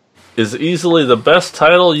is easily the best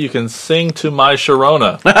title you can sing to my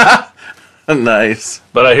Sharona. Nice.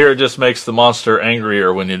 But I hear it just makes the monster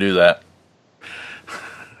angrier when you do that.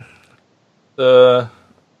 That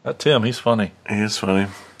Tim, he's funny. He is funny.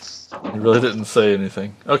 He really didn't say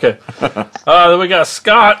anything. Okay. Then we got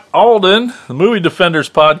Scott Alden, the Movie Defenders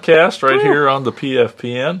podcast, right here on the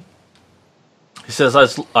PFPN. He says,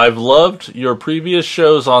 I've loved your previous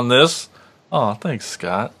shows on this. Oh, thanks,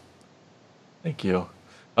 Scott. Thank you.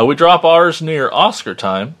 We drop ours near Oscar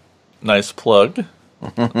time. Nice plug.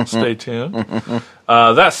 Stay tuned.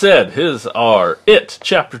 That said, his are It,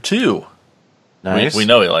 Chapter 2. Nice. We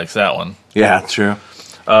know he likes that one. Yeah, true.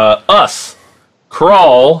 Us,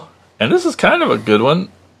 Crawl, and this is kind of a good one.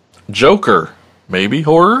 Joker, maybe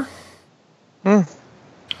horror. Real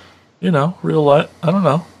life. I don't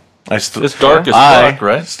know. It's dark as fuck,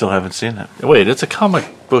 right? Still haven't seen it. Wait, it's a comic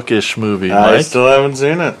bookish movie, I Mike. still haven't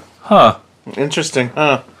seen it. Huh? Interesting,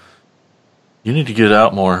 huh? You need to get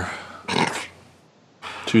out more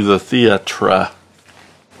to the theatre. Up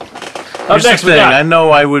Here's next, the we thing. got. I know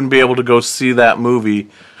I wouldn't be able to go see that movie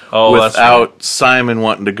That's without Simon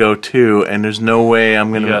wanting to go too, and there's no way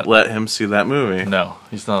I'm going to got- let him see that movie. No,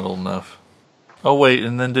 he's not old enough. Oh wait,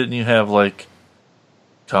 and then didn't you have like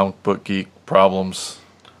comic book geek problems,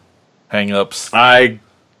 hang-ups? I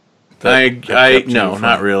that kept you no, from-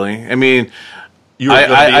 not really. I mean, You were gonna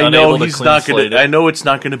be I know unable to he's clean not going slate to. it. I know it's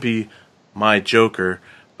not going to be my Joker,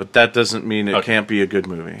 but that doesn't mean it Okay. can't be a good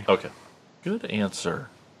movie. Okay. Good answer.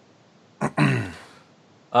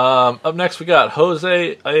 Up next, we got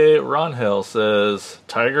Jose A. Ronhell says,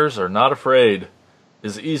 Tigers Are Not Afraid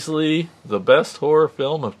is easily the best horror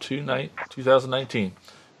film of 2019.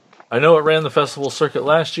 I know it ran the festival circuit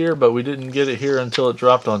last year, but we didn't get it here until it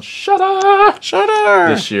dropped on Shudder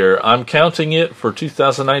this year. I'm counting it for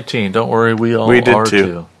 2019. Don't worry, we all We did are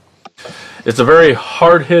too. It's a very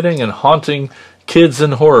hard-hitting and haunting kids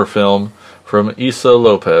and horror film from Issa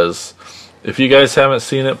Lopez. If you guys haven't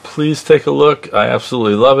seen it, please take a look. I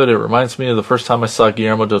absolutely love it. It reminds me of the first time I saw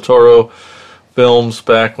Guillermo del Toro films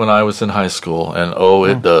back when I was in high school, and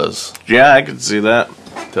it does. Yeah, I can see that.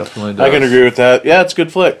 Definitely does. I can agree with that. Yeah, it's a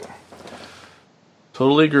good flick.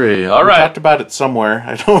 Totally agree. All We right. talked about it somewhere.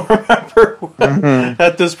 I don't remember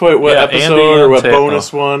at this point what Yeah, Andy episode or and what Ted-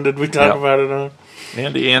 bonus one did we talk Yeah. about it on?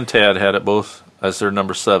 Andy and Tad had it both as their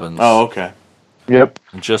number 7s. Oh, okay. Yep.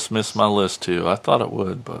 Just missed my list, too. I thought it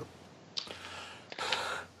would, but...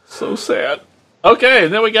 So sad. Okay,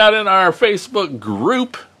 then we got in our Facebook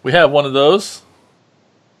group. We have one of those.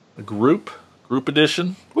 A group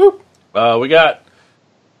edition. Whoop. We got...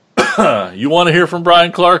 You want to hear from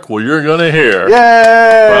Brian Clark? Well, you're going to hear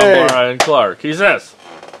Yay! from Brian Clark. He says,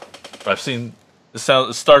 I've seen... It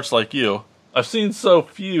starts like you. I've seen so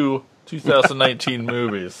few 2019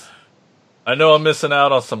 movies. I know I'm missing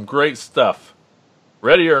out on some great stuff.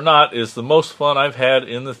 Ready or Not is the most fun I've had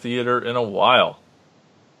in the theater in a while.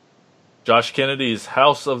 Josh Kennedy's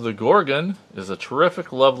House of the Gorgon is a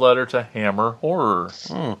terrific love letter to Hammer horror.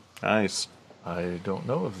 Nice. I don't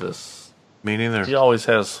know of this. Me neither. He always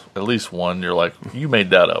has at least one. You're like, you made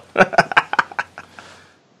that up.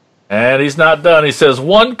 And he's not done. He says,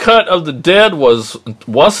 One Cut of the Dead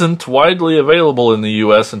wasn't widely available in the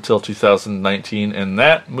U.S. until 2019, and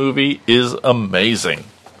that movie is amazing.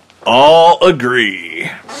 All agree.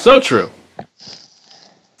 So true.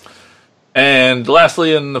 And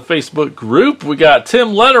lastly, in the Facebook group, we got Tim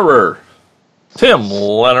Lennerer. Tim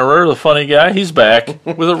Lennerer, the funny guy, he's back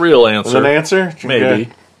with a real Is answer. an answer? Maybe.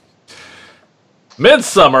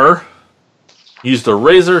 Midsummer used a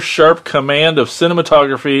razor-sharp command of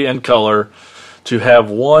cinematography and color to have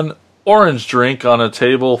one orange drink on a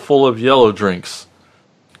table full of yellow drinks,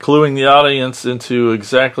 cluing the audience into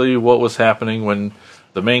exactly what was happening when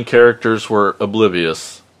the main characters were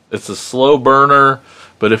oblivious. It's a slow burner,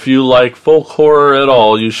 but if you like folk horror at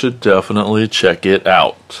all, you should definitely check it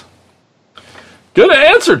out. Good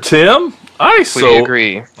answer, Tim. We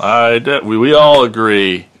agree. We all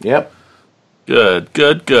agree. Yep.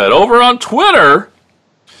 Good. Over on Twitter,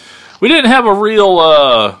 we didn't have a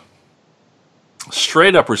real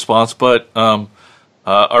straight up response, but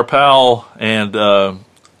our pal and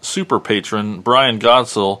super patron Brian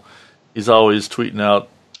Godsell, he's always tweeting out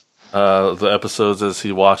the episodes as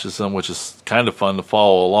he watches them, which is kind of fun to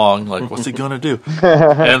follow along. Like, what's he gonna do?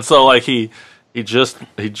 And so, like, he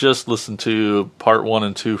just listened to part 1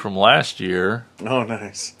 and 2 from last year. Oh,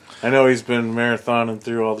 nice. I know he's been marathoning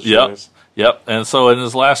through all the shows. Yep. And so in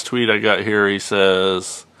his last tweet I got here, he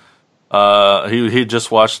says he just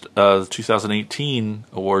watched the 2018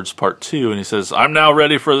 awards part 2, and he says, "I'm now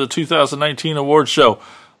ready for the 2019 awards show.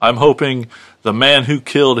 I'm hoping The Man Who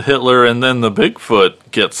Killed Hitler and Then the Bigfoot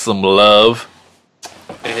gets some love."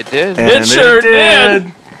 It did. It sure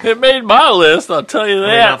did. It made my list, I'll tell you I mean,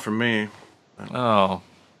 that. not for me. Oh,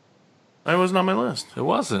 That wasn't on my list. it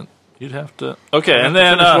wasn't. You'd have to. Okay, I and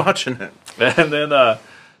have to then finish watching it. and then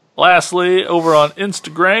lastly, over on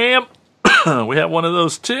Instagram, we have one of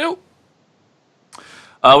those too.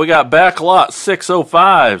 We got Backlot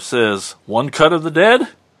 605 says, "One Cut of the Dead,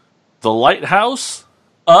 The Lighthouse,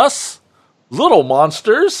 Us, Little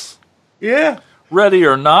Monsters, Yeah. Ready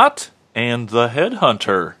or Not, and The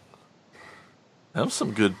Headhunter." That was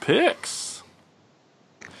some good picks.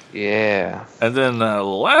 Yeah. And then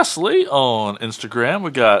lastly on Instagram,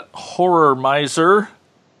 we got Horror Miser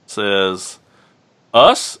says,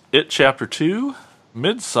 "Us, It Chapter 2,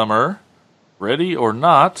 Midsummer, Ready or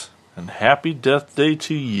Not, and Happy Death Day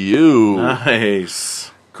to You."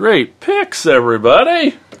 Nice. Great picks,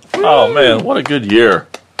 everybody. Oh, man, what a good year.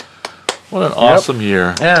 What an awesome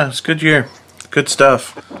year. Yeah, it's a good year. Good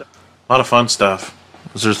stuff. A lot of fun stuff.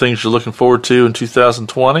 Is there things you're looking forward to in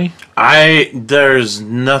 2020? There's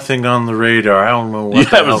nothing on the radar. I don't know what You the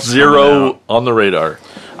have a hell's coming zero out. on the radar.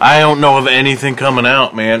 I don't know of anything coming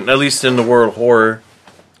out, man. At least in the world of horror.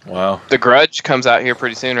 Wow. The Grudge comes out here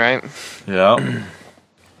pretty soon, right? Yeah.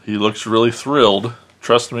 He looks really thrilled.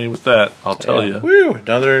 Trust me with that. I'll tell you. Woo!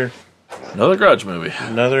 Another Grudge movie.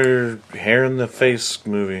 hair in the face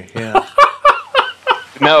movie. Yeah.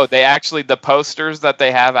 No, the posters that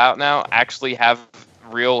they have out now actually have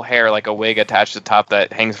real hair, like a wig attached to the top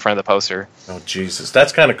that hangs in front of the poster. Oh Jesus,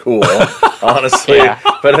 that's kind of cool, honestly. Yeah.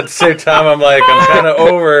 But at the same time, I'm kind of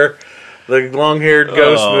over the long-haired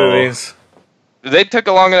ghost movies. They took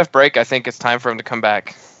a long enough break. I think it's time for them to come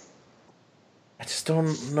back. I just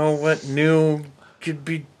don't know what new could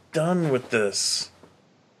be done with this.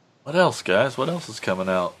 What else, guys? What else is coming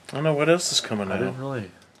out? I don't know what else is coming I out. didn't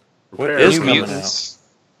really. What prepare. is New coming Mutants.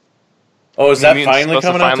 Oh, is New that Mutants finally supposed to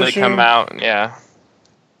coming out finally this year? come out? Yeah.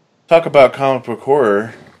 Talk about comic book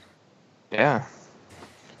horror. Yeah.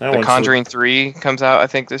 That The one's Conjuring 3 comes out, I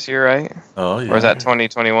think, this year, right? Oh yeah. Or is that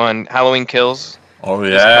 2021? Halloween Kills. Oh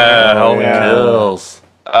coming yeah. out. Halloween Yeah. Kills.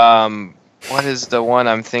 What is the one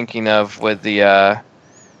I'm thinking of with the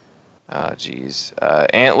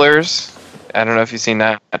Antlers? I don't know if you've seen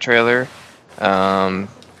that trailer. There's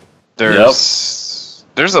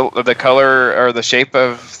the color or the shape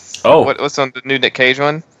of what's on the new Nick Cage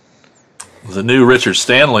one? The new Richard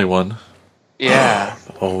Stanley one. Yeah.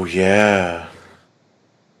 Oh yeah.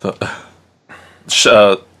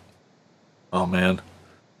 Oh man.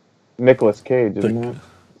 Nicolas Cage, isn't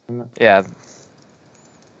it? Yeah.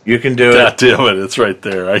 You can do God it. damn it! It's right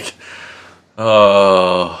there.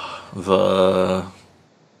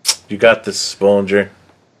 You got this, Bollinger.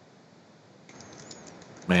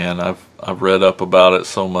 Man, I've read up about it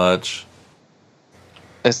so much.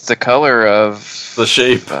 It's the color of The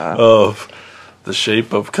shape of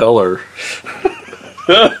color.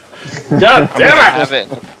 God damn I have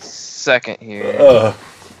it in a second here.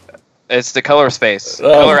 It's the color of space.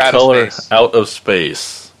 Color out of space. Out of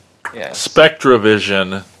space. Yes.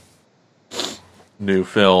 Spectravision. New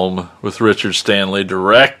film with Richard Stanley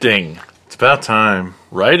directing. It's about time.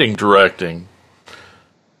 Writing, directing.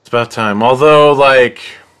 It's about time. Although,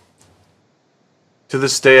 to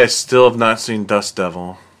this day, I still have not seen Dust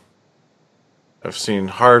Devil. I've seen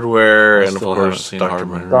Hardware, I and of still haven't course seen Dr.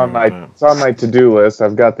 Hardware. Moon. It's on my to-do list.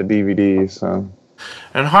 I've got the DVD, so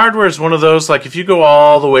And Hardware is one of those, if you go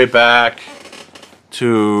all the way back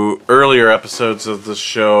to earlier episodes of the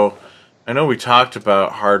show, I know we talked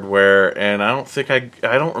about Hardware, and I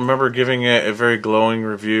don't remember giving it a very glowing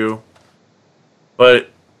review.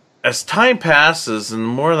 But as time passes, and the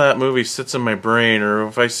more that movie sits in my brain, or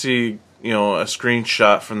if I see, a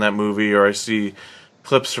screenshot from that movie, or I see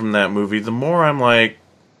clips from that movie, the more I'm like,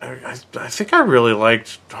 I think I really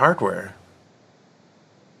liked Hardware.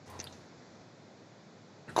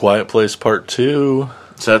 Quiet Place Part 2.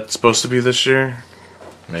 Is that supposed to be this year?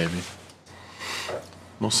 Maybe.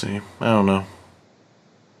 We'll see. I don't know.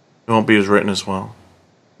 It won't be as written as well.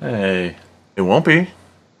 Hey. It won't be.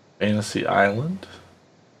 Fantasy Island.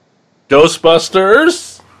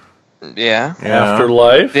 Ghostbusters. Yeah.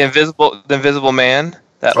 Afterlife. The Invisible Man.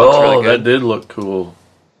 That looks really good. That did look cool.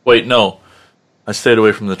 Wait, no. I stayed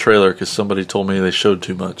away from the trailer because somebody told me they showed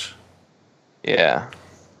too much. Yeah.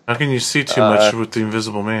 How can you see too much with the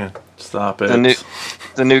Invisible Man? Stop it.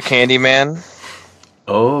 The new Candyman.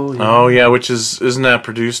 Oh, yeah. Oh, yeah, isn't that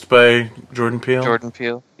produced by Jordan Peele? Jordan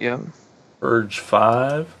Peele, yeah. Urge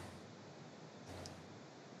 5.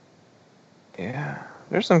 Yeah.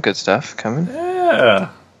 There's some good stuff coming. Yeah.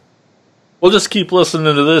 We'll just keep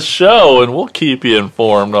listening to this show, and we'll keep you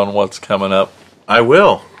informed on what's coming up. I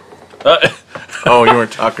will. Oh, you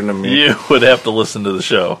weren't talking to me. You would have to listen to the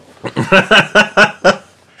show.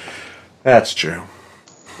 That's true.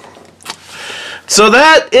 So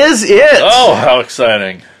that is it. Oh, how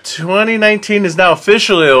exciting. 2019 is now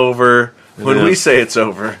officially over when we is. say it's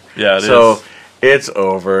over. Yeah, it is. So it's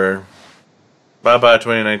over. Bye-bye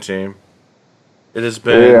 2019. It has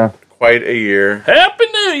been quite a year. Happy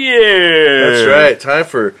New Year! That's right. Time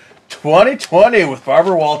for 2020 with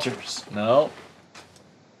Barbara Walters. No.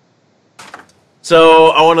 So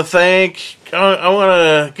I want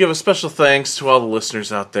to give a special thanks to all the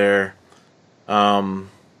listeners out there.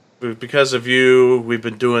 Because of you, we've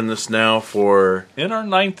been doing this now for... In our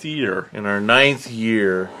 9th year. In our 9th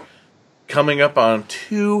year. Coming up on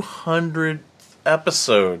 200th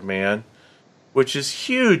episode, man. Which is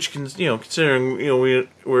huge, considering,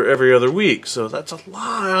 we're every other week. So that's a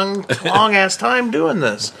long-ass time doing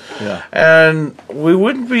this. Yeah. And we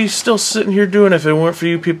wouldn't be still sitting here doing it if it weren't for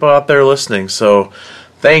you people out there listening. So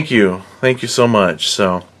thank you. Thank you so much.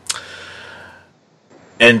 So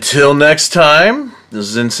until next time, this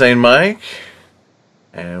is Insane Mike.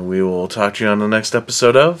 And we will talk to you on the next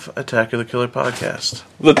episode of Attack of the Killer Podcast.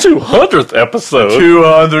 The 200th episode.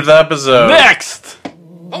 200th episode. Next!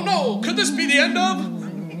 Oh no, could this be the end of?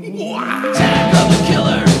 Attack of the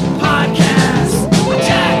Killer